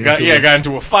got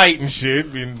into a fight and shit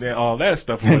and all that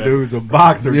stuff. And dude's a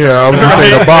boxer. Yeah, I was gonna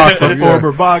say the boxer.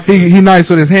 Former boxer. He nice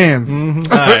with his hands. All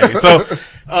right. So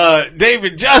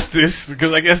David Justice,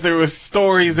 because I guess there was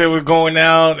stories that were going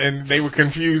out and they were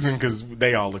confusing because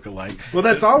they all look alike. Well,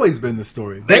 that's always been the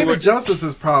story. David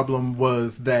Justice's problem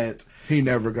was that he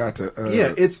never got to.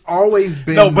 It's always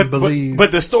been believed.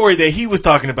 But the story that he was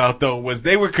talking about though was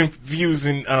they were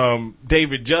confusing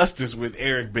David Justice with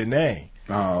Eric Benet.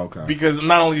 Oh, okay. Because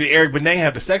not only did Eric Benet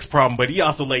have the sex problem, but he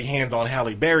also laid hands on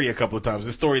Halle Berry a couple of times.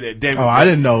 The story that David. Oh, I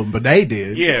didn't know Benet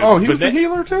did. Yeah. Oh, he was a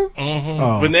healer too. Mm-hmm.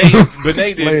 Oh.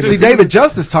 Benet did. See, David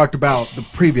Justice talked about the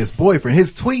previous boyfriend.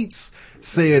 His tweets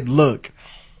said, "Look,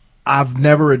 I've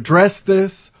never addressed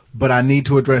this, but I need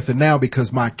to address it now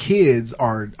because my kids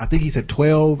are, I think he said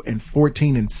 12 and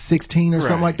 14 and 16 or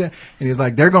something like that." And he's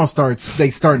like, they're going to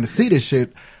starting to see this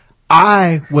shit.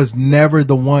 I was never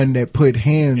the one that put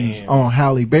hands on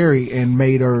Halle Berry and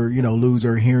made her, lose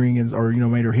her hearing or,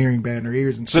 made her hearing bad in her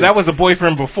ears and shit. So that was the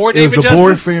boyfriend before David Justice? It was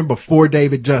the boyfriend before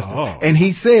David Justice. Oh. And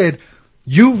he said,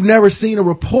 you've never seen a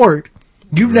report.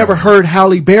 You've never heard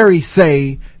Halle Berry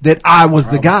say that I was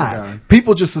the guy.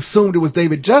 People just assumed it was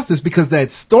David Justice because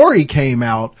that story came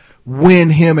out when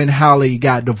him and Halle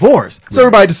got divorced. So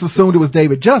everybody just assumed it was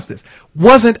David Justice.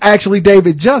 Wasn't actually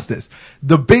David Justice.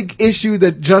 The big issue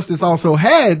that Justice also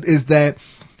had is that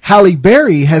Halle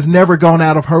Berry has never gone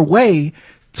out of her way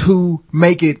to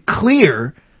make it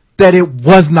clear that it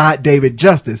was not David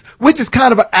Justice, which is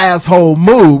kind of an asshole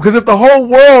move. Because if the whole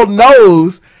world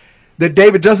knows that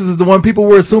David Justice is the one people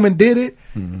were assuming did it,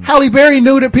 Halle Berry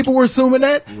knew that people were assuming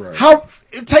that. How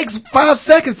it takes 5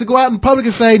 seconds to go out in public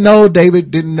and say, no,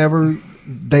 David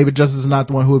Justice is not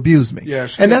the one who abused me. Yeah,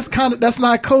 and that's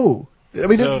not cool. I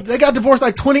mean, they got divorced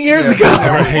like 20 years ago.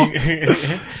 Right.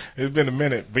 It's been a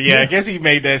minute. But I guess he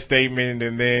made that statement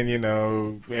and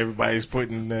then, everybody's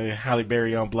putting Halle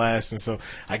Berry on blast. And so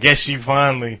I guess she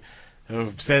finally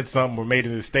said something or made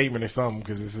a statement or something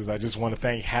because I just want to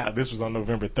thank this was on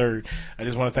November 3rd. I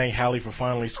just want to thank Halle for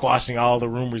finally squashing all the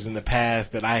rumors in the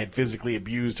past that I had physically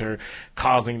abused her,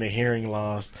 causing the hearing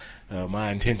loss.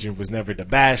 My intention was never to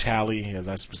bash Halle, as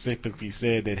I specifically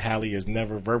said that Halle has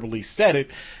never verbally said it.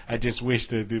 I just wish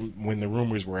that when the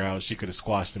rumors were out, she could have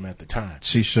squashed them at the time.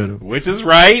 She should have. Which is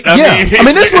right. I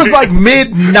mean, this was like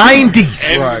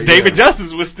mid-90s. And David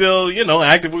Justice was still,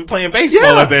 actively playing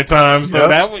baseball at that time. So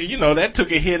that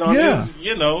took a hit on his.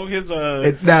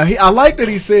 Now, I like that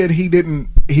he said he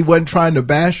wasn't trying to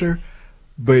bash her.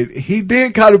 But he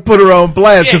did kind of put her on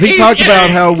blast because he talked about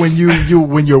how when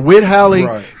you're with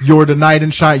Halle, you're the knight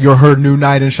in you're her new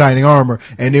knight in shining armor,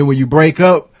 and then when you break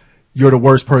up, you're the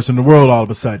worst person in the world all of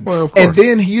a sudden. Well, of course. And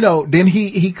then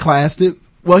he classed it.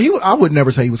 Well, I would never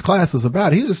say he was classless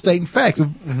about it. He was just stating facts.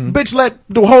 Bitch, let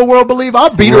the whole world believe I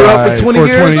beat her up for 20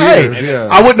 years.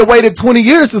 I wouldn't have waited 20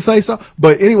 years to say so.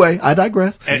 But anyway, I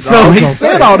digress. So he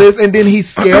said all this, and then he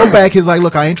scaled back. He's like,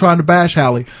 look, I ain't trying to bash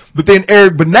Halle. But then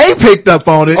Eric Benet picked up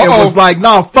on it and was like,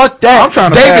 no, fuck that. I'm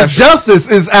trying to David Justice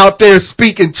is out there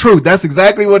speaking truth. That's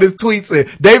exactly what his tweet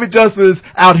said. David Justice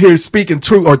out here speaking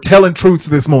truth or telling truths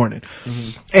this morning.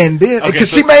 And then,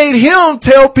 because she made him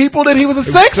tell people that he was a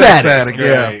sex addict.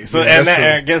 Yeah. So, and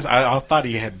I guess I thought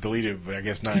he had deleted, but I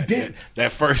guess not. He did.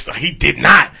 That first, he did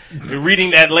not.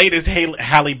 Reading that latest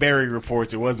Halle Berry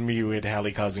reports, it wasn't me who hit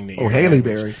Halle causing the. Oh, Halle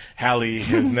Berry. Halle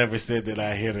has never said that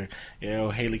I hit her.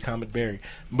 Haley Comet Berry.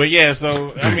 But yeah,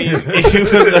 so I mean, it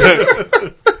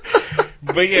was.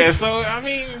 But yeah, so I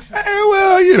mean,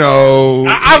 well,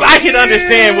 I can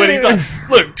understand what he's talking.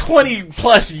 Look, 20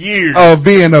 plus years of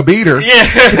being a beater. Yeah,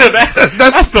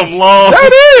 that's some long.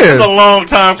 That is a long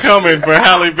time coming for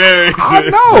Halle Berry. I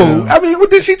know. I mean,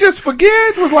 did she just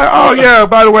forget? Was like, oh yeah,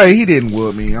 by the way, he didn't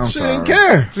whoop me. She didn't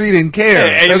care. She didn't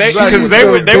care because they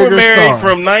were married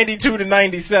from 92 to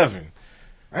 97.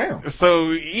 Damn.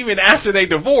 So even after they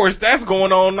divorced, that's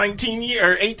going on 19 years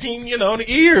or 18,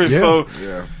 years. Yeah. So.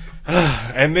 Yeah.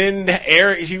 And then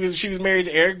she was married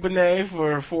to Eric Benet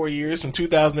for 4 years from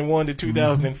 2001 to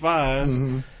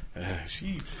 2005.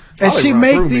 She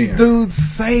make these dudes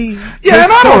say and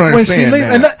I don't when she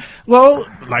understand leaves.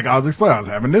 that. Like I was explaining, I was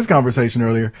having this conversation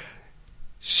earlier.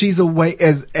 She's away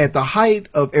at the height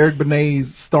of Eric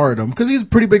Benet's stardom because he's a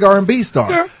pretty big R&B star.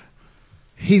 Yeah.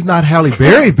 He's not Halle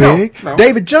Berry big. No.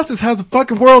 David Justice has a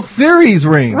fucking World Series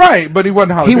ring. Right, but he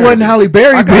wasn't Halle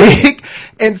Berry big.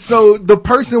 And so the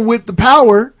person with the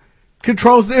power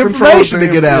controls the information to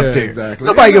get out there. Exactly.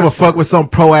 Nobody give a fuck what some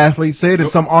pro athlete said and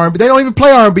some R&B. They don't even play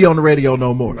R&B on the radio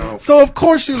no more. No. So of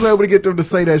course she was able to get them to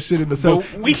say that shit in the song.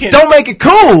 Don't make it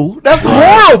cool. That's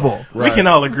horrible. Right. We can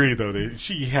all agree though that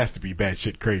she has to be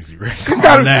batshit crazy, right? She's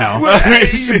got now.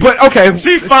 But okay,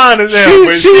 she's fine as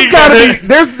hell. She's got to be.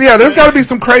 There's got to be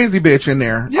some crazy bitch in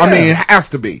there. Yeah. I mean, it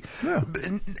has to be. Yeah.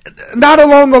 Not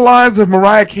along the lines of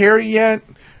Mariah Carey yet.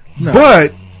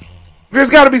 But there's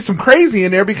got to be some crazy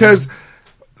in there because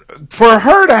for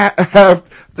her to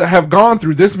have gone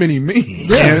through this many memes,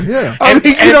 Yeah. I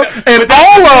mean, and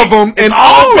all of them, and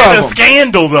all been of a them,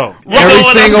 scandal though. Every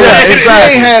single one. She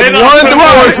ain't had one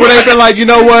divorce where they've been like, you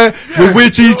know what, we're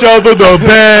with each other the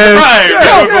best. Right.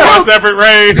 Go our separate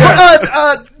ways.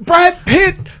 Brad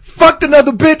Pitt fucked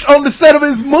another bitch on the set of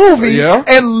his movie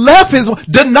and left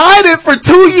denied it for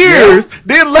 2 years,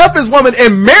 then left his woman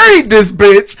and married this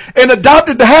bitch and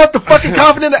adopted to half the fucking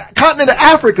continent of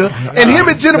Africa, and him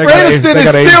and Jennifer Aniston is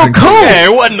still cool. Yeah,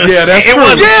 it wasn't that's true.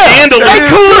 scandalous.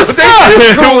 They cool as fuck. And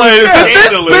this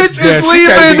Scandalous. bitch is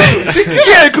leaving.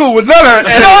 she ain't cool with none of them.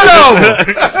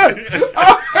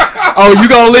 Oh, you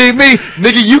gonna leave me?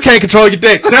 Nigga, you can't control your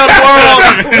dick. Tell the world.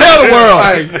 Tell the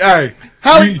world. Hey,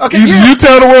 Holly, you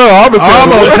tell the world. I'm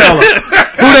gonna tell them.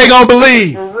 Who they gonna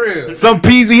believe? For real. Some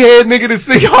peasy head nigga that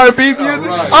sing R&B music?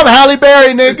 Right. I'm Halle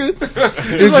Berry,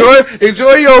 nigga.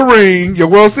 Enjoy your ring, your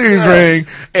World Series ring,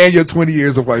 and your 20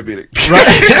 years of white Vidic.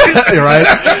 Right.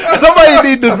 Somebody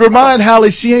need to remind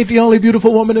Halle she ain't the only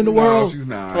beautiful woman in the world. She's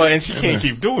not. Well, and she can't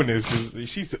keep doing this because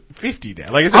she's 50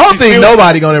 now. Like I said, I don't think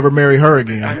nobody gonna ever marry her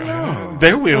again. I know.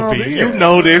 There will be. You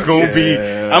know there's gonna be.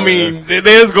 I mean,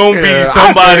 there's gonna be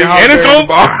somebody, and it's gonna.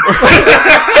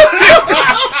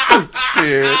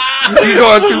 Shit, you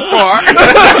going too far.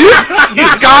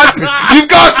 You've gone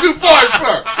too far,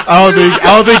 sir. I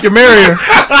don't think you marry her.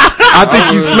 I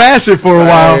think you smash it for a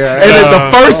while, and then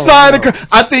the first sign of,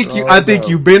 I think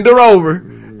you bend her over.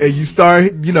 And you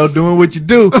start, doing what you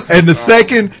do. And the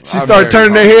second she start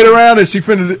turning her head around and she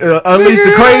finna unleash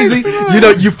the crazy,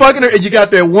 you fucking her and you got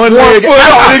that one leg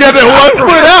out. You got that one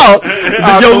foot out.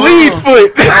 Your lead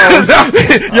foot.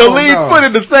 Your lead foot,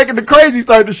 and the second the crazy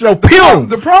start to show, pew!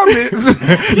 The problem is,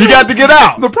 you got to get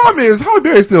out. The problem is, Halle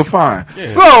Berry's still fine. Yeah.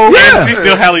 So, and she's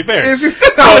still Halle Berry. And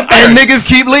niggas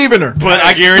keep leaving her. But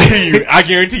I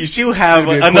guarantee you, she'll have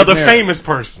another famous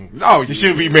person. Oh,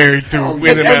 she'll be married to.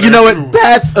 And you know what?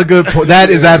 That's a good point. That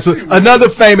is absolutely another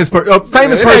famous person. A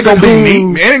famous person gonna be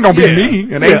who me. It ain't gonna be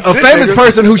me. A famous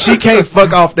person who she can't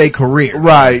fuck off their career.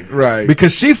 Right.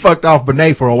 Because she fucked off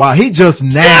Benet for a while. He just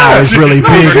now is really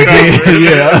big again.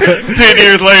 Yeah. 10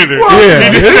 years later.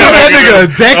 Yeah. It's that nigga a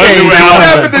decade. What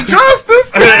happened to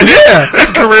Justice? Yeah.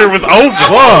 His career was over.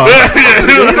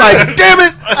 He's like, damn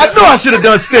it. I knew I should have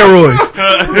done steroids.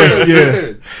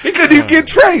 Yeah. He couldn't even get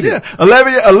traded. Yeah.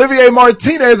 Olivier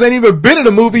Martinez ain't even been in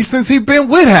a movie since he been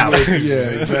with Halle.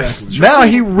 Yeah, exactly. Now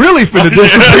he really finna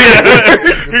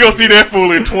disappear. We gonna see that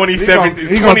fool in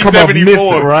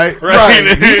 2074, right?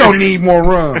 He gonna need more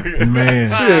run.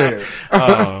 Man. Shit. All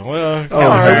right.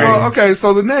 Well, okay.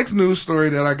 So the next news story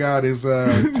that I got is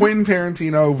Quentin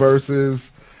Tarantino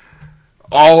versus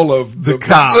all of the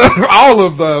cops, all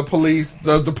of the police,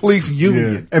 the police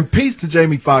union. Yeah. And peace to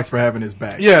Jamie Foxx for having his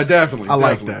back. Yeah, definitely. I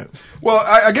like that. Well,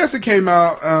 I guess it came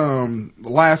out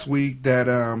last week that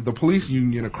the police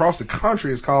union across the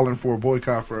country is calling for a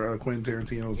boycott for Quentin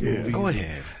Tarantino's movie. Go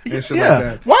ahead. And shit like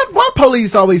that. Why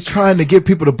police always trying to get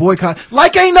people to boycott?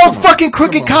 Like ain't no fucking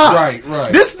crooked cops.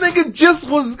 Right. This nigga just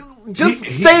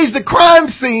staged a crime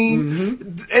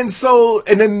scene, and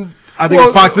then I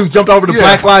think Fox News jumped over the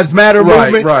Black Lives Matter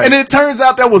movement, and then it turns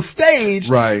out that was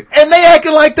staged, and they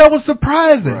acted like that was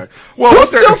surprising. Right. Well, who's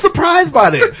still surprised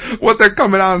by this? What they're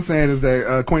coming out and saying is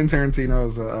that Quentin Tarantino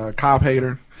is a cop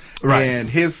hater. Right. And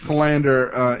his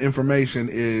slander information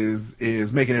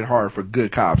is making it hard for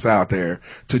good cops out there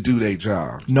to do their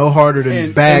job. No harder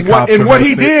than bad cops. And what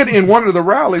he did in one of the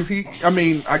rallies,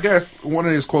 I guess one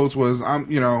of his quotes was, I'm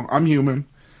human,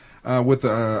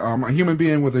 I'm a human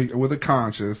being with a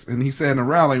conscience. And he said in a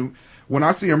rally, when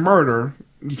I see a murder,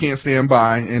 you can't stand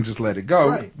by and just let it go.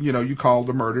 Right. You call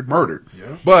the murdered.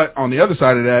 Yeah. But on the other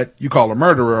side of that, you call a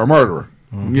murderer a murderer.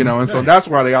 Mm-hmm. And so that's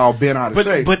why they all been out of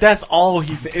shape. But that's all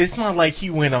he said. It's not like he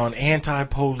went on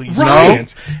anti-police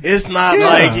stance. It's not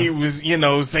like he was,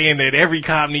 saying that every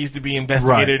cop needs to be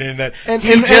investigated and that.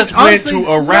 He just went to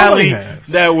a rally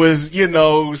that was,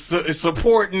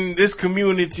 supporting this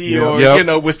community or,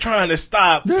 was trying to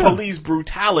stop police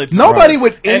brutality. Nobody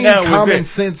with any common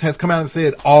sense has come out and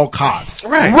said all cops.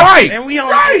 Right. And we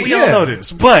all know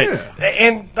this. But,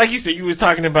 and like you said, you was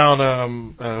talking about,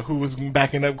 who was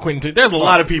backing up Quentin. There's a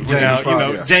lot of people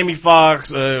now, Jamie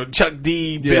Foxx, Chuck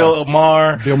D, Bill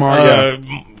Maher,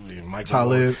 Mike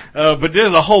Talib. But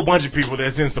there's a whole bunch of people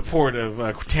that's in support of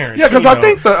Tarantino. Yeah, because I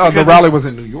think the rally was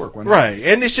in New York. Right,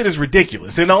 and this shit is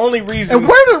ridiculous. And the only reason... And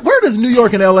where does New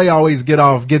York and L.A. always get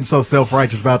off getting so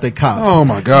self-righteous about their cops? Oh,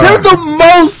 my God. They're the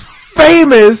most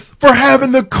famous for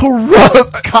having the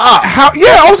corrupt cop.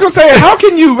 I was gonna say, how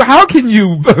can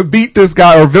you beat this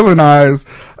guy or villainize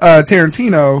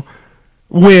Tarantino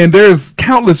when there's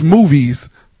countless movies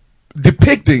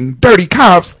depicting dirty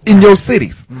cops in your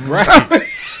cities? Right.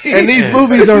 And these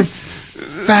movies are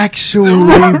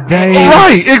factually based.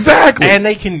 Right, exactly. And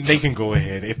they can go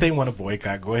ahead if they want to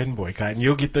boycott. Go ahead and boycott, and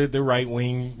you'll get the right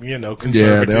wing,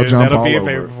 conservatives that'll be in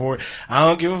favor for it. I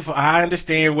don't give. I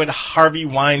understand what Harvey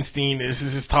Weinstein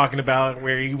is talking about,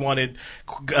 where he wanted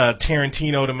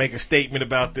Tarantino to make a statement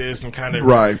about this and kind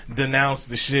of denounce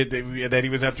the shit that he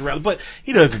was after. But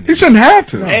he doesn't. He shouldn't have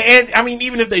to. And I mean,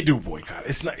 even if they do boycott,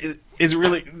 it's not. Is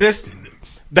really this.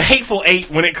 The Hateful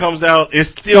Eight, when it comes out, is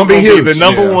still going to be the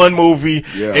number one movie.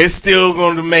 Yeah. It's still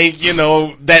going to make,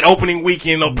 that opening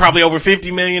weekend of probably over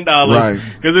 $50 million.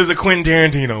 Because it's a Quentin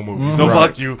Tarantino movie. So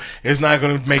fuck you. It's not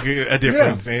going to make a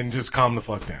difference. And just calm the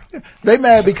fuck down. Yeah. They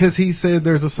mad because he said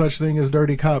there's a such thing as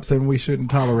dirty cops and we shouldn't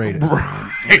tolerate it.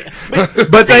 Right.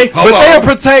 but they'll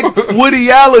protect Woody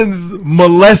Allen's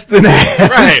molesting ass.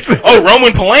 Right. Oh,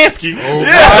 Roman Polanski.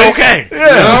 That's okay.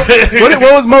 Yeah.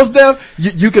 What was Mos Def?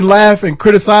 You can laugh and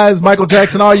criticize Michael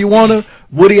Jackson all you wanna.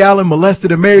 Woody Allen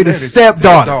molested and married his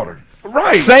stepdaughter.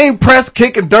 Right. Same press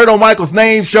kicking dirt on Michael's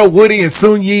name show Woody and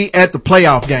Sun Yi at the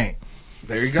playoff game.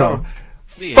 There you go.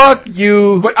 Fuck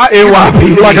you,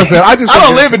 NYPD. Like I said, I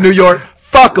don't live in New York.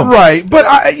 Fuck him. Right. But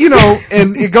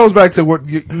and it goes back to what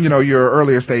your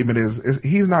earlier statement is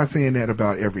he's not saying that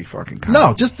about every fucking cop.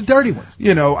 No, just the dirty ones.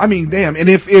 I mean, damn. And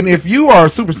if you are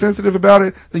super sensitive about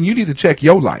it, then you need to check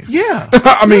your life. Yeah.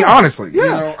 I mean, honestly.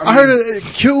 Yeah. I heard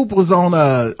Cube was on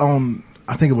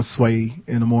I think it was Sway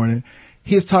in the morning.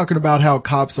 He's talking about how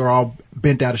cops are all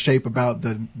bent out of shape about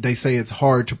they say it's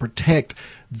hard to protect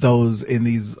those in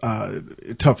these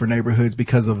tougher neighborhoods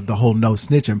because of the whole no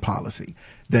snitching policy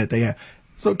that they have.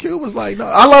 So Cube was like, no,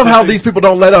 I love how these people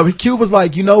don't let up. Cube was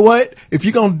like, you know what? If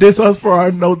you're going to diss us for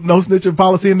our no snitching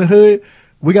policy in the hood,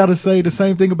 we got to say the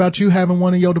same thing about you having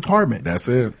one in your department. That's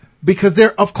it. Because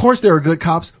of course there are good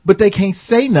cops, but they can't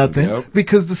say nothing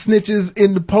because the snitches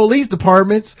in the police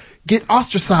departments get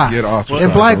ostracized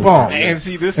and blackballed. And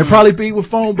see, this and probably beat with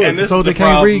phone books so they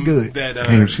can't read good.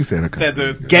 That, she said that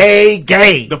the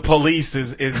gay. The police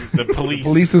is the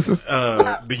police.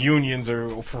 The unions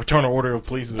or Fraternal Order of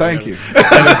Police. Thank you. We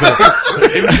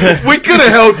could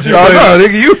have helped you. No,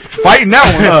 nigga, you fighting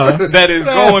that one. That is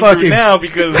going through now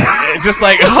because just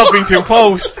like Huffington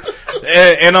Post.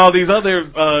 And all these other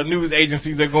news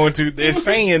agencies are going to. They're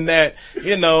saying that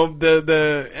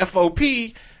the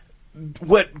FOP,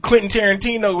 what Quentin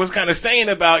Tarantino was kind of saying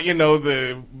about not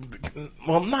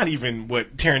even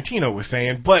what Tarantino was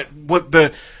saying, but what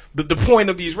the point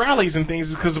of these rallies and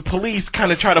things is because the police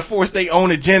kind of try to force their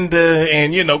own agenda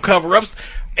and cover ups.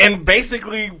 And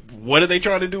basically, what are they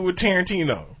trying to do with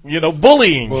Tarantino?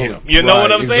 Bullying him. You know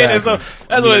what I'm saying? And so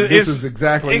that's what this is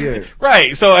exactly it.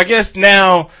 Right. So I guess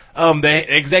now the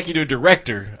executive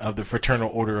director of the Fraternal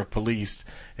Order of Police,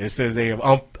 it says they have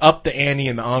upped the ante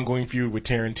in the ongoing feud with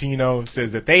Tarantino. It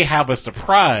says that they have a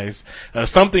surprise.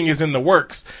 Something is in the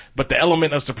works, but the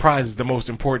element of surprise is the most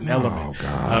important element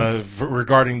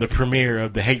regarding the premiere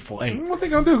of The Hateful Eight. What they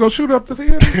gonna do? Go shoot up the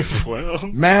theater? Well,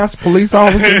 mass police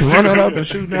officers running up and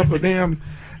shooting up a damn.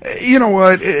 You know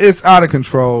what? It's out of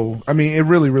control. I mean, it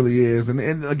really, really is.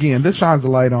 And again, this shines a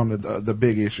light on the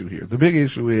big issue here. The big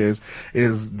issue is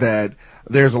that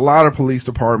there's a lot of police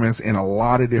departments in a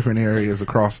lot of different areas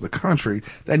across the country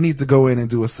that need to go in and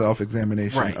do a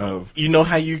self-examination of. You know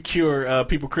how you cure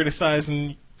people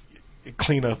criticizing?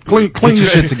 Clean up. Clean your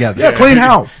shit together. Yeah, clean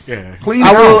house. Yeah. Clean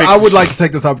house. I would like to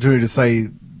take this opportunity to say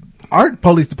our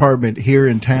police department here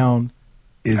in town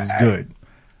is good.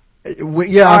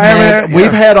 We've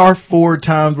had our 4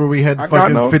 times where we had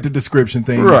fucking fit the description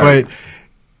thing, but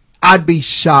I'd be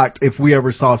shocked if we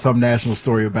ever saw some national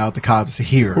story about the cops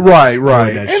here. Right.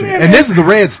 And this is a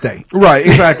red state. Right,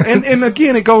 exactly. and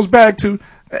again, it goes back to,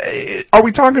 are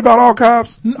we talking about all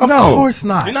cops? Of course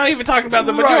not. We're not even talking about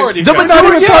the majority. The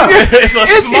majority, it's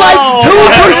like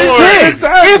 2%.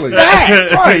 Exactly. If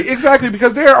that. Right, exactly,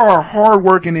 because there are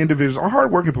hardworking individuals,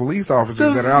 hardworking police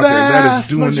officers that are out there that is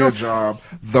doing their job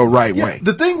the right way.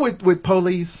 The thing with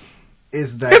police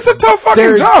is that it's a tough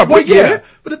fucking job. But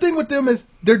the thing with them is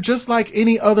they're just like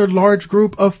any other large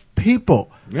group of people.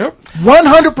 Yep.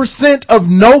 100% of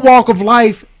no walk of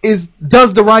life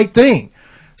does the right thing.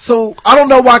 So I don't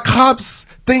know why cops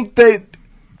think that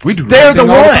they're the one,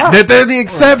 that they're the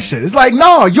exception. It's like,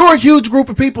 no, you're a huge group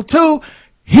of people too,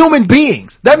 human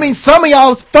beings. That means some of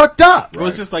y'all is fucked up. Well,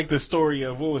 it's just like the story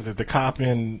of, what was it, the cop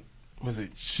in Was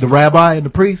it The rabbi and the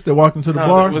priest that walked into the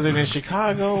bar? Was it in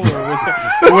Chicago or was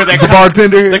it where The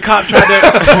bartender. The cop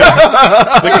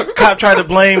tried to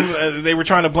blame. They were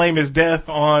trying to blame his death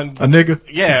on A nigga?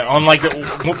 Yeah, on like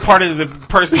the part of the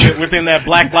person within that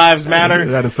Black Lives Matter. It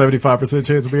had a 75%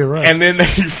 chance of being right. And then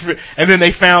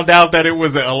they found out that it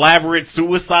was an elaborate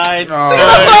suicide. Nigga,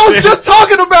 that's what I was just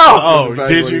talking about. Oh,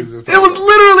 Exactly did what you? he was just It was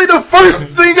literally the first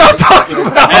thing I talked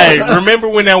about. Hey, remember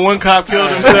when that one cop killed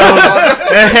himself?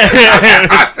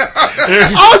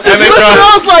 I was just listening.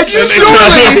 I was like,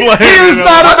 surely he is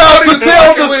not about to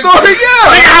tell the story.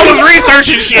 Yeah. I was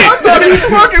researching shit. I thought he was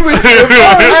fucking with you,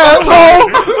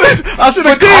 Asshole. I should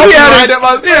have called you right at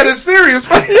my he had a serious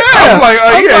face. Yeah. I was like, I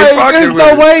was like, fucking there's with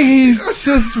no me. way he's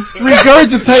just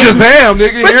regurgitating. Shazam,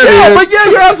 nigga. But Here it is.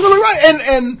 yeah, you're absolutely right.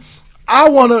 And I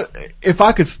want to, if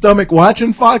I could stomach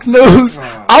watching Fox News,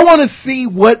 I want to see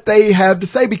what they have to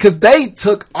say because they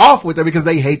took off with it because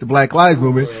they hate the Black Lives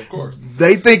Movement. Of course.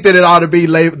 They think that it ought to be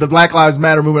the Black Lives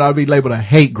Matter movement ought to be labeled a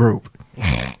hate group.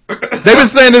 They've been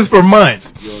saying this for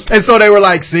months. And so they were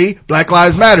like, see, Black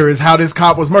Lives Matter is how this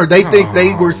cop was murdered. They think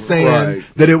they were saying right.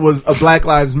 that it was a Black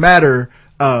Lives Matter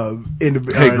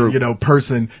group.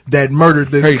 person that murdered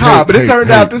this Hate, cop. But it hate,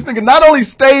 turned out this nigga not only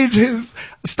staged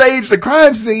the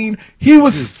crime scene, he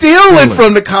was stealing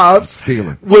from the cops.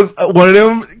 Stealing. Was one of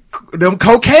them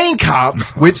cocaine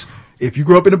cops, which if you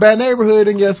grew up in a bad neighborhood,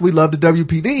 and yes, we love the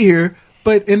WPD here,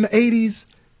 but in the 80s,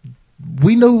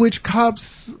 we knew which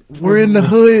cops were in the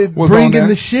hood was on bringing that?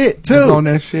 the shit too. Was on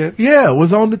that shit? Yeah,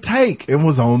 was on the take and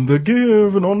was on the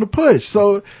give and on the push.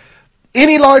 So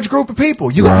any large group of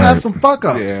people, you gonna Right. have some fuck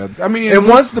ups. Yeah, I mean, and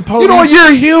once the police, you know,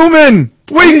 you're human.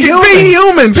 We can be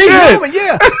human. Be Shit. human,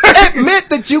 yeah. Admit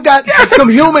that you got some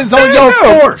humans on your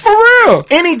Yeah, force. for real.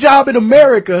 Any job in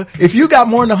America, if you got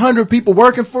more than 100 people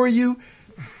working for you,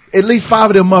 at least 5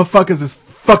 of them motherfuckers is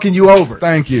fucking you over.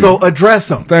 Thank you. So address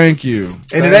them. Thank you.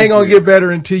 And it ain't gonna get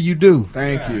better until you do.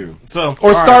 Thank you. So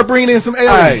Or start bringing in some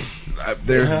aliens.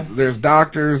 There's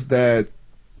doctors that,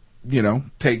 you know,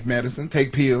 take medicine,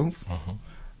 take pills,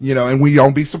 you know, and we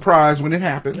don't be surprised when it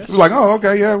happens. It's like, oh,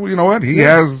 okay, yeah, well, you know what? He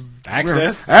has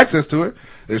access to it.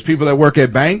 There's people that work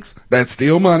at banks that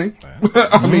steal money.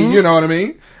 I mean, you know what I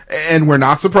mean? And we're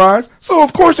not surprised. So,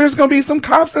 of course, there's going to be some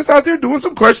cops that's out there doing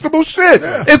some questionable shit.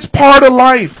 Yeah. It's part of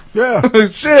life. Yeah.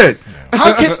 Shit.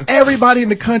 How can everybody in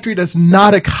the country that's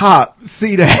not a cop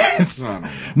see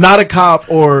that? Not a cop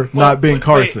or not Ben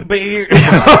Carson. But here,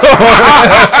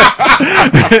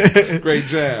 Great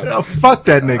job. Fuck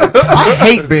that nigga. I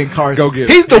hate Ben Carson. Go get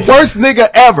it. He's the worst nigga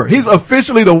ever. He's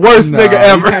officially the worst nigga He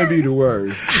ever. can't be the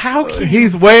worst. how can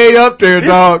He's way up there,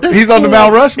 dog. this He's on the fool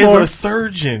Mount Rushmore. Is a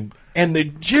surgeon, and the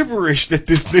gibberish that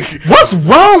this nigga. What's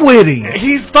wrong with him?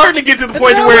 He's starting to get to the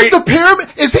point Now where with the pyramid,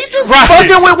 is he just Right.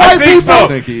 fucking with I white think people? so. I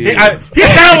think he is. He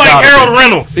sounds like gotta Harold be.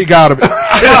 Reynolds. He gotta be.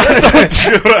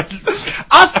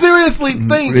 I seriously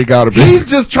think He gotta be. he's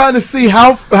just trying to see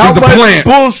how He's a much plant.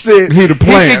 bullshit He the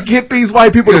plant. can get these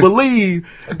white people to believe.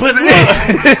 But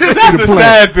that's the plant.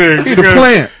 sad thing. He the because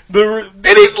plant.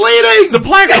 And he's leading. The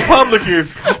black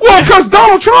Republicans. Well, because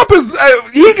Donald Trump is,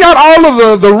 he got all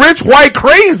of the rich white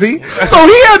crazy, so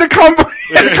he had to come out of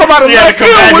He had left to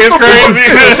come field back with his some crazy.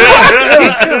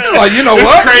 bullshit. Like, you know It's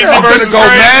what? crazy I'm versus gonna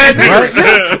go crazy. mad. Right?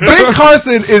 Yeah. Ben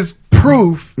Carson is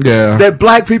proof Yeah. that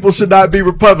black people should not be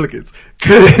Republicans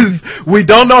because we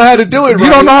don't know how to do it. You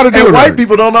don't know how to do and it white right.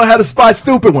 people don't know how to spot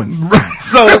stupid ones.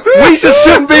 So we just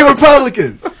shouldn't be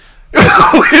Republicans. All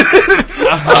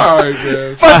right,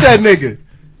 man. Fuck that nigga.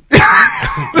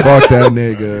 Fuck that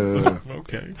nigga.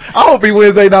 Okay. I hope he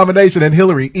wins a nomination and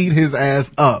Hillary eat his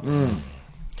ass up.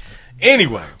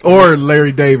 Anyway. Or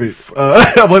Larry David.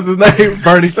 What's his name?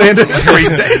 Bernie Sanders.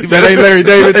 That ain't Larry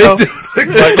David though.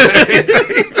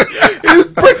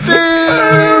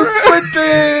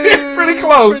 Pretty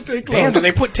close. Damn, did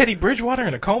they put Teddy Bridgewater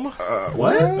in a coma?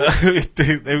 What?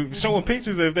 they were showing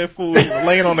pictures of that fool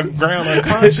laying on the ground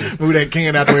unconscious. Move that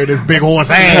can out the way of this big horse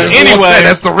ass. Anyway,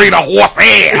 That's Serena horse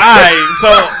ass.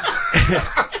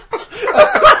 alright,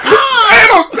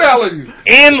 And I'm telling you. so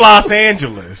in Los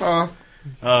Angeles,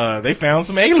 they found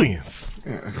some aliens.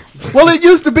 Well, it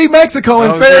used to be Mexico I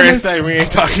in was going to fairness. say, we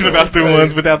ain't talking about the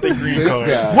ones without the green This card.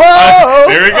 guy. Whoa!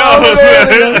 There he goes.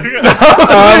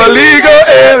 I'm a legal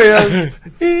alien.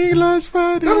 English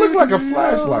Friday. That looked like a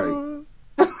flashlight.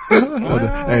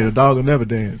 Hey, the dog will never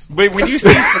dance. But when you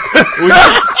see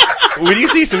when you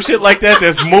see some shit like that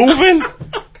that's moving,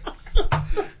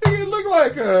 It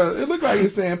looked like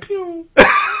he's saying pew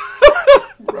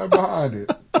right behind it.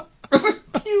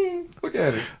 Pew. Look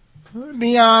at it.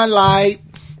 Neon light.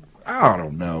 I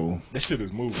don't know. that shit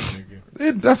is moving, nigga.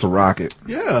 That's a rocket.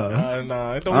 Yeah.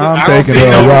 Nah, it don't I'm I don't taking see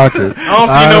a no, rocket. I don't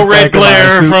see I'm no red taking my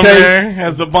glare from suitcase. there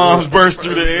as the bombs burst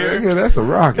through the air. Yeah, that's a It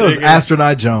rocket. was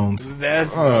Astronaut Jones.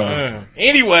 That's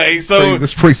anyway. So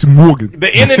That's Tracy Morgan.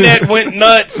 the internet went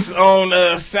nuts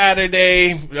on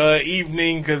Saturday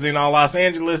evening because in Los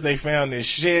Angeles they found this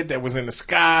shit that was in the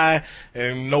sky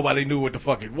and nobody knew what the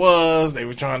fuck it was. They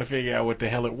were trying to figure out what the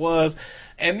hell it was,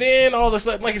 and then all of a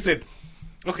sudden, like I said,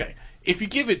 okay, if you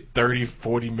give it 30,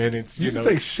 40 minutes, You you can know,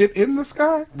 say shit in the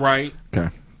sky? right? Okay.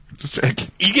 Just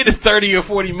checking. You get it 30 or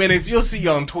 40 minutes, you'll see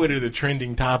on Twitter the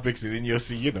trending topics, and then you'll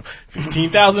see,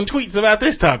 15,000 tweets about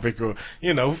this topic, or,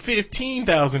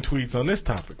 15,000 tweets on this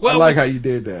topic. I Well, like how you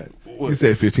did that. You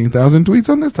said 15,000 tweets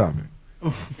on this topic.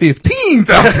 15,000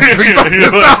 tweets on this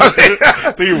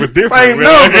topic. see, it was different. Same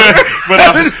number. but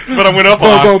I went up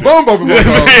on Boom, boom, boom, boom, boom, boom.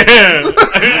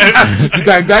 Bang,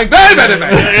 bang, bang, bang, bang,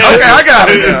 bang. Okay, I got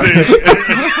it. now.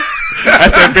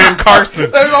 That's that Ben Carson.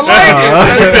 I like it.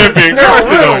 That's that Ben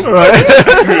Carson.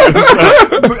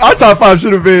 Right. Our top 5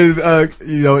 should have been,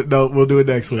 no, we'll do it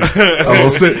next week.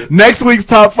 Next week's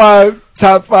top 5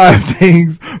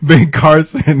 things Ben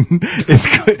Carson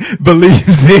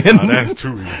believes in. Oh, that's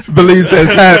too easy. Believes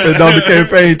has happened on the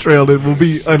campaign trail that will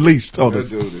be unleashed on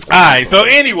us. All right, so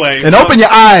anyway. And open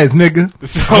your eyes, nigga.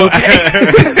 So,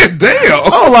 Damn. I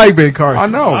don't like Ben Carson. I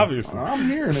know. obviously. I'm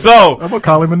hearing it So, I'm gonna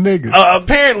call him a nigga.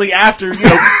 apparently after,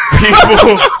 people...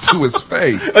 to his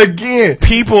face. Again.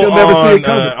 People You'll never see it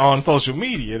coming. on social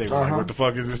media, they were like, what the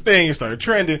fuck is this thing? It started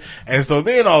trending. And so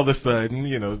then all of a sudden,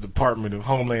 the Department of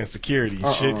Homeland Security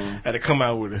and shit had to come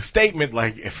out with a statement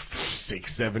like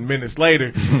 6-7 minutes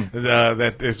later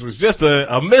that this was just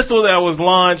a missile that was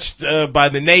launched by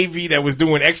the Navy that was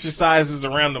doing exercises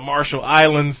around the Marshall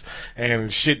Islands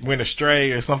and shit went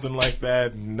astray or something like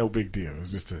that. No big deal. It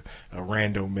was just a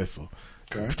random missile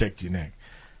to protect your neck.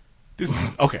 This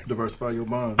okay. Diversify your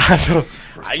mind.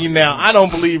 I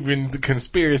don't believe in the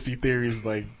conspiracy theories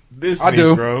like this I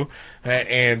do. Negro.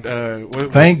 And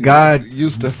Thank God,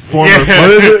 Used to former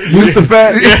what is it?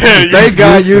 Eustafat. Thank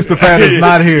God, Eustafat is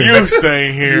not here. You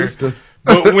staying here. Used to.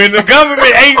 But when the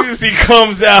government agency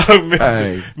comes out,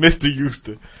 Mr.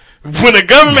 Euster, when the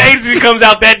government agency comes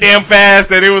out that damn fast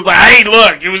that it was like, hey,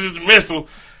 look, it was just a missile.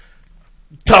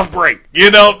 Tough break,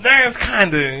 that's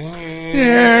kind of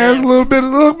Yeah, it's a little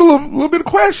bit of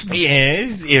question. yeah,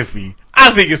 it's iffy. I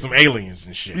think it's some aliens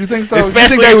and shit. You think so?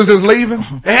 Especially, you think they was just leaving?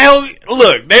 hell,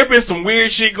 look, there been some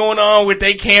weird shit going on with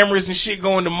their cameras and shit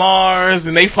going to Mars,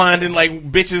 and they finding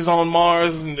like bitches on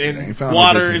Mars and They found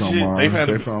water the and bitches on shit. Mars. They They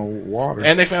found found water.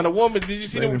 and they found a woman. Did you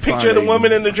see They the didn't picture of the find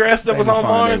woman in the dress that was on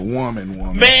Mars? Woman.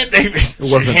 Man,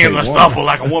 wasn't hands a are woman. supple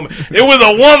like a woman. It was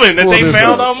a woman that Pull they this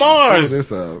found up. on Mars. Pull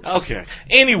this up. Okay.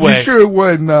 Anyway, You sure it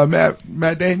wasn't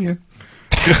Matt Damon?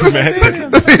 You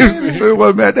sure it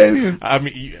wasn't Matt Damon? I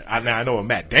mean, I know a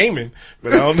Matt Damon,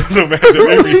 but I don't know Matt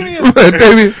Damon. Matt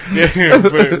Damon.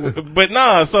 Yeah, but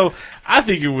nah. So I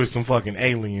think it was some fucking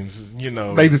aliens.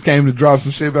 They just came to drop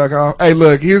some shit back off. Hey,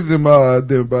 look, here's them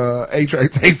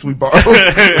A-Track tapes we borrowed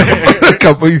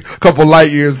a couple light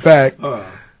years back.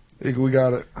 Think we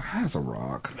got it. That's a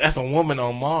rock. That's a woman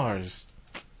on Mars.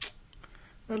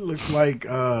 That looks like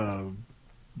the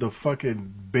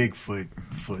fucking Bigfoot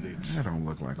footage. That don't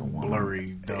look like a woman.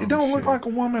 Blurry, dumb It don't look shit. like a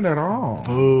woman at all.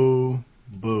 Boo.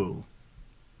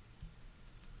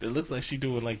 It looks like she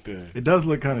doing like the. It does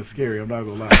look kind of scary, I'm not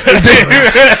gonna lie. The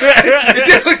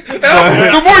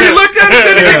more you look at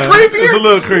it, it get creepier. It's a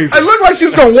little creepy. It looked like she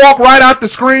was gonna walk right out the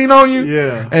screen on you.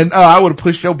 Yeah. And I would have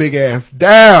pushed your big ass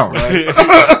down.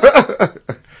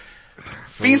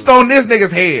 Feast on this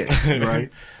nigga's head. Right?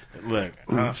 Look,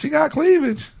 She got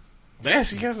cleavage. yeah,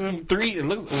 she got some 3. It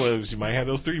looks. Well, she might have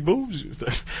those 3 boobs.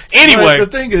 But Anyway, the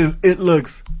thing is, it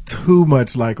looks too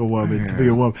much like a woman to be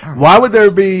a woman. Why would there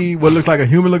be what looks like a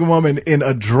human-looking woman in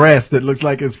a dress that looks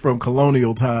like it's from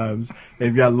colonial times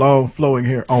and got long flowing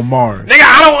hair on Mars? nigga,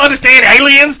 I don't understand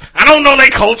aliens. I don't know their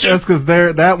culture. That's because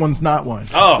that one's not one.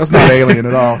 Oh, That's not alien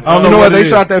at all. I don't You know know what what? They it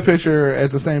shot that picture at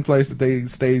the same place that they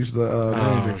staged the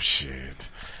landing. oh shit!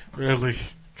 Really?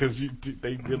 Because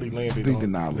they really landed. They did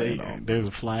not land on. There's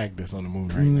a flag that's on the moon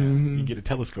right now. You get a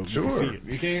telescope, you can see it.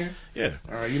 You can.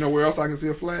 Yeah. You know where else I can see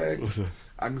a flag? What's that?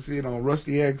 I can see it on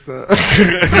Rusty X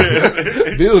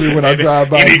building when I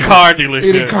drive by. Any car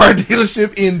dealership. Any car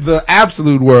dealership in the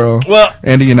absolute world. Well,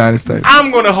 and the United States. I'm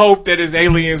gonna hope that it's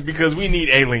aliens because we need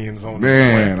aliens on this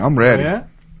Man, planet. I'm ready. Yeah?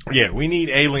 Yeah, we need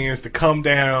aliens to come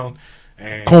down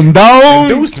Come down. and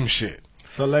do some shit.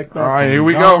 Select that. All right, here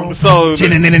we go. So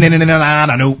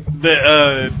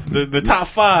the top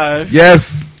 5.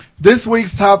 Yes. This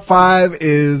week's top 5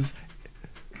 is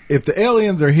if the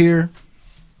aliens are here,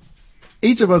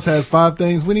 Each of us has 5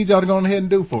 things we need y'all to go ahead and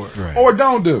do for us. Right. Or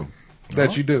don't do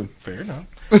that you do. Fair enough.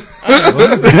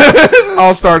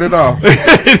 I'll start it off.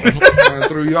 I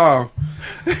threw you off.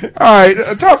 All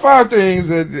right, top 5 things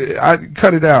that I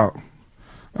cut it out.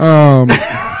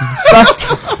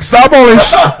 Stop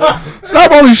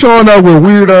only showing up where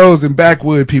weirdos and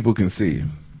backwood people can see.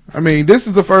 I mean, this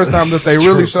is the first time that they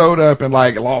really showed up in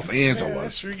like Los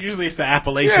Angeles. Usually it's the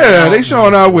Appalachian. Yeah, they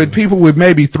showing up with people with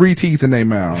maybe 3 teeth in their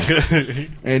mouth,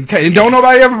 and don't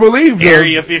nobody ever believe them.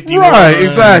 Area 51. Right,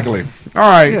 exactly. All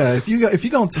right. Yeah, if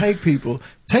you're gonna take people,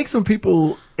 take some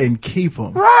people and keep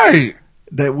them. Right.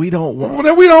 That we don't want. Well,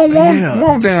 that we don't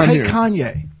want down take here. Take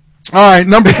Kanye. All right,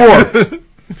 number 4.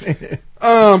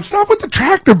 Stop with the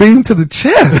tractor beam to the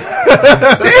chest.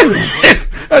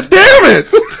 Damn it.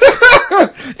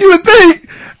 You would think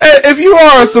if you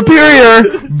are a superior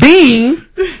being,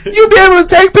 you'd be able to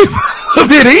take people a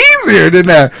bit easier than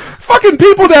that. Fucking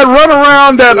people that run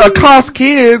around that accost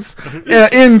kids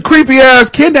in creepy ass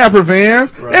kidnapper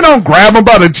vans, they don't grab them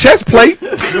by the chest plate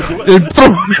and throw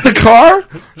them in the car.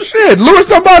 Shit, lure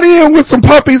somebody in with some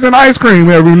puppies and ice cream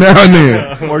every now and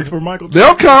then. Worked for Michael.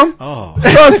 They'll come. Oh.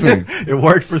 Trust me. It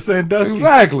worked for Sandusky.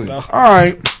 Exactly. All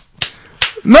right.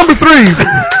 Number 3.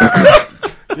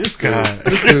 This guy.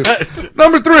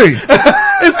 Number 3.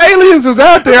 If aliens is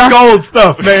out there, Gold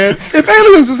stuff, man. if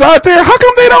aliens is out there, how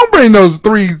come they don't bring those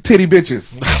 3 titty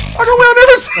bitches? How come we'll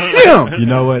never see them? You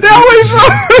know what? They always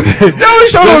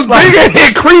show those like- big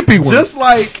and creepy ones. Just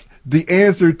like the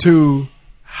answer to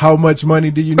how much money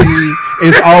do you need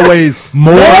is always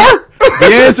more.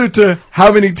 The answer to how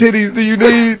many titties do you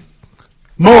need?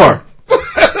 More.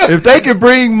 If they can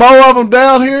bring more of them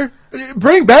down here,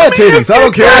 bring bad titties. I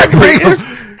don't care. Bring 'em.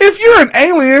 If you're an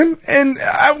alien, and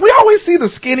we always see the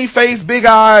skinny face, big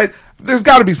eyed, there's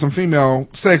got to be some female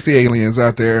sexy aliens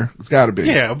out there. It's got to be.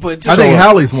 Yeah, but I just think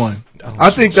Hallie's one. I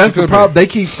think that's the could problem. They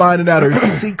keep finding out her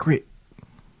secret.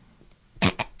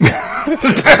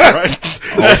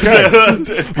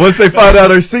 Once they find out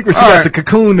her secret, she got to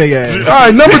cocoon their ass. All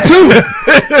right,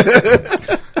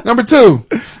 number 2.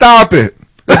 Stop it.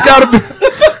 There's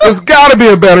gotta be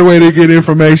a better way to get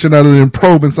information other than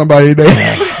probing somebody in their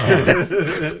ass.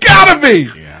 It's gotta be.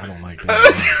 Yeah, I don't like that.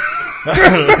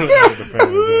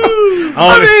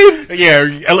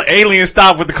 Aliens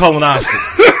stop with the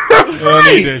colonoscopy. Don't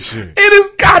need that shit. It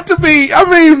has got to be. I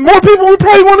mean, more people would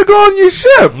probably want to go on your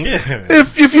ship. Yeah.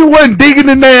 If you wasn't digging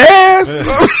in their ass.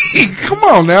 I mean, come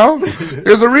on now.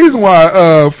 There's a reason why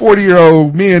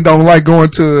 40-year-old men don't like going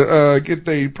to get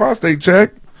their prostate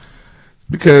checked.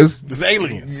 Because It's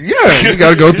aliens. yeah, you got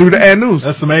to go through the anus.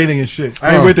 That's some alien shit.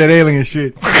 I ain't with that alien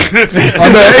shit.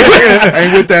 I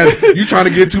ain't with that. You trying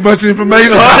to get too much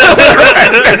information?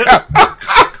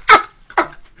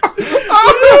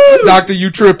 Doctor,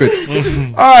 you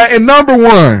tripping. All right, and number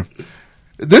 1,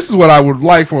 this is what I would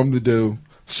like for him to do.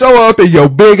 Show up in your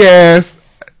big ass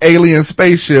alien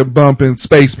spaceship bumping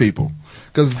space people.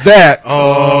 Cause that, that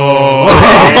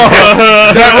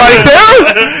right there,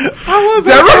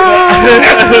 that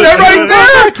right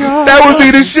there, that would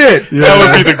be the shit. That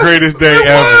would be the greatest day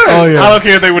ever. Oh, yeah. I don't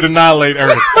care if they would annihilate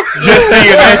Earth. Just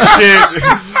seeing that shit,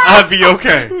 I'd be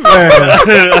okay. Man,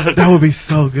 that would be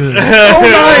so good.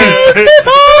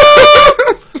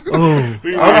 All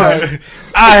right.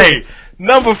 All right.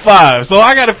 Number 5. So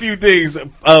I got a few things.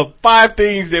 5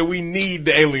 things that we need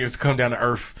the aliens to come down to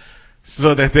Earth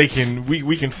so that they can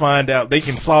we can find out, they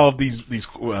can solve these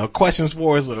questions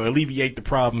for us or alleviate the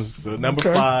problems. So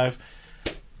number 5,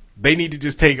 they need to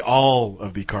just take all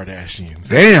of the Kardashians.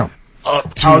 Damn.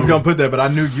 Up to I was gonna put that, but I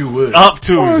knew you would. up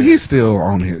to. Well, he's still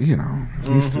on it, you know.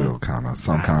 He's still kind of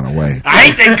some kind of way. I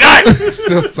hate their guts.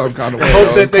 Still some kind of way.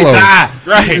 Hope that they Close. die.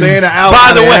 Right. They in the out.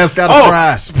 By the way, gotta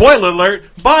fry. spoiler alert.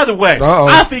 By the way, Uh-oh.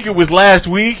 I think it was last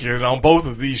week and on both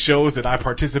of these shows that I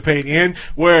participate in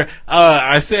where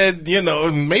I said,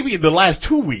 maybe the last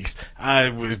 2 weeks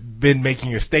I've been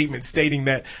making a statement stating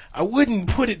that I wouldn't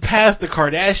put it past the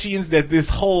Kardashians that this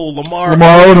whole Lamar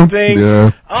Odom thing.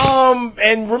 Yeah.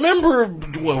 And remember,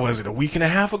 what was it, a week and a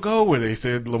half ago where they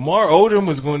said Lamar Odom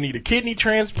was going to need a kidney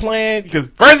transplant because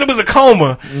first it was a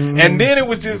coma and then it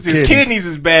was just his kidneys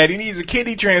is bad. He needs a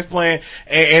kidney transplant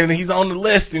and he's on the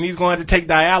list and he's going to take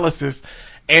dialysis.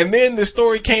 And then the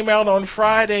story came out on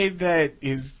Friday that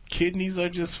his kidneys are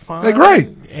just fine. They're great.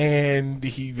 And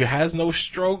he has no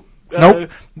stroke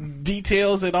Nope.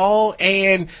 details at all.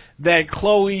 And that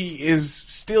Khloe is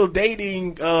still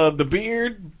dating the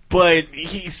beard but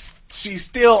she's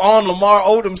still on Lamar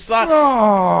Odom's side.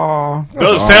 Oh,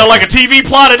 Doesn't sound like a TV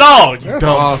plot at all, you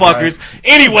dumb awesome. fuckers.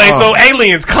 Anyway, so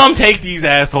aliens, come take these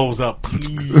assholes up, please.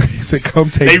 he said, "Come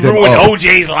take They them ruined up."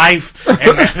 OJ's life,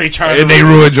 and now they try to and they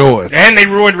ruined yours. and they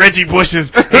ruined Reggie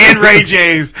Bush's and Ray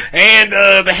J's and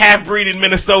the half breed in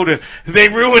Minnesota. They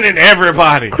ruining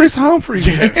everybody. Chris Humphries.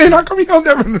 Yes. And how come you don't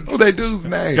never know that dude's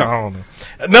name? I don't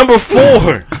know. Number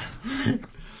 4.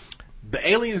 The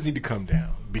aliens need to come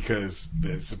down because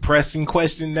there's a pressing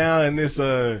question now in this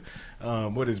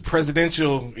what is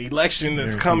presidential election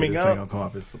that's coming up. Come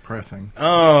up. It's suppressing.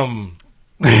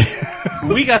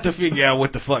 We got to figure out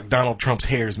what the fuck Donald Trump's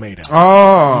hair is made out of.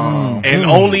 Oh. And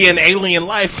only an alien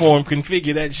life form can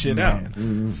figure that shit out.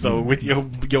 So with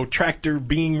your tractor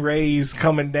being rays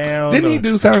coming down. Didn't he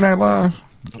do Saturday Night Live?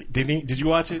 Did he? Did you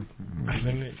watch it?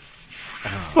 Wasn't it?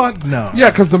 Fuck no.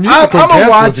 Yeah, because the musical I'm gonna guest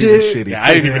watch was even it. shitty. Yeah,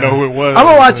 I didn't even know who it was. I'm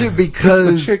gonna watch it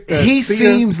because It's the chick that he Sia-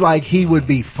 seems like he would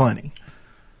be funny.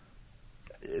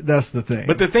 That's the thing.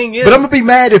 But the thing is, But I'm gonna be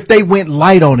mad if they went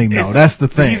light on him. though. It's- That's the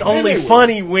thing. He's only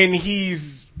funny when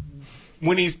he's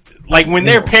like when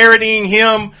they're parodying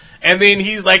him, and then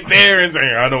he's like there and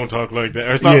saying, "I don't talk like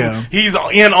that" or something. Yeah. He's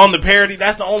in on the parody.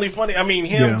 That's the only funny. I mean,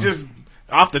 him Yeah. just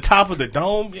off the top of the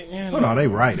dome. Well, no, they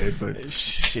write it, but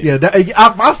Shit. yeah,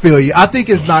 I feel you. I think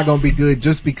it's not gonna be good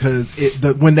just because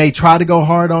when they try to go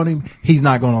hard on him, he's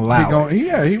not gonna allow it. He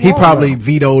won't probably allow it.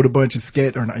 vetoed a bunch of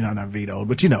sketch, or not vetoed,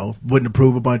 but wouldn't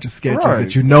approve a bunch of sketches Right.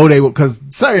 that they would, because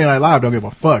Saturday Night Live don't give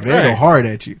a fuck. They Right. go hard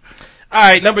at you. All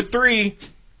right, number 3,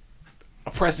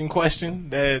 a pressing question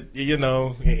that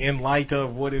in light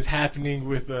of what is happening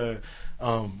with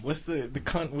what's the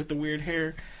cunt with the weird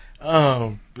hair,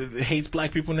 that hates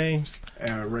black people names.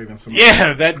 Raven.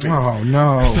 Yeah, that. Oh,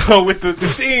 no. So with the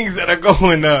things that are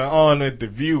going on at the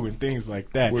View and things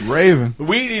like that, With Raven.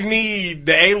 we need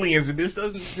the aliens, and this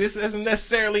isn't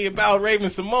necessarily about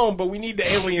Raven Simone, but we need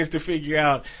the aliens to figure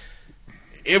out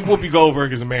if Whoopi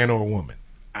Goldberg is a man or a woman.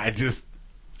 I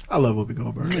love Whoopi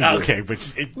Goldberg. Okay,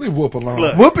 but Leave Whoop alone.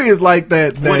 Look. Whoopi is like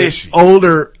that What is she?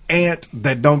 older aunt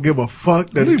that don't give a fuck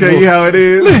that'll Leave tell you Whoop- how it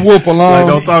is. Leave Whoop alone. Like,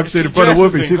 don't talk shit in front of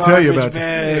dresses Whoopi. in She'll tell you garbage about this.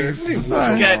 bags. Yeah, She's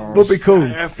leave got- Whoopi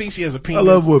cool. I think she has a penis. I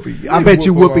love Whoopi. I Leave bet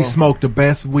you Whoop Whoopi alone. smoked the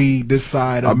best weed this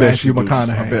side I of bet Matthew you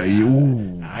McConaughey. I bet you.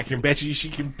 Ooh. I can bet you she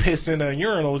can piss in a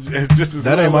urinal just as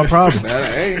That well ain't my as- problem.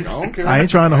 That ain't. I don't care. I ain't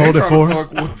trying to hold it for her.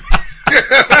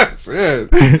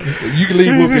 Shit. You can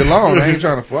leave Whoopi alone. I ain't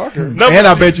trying to fuck her. Number And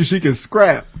I 2 bet you she can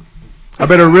scrap. I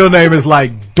bet her real name is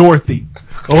like Dorothy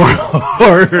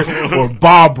or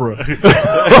Barbara.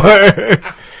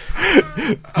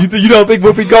 You don't think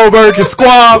Whoopi Goldberg can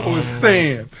squab?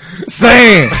 Sand.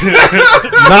 Sand.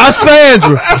 Not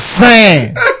Sandra.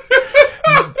 Sand.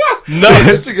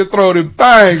 She can throw them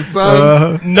things,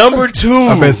 son. Number 2.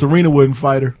 I bet Serena wouldn't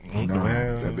fight her. No,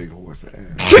 that big horse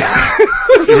ass.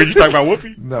 Were you talking about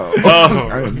Whoopi? No.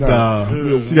 Oh.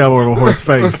 No. She got more of a horse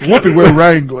face. Whoopi wear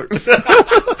Wranglers.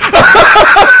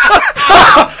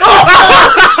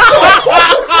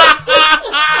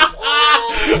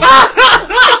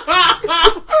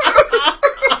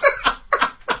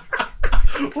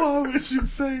 Why would you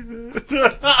say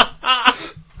that?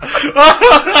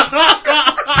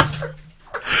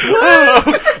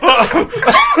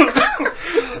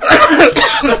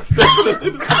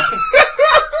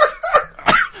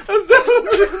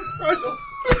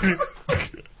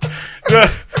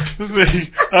 See,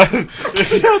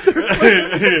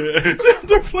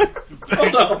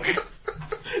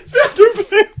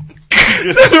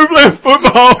 They're playing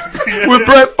football with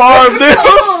Brett Favre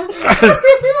now.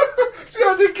 She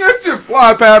had to get your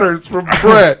fly patterns from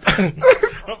Brett. she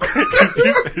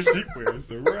wears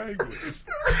the Wranglers.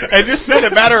 And just said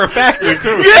it matter of factly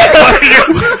too.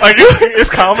 Yeah. Like it's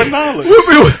common knowledge.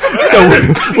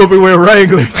 Whoopi wear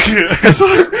Wrangler.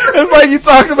 It's like you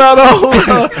talking about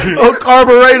old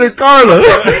carburetor Carla.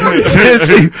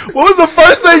 What was the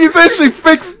first thing you said? She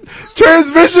fixed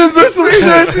transmissions or some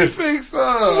shit? She fixed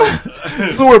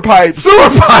sewer pipes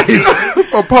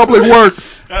for public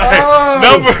works.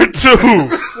 Number 2.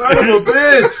 Son of a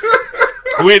bitch.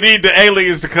 We need the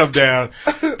aliens to come down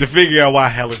to figure out why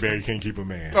Halle Berry can't keep a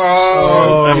man.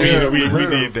 Oh, I mean, yeah, we for real.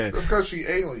 need that. That's because she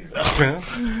alien.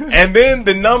 And then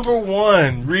the number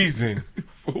 1 reason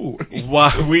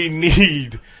why we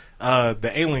need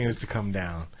the aliens to come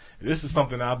down. This is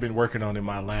something I've been working on in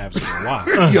my labs for a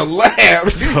while. Your lab.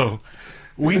 So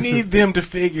we need them to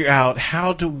figure out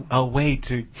a way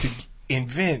to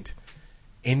invent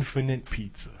infinite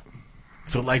pizza.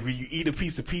 So like when you eat a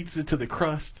piece of pizza to the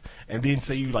crust and then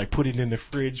say you like put it in the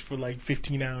fridge for like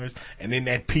 15 hours and then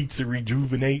that pizza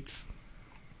rejuvenates.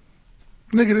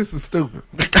 Nigga, this is stupid.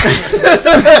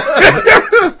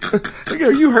 Nigga,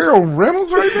 are you Harold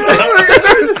Reynolds right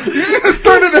now? You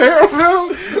turn into Harold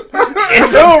Reynolds?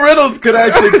 And Harold Reynolds could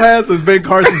actually pass as Ben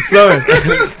Carson's son.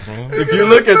 If you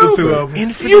look at the two of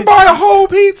them. You buy a whole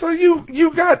pizza,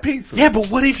 you got pizza. Yeah, but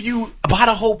what if you bought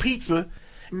a whole pizza,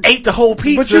 ate the whole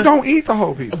pizza, But you don't eat the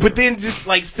whole pizza. but then just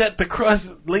like set the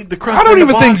crust, leave the crust. I don't in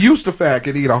the even think box, Yustafat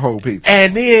could eat a whole pizza.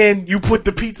 and then you put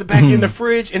the pizza back in the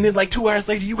fridge, and then like 2 hours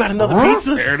later, you got another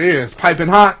pizza. There it is, piping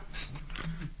hot.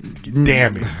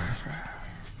 Damn it!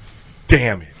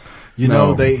 Damn it! You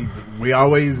No. know, we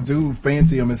always do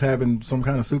fancy them as having some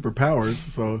kind of superpowers,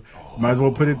 so might as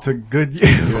well put it to good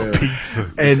use. Pizza.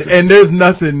 And there's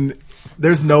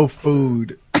no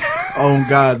food on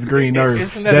God's green earth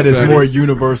Isn't that that a is better- more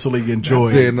universally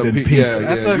enjoyed Yeah, no, than yeah, pizza. yeah,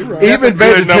 That's you're a right. that's a Even good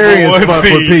vegetarians number one fuck with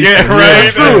seed. pizza. Yeah, right.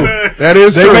 That's true. That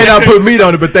is They true. may not put meat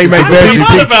on it, but they make I veggie thought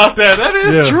pizza. about that. That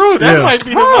is Yeah, true. That yeah. might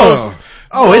be the Huh. most.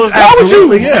 Oh, it's Why would you?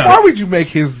 absolutely, yeah. Why would you make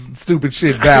his stupid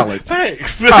shit valid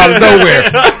Thanks. out of nowhere?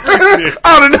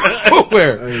 Out of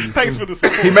nowhere. Thanks for the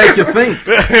support. He make you think.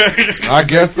 I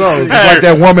guess so. Just like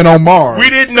that woman on Mars. We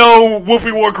didn't know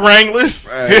Whoopi wore Wranglers.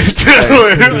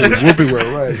 Whoopi wear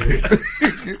right.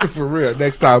 For real.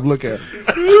 Next time, look at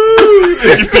her.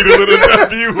 You see the little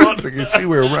W on Like if she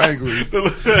wear Wranglers.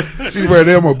 She wear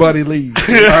them or Buddy Lee.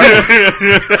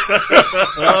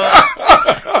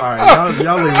 All right,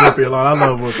 y'all leave Whoopi alone. I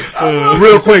love Whoopi.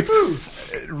 Real quick,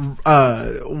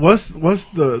 what's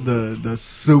the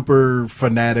super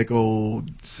fanatical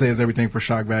says everything for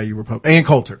shock value Republic? Ann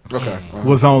Coulter Okay.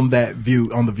 was on the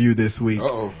View this week.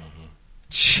 Uh-oh.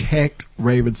 Checked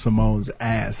Raven Simone's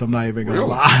ass. I'm not even gonna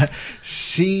lie.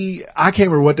 I can't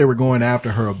remember what they were going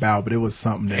after her about, but it was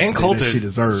something and that Coulter, she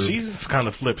deserved. She's kind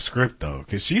of flipped script though,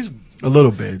 because she's a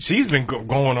little bit. She's been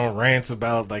going on rants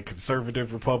about like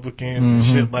conservative Republicans and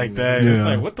shit like that. It's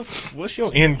Yeah. like, what's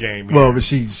your end game here? Well, but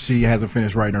she hasn't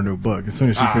finished writing her new book. As soon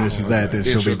as she finishes that, then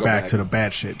she'll be go back back. to the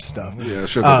batshit stuff. Yeah,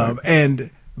 she'll go back.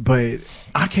 But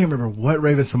I can't remember what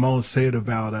Raven Simone said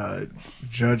about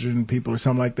judging people or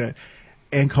something like that.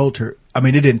 And Coulter, I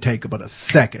mean, it didn't take but a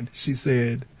second. She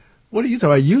said, "What are you talking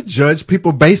about? You judge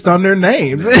people based on their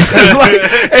names." It's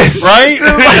just right?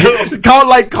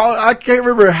 I can't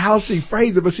remember how she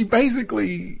phrased it, but she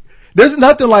basically, there's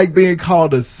nothing like being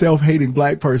called a self-hating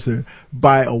black person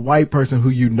by a white person who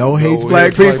you know hates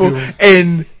black people,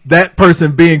 and that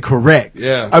person being correct.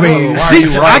 Yeah. I mean, Why are you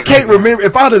right? I can't remember.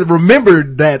 If I'd have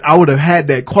remembered that, I would have had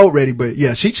that quote ready. But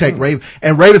yeah, she checked Raven,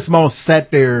 and Raven Simone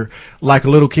sat there like a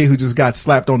little kid who just got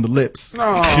slapped on the lips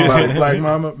by a black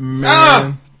mama.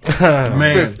 Man,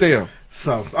 man. Sit still.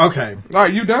 So okay, All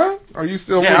right, you done? Are you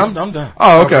still? yeah, waiting? I'm done.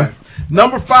 Oh, okay.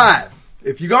 Number 5.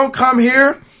 If you're gonna come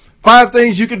here, 5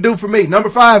 things you can do for me. Number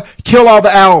 5, kill all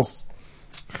the owls.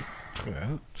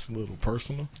 It's a little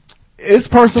personal. It's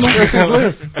personal. That's his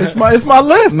list. It's my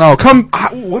list. No, come.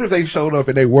 What if they showed up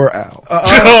and they were owls?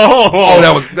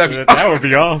 That would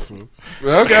be awesome.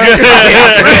 Okay.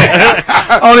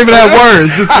 I don't even have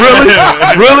words. Just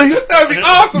really? That'd be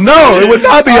awesome. No, it would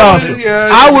not be awesome. yeah,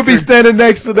 I would be standing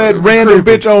next to that random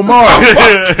bitch on Mars.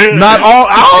 Not all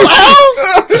owls.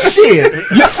 Shit,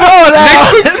 you saw it,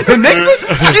 owl.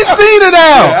 Nixon, you seen it,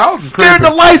 owl. owls is Scared the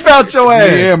creepy. life out your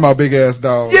ass. Yeah, my big ass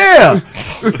dog. Yeah.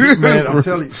 Man, I'm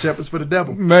telling you, shepherds for the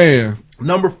devil. Man.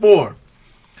 Number 4.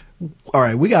 All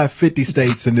right, we got 50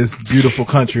 states in this beautiful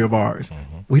country of ours.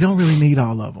 We don't really need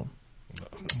all of them.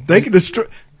 They can destroy.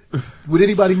 Would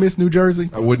anybody miss New Jersey?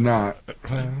 I would not.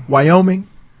 Wyoming?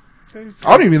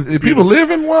 I don't even. People live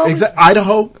in Wyoming.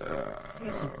 Idaho?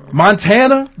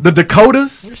 Montana? The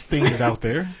Dakotas? There's things out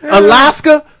there.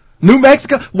 Alaska? New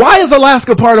Mexico? Why is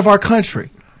Alaska part of our country?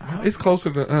 It's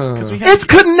closer to. We have It's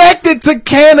connected to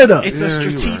Canada. It's a Yeah,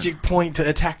 you're strategic point to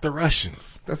attack the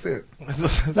Russians. That's it.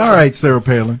 All right, Sarah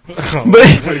Palin. But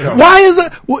why is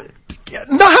it?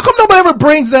 No, how come nobody ever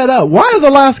brings that up? Why is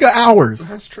Alaska ours?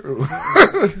 That's true.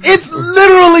 It's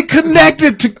literally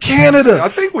connected to Canada. I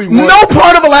think we No want-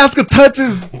 part of Alaska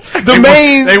touches the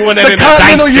main, they want that the in the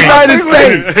continental dice game. United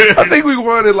States. I think we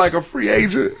wanted like a free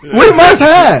agent. We must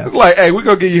have. It's like, hey, we're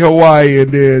gonna give you Hawaii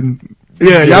and then.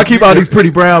 Yeah, y'all keep all these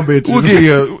pretty brown bitches. We'll give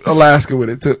you Alaska with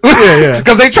it too. Yeah.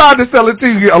 Because they tried to sell it to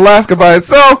you, Alaska by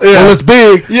itself. Yeah. Well, it's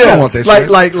big. Yeah, I don't want that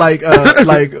shit.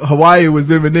 like Hawaii was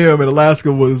M&M and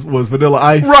Alaska was Vanilla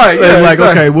Ice. Right, And yeah, like,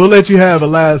 exactly. okay, we'll let you have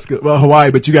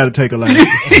Hawaii, but you got to take Alaska.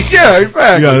 Yeah,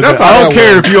 exactly. That's how I don't that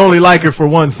care works. if you only like it for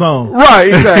one song. Right,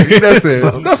 exactly. That's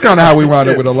it. That's kind of how we wound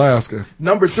up with Alaska.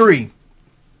 Number 3,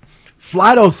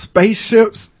 fly those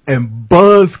spaceships and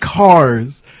buzz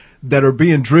cars that are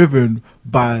being driven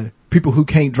by people who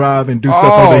can't drive and do stuff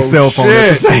on their cell phone at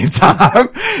the shit. same time.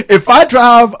 If I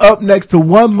drive up next to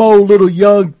one more little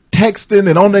young texting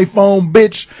and on their phone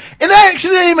bitch, and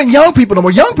actually ain't even young people no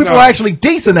more. Young people are actually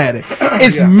decent at it.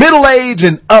 It's middle-aged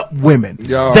and up women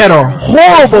that are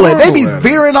horrible at it. They be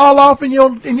veering all off in your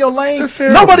lane.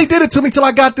 Nobody did it to me till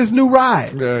I got this new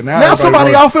ride. Yeah, now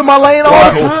somebody off in my lane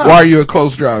all the time. Why are you a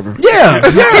close driver? Yeah.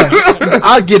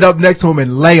 I get up next to him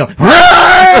and lay on.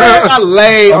 I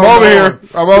lay. I'm over here.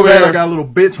 I'm over here. I got a little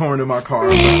bitch horn in my car.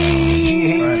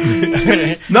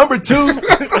 Number 2,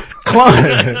 clone.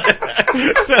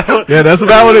 Yeah, that's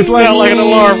about what it's like. Sound like an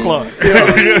alarm clock.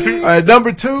 All right,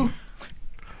 number 2,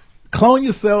 clone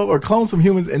yourself or clone some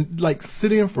humans and like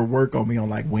sit in for work on me on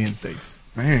like Wednesdays.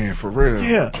 Man, for real.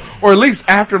 Yeah. Or at least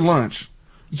after lunch.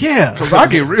 Yeah, Because I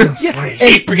get real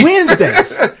sleepy. and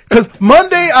Wednesdays, because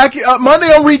Monday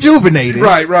I'm rejuvenated.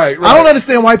 Right. I don't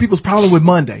understand white people's problem with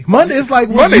Monday. Monday is like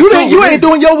Monday's you ain't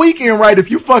doing your weekend right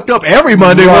if you fucked up every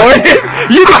Monday morning.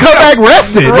 You need to come back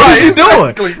rested. What is you doing?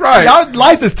 Exactly, right. Y'all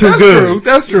life is too That's good. true.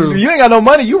 That's true. You ain't got no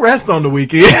money. You rest on the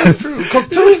weekends. Because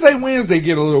Tuesday, Wednesday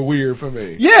get a little weird for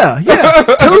me. Yeah.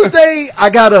 Tuesday I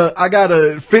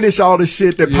gotta finish all the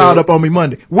shit that piled up on me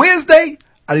Monday. Wednesday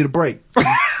I need a break.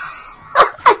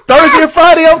 Thursday and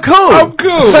Friday, I'm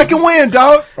cool. Second win,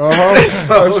 dog. That's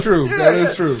true. Yeah. That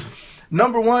is true.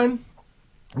 Number 1,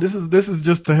 this is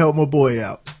just to help my boy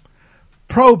out.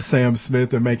 Probe Sam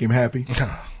Smith and make him happy.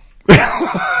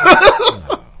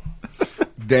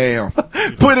 Damn.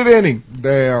 Put it in him.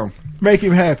 Damn. Make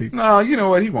him happy. No, you know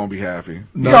what? He won't be happy.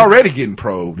 No. He already getting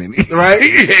probed. And Right?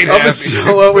 he ain't I'm going to happy.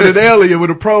 show up with an alien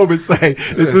with a probe and say,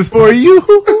 this is for you.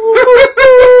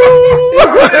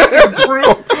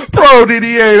 Probed and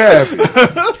he ain't happy.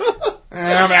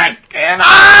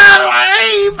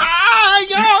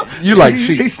 You like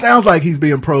He sheep sounds like he's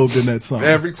being probed in that song.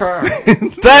 every time.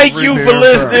 Thank you for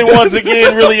listening once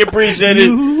again. Really appreciate it.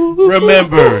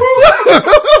 Remember,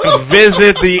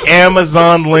 visit the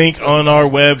Amazon link on our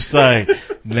website.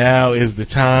 Now is the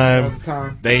time.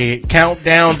 They count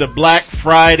down to Black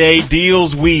Friday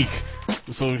deals week.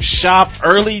 So shop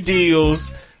early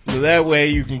deals. So that way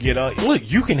you can get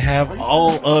you can have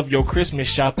all of your Christmas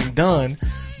shopping done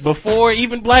before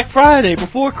even Black Friday,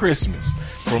 before Christmas.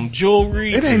 From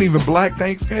jewelry It ain't even Black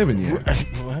Thanksgiving yet.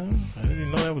 Well, I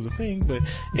didn't know that was a thing, but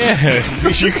yeah,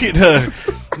 you could,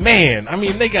 man, I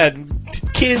mean, they got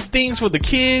things for the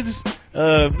kids.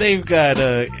 They've got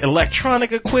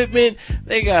electronic equipment.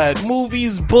 They got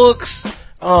movies, books,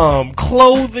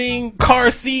 clothing, car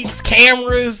seats,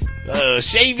 cameras,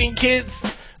 shaving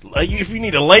kits. If you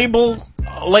need a labeler,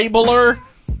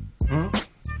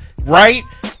 right?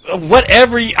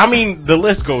 Whatever. I mean, the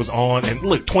list goes on. And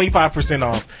look, 25%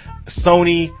 off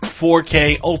Sony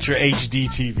 4K Ultra HD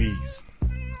TVs.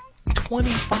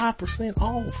 25%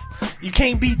 off. You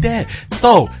can't beat that.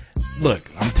 So, look,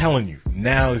 I'm telling you,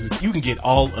 now you can get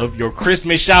all of your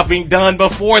Christmas shopping done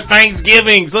before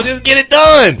Thanksgiving. So just get it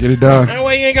done. Get it done. That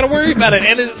way you ain't got to worry about it.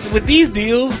 And with these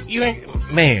deals, you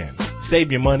ain't, man,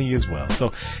 save your money as well.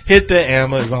 So hit the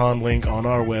Amazon link on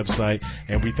our website,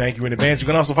 and we thank you in advance. You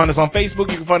can also find us on Facebook.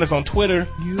 You can find us on Twitter.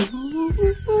 You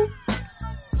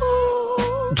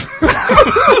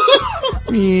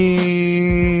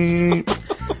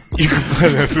can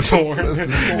find us on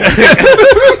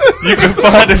You can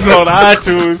find us on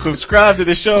iTunes. Subscribe to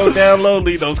the show, download,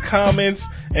 leave those comments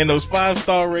and those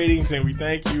 5-star ratings, and we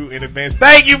thank you in advance.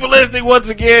 Thank you for listening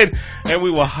once again, and we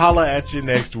will holla at you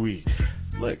next week.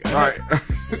 Look, All right.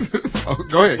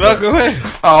 Go ahead. No, go ahead.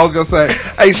 I was gonna say,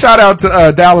 hey, shout out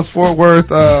to Dallas Fort Worth,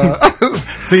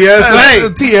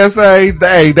 TSA.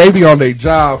 Hey, they be on their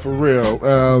job for real.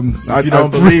 If you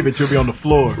don't believe it, you'll be on the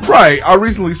floor. Right. I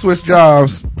recently switched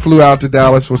jobs, flew out to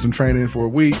Dallas for some training for a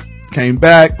week. Came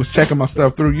back, was checking my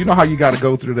stuff through. You know how you got to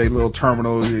go through their little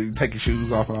terminal, you take your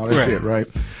shoes off and all that shit, right?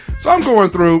 So I'm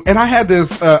going through, and I had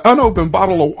this unopened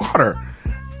bottle of water,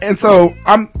 and so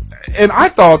I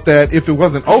thought that if it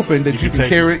wasn't open, that you can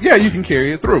carry it. Yeah, you can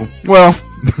carry it through. Well,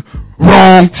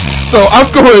 wrong. So I'm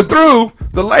going through.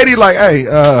 The lady like, hey,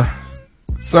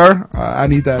 sir, I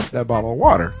need that bottle of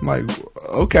water. I'm like,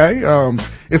 okay,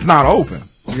 it's not open.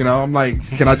 You know, I'm like,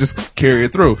 can I just carry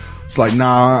it through? It's like,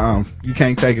 nah, you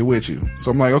can't take it with you.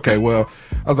 So I'm like, okay, well,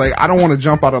 I was like, I don't want to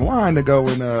jump out of line to go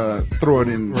and throw it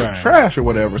in the trash or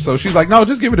whatever. So she's like, no,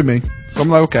 just give it to me. So I'm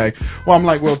like, okay. Well, I'm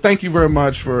like, well, thank you very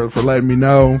much for letting me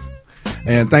know.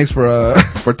 And thanks for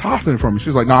tossing it for me.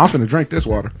 She's like, no, I'm finna drink this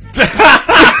water.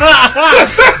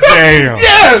 Damn.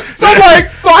 Yeah. So I'm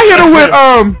like, so I hit her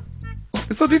with,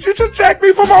 so did you just jack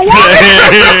me for my water?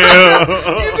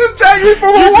 You just jacked me for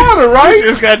my water, right? You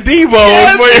just got Devo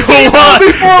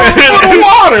for the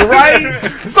water,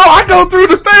 right? So I go through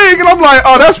the thing, and I'm like,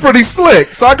 oh, that's pretty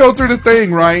slick. So I go through the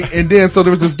thing, right? And then, so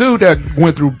there was this dude that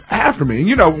went through after me. And,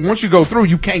 you know, once you go through,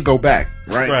 you can't go back,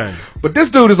 right? But this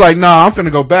dude is like, nah, I'm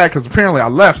finna go back because apparently I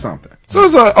left something. So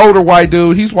it's an older white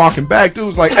dude. He's walking back.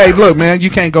 Dude's like, hey, look, man, you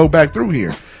can't go back through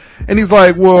here. And he's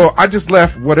like, well, I just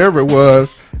left whatever it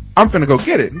was. I'm finna go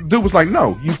get it. Dude was like,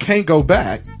 no, you can't go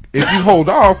back if you hold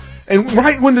off. And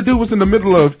right when the dude was in the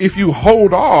middle of, if you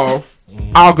hold off,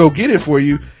 I'll go get it for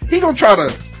you, he gonna try to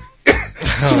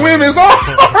swim his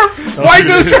arm. White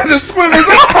dude trying to swim his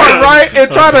arm, right?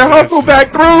 And try to hustle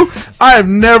back through. I have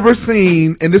never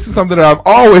seen, and this is something that I've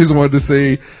always wanted to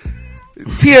see,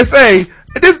 TSA.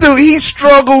 This dude, he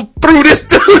struggled through this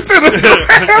dude to the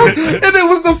ground, and it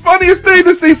was the funniest thing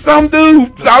to see some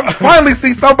dude. I finally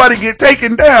see somebody get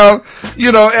taken down,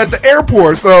 you know, at the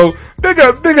airport. So big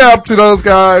up to those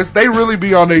guys. They really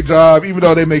be on their job, even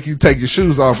though they make you take your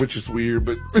shoes off, which is weird.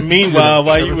 But meanwhile,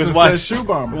 while you was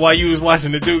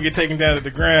watching the dude get taken down at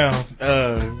the ground,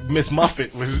 Miss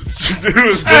Muffet was.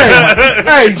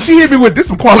 hey, she hit me with this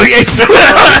one quality H.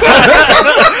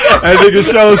 That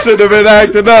nigga show shouldn't have been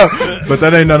acting up, but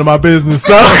that ain't none of my business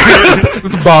stuff.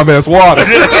 This is bomb ass water.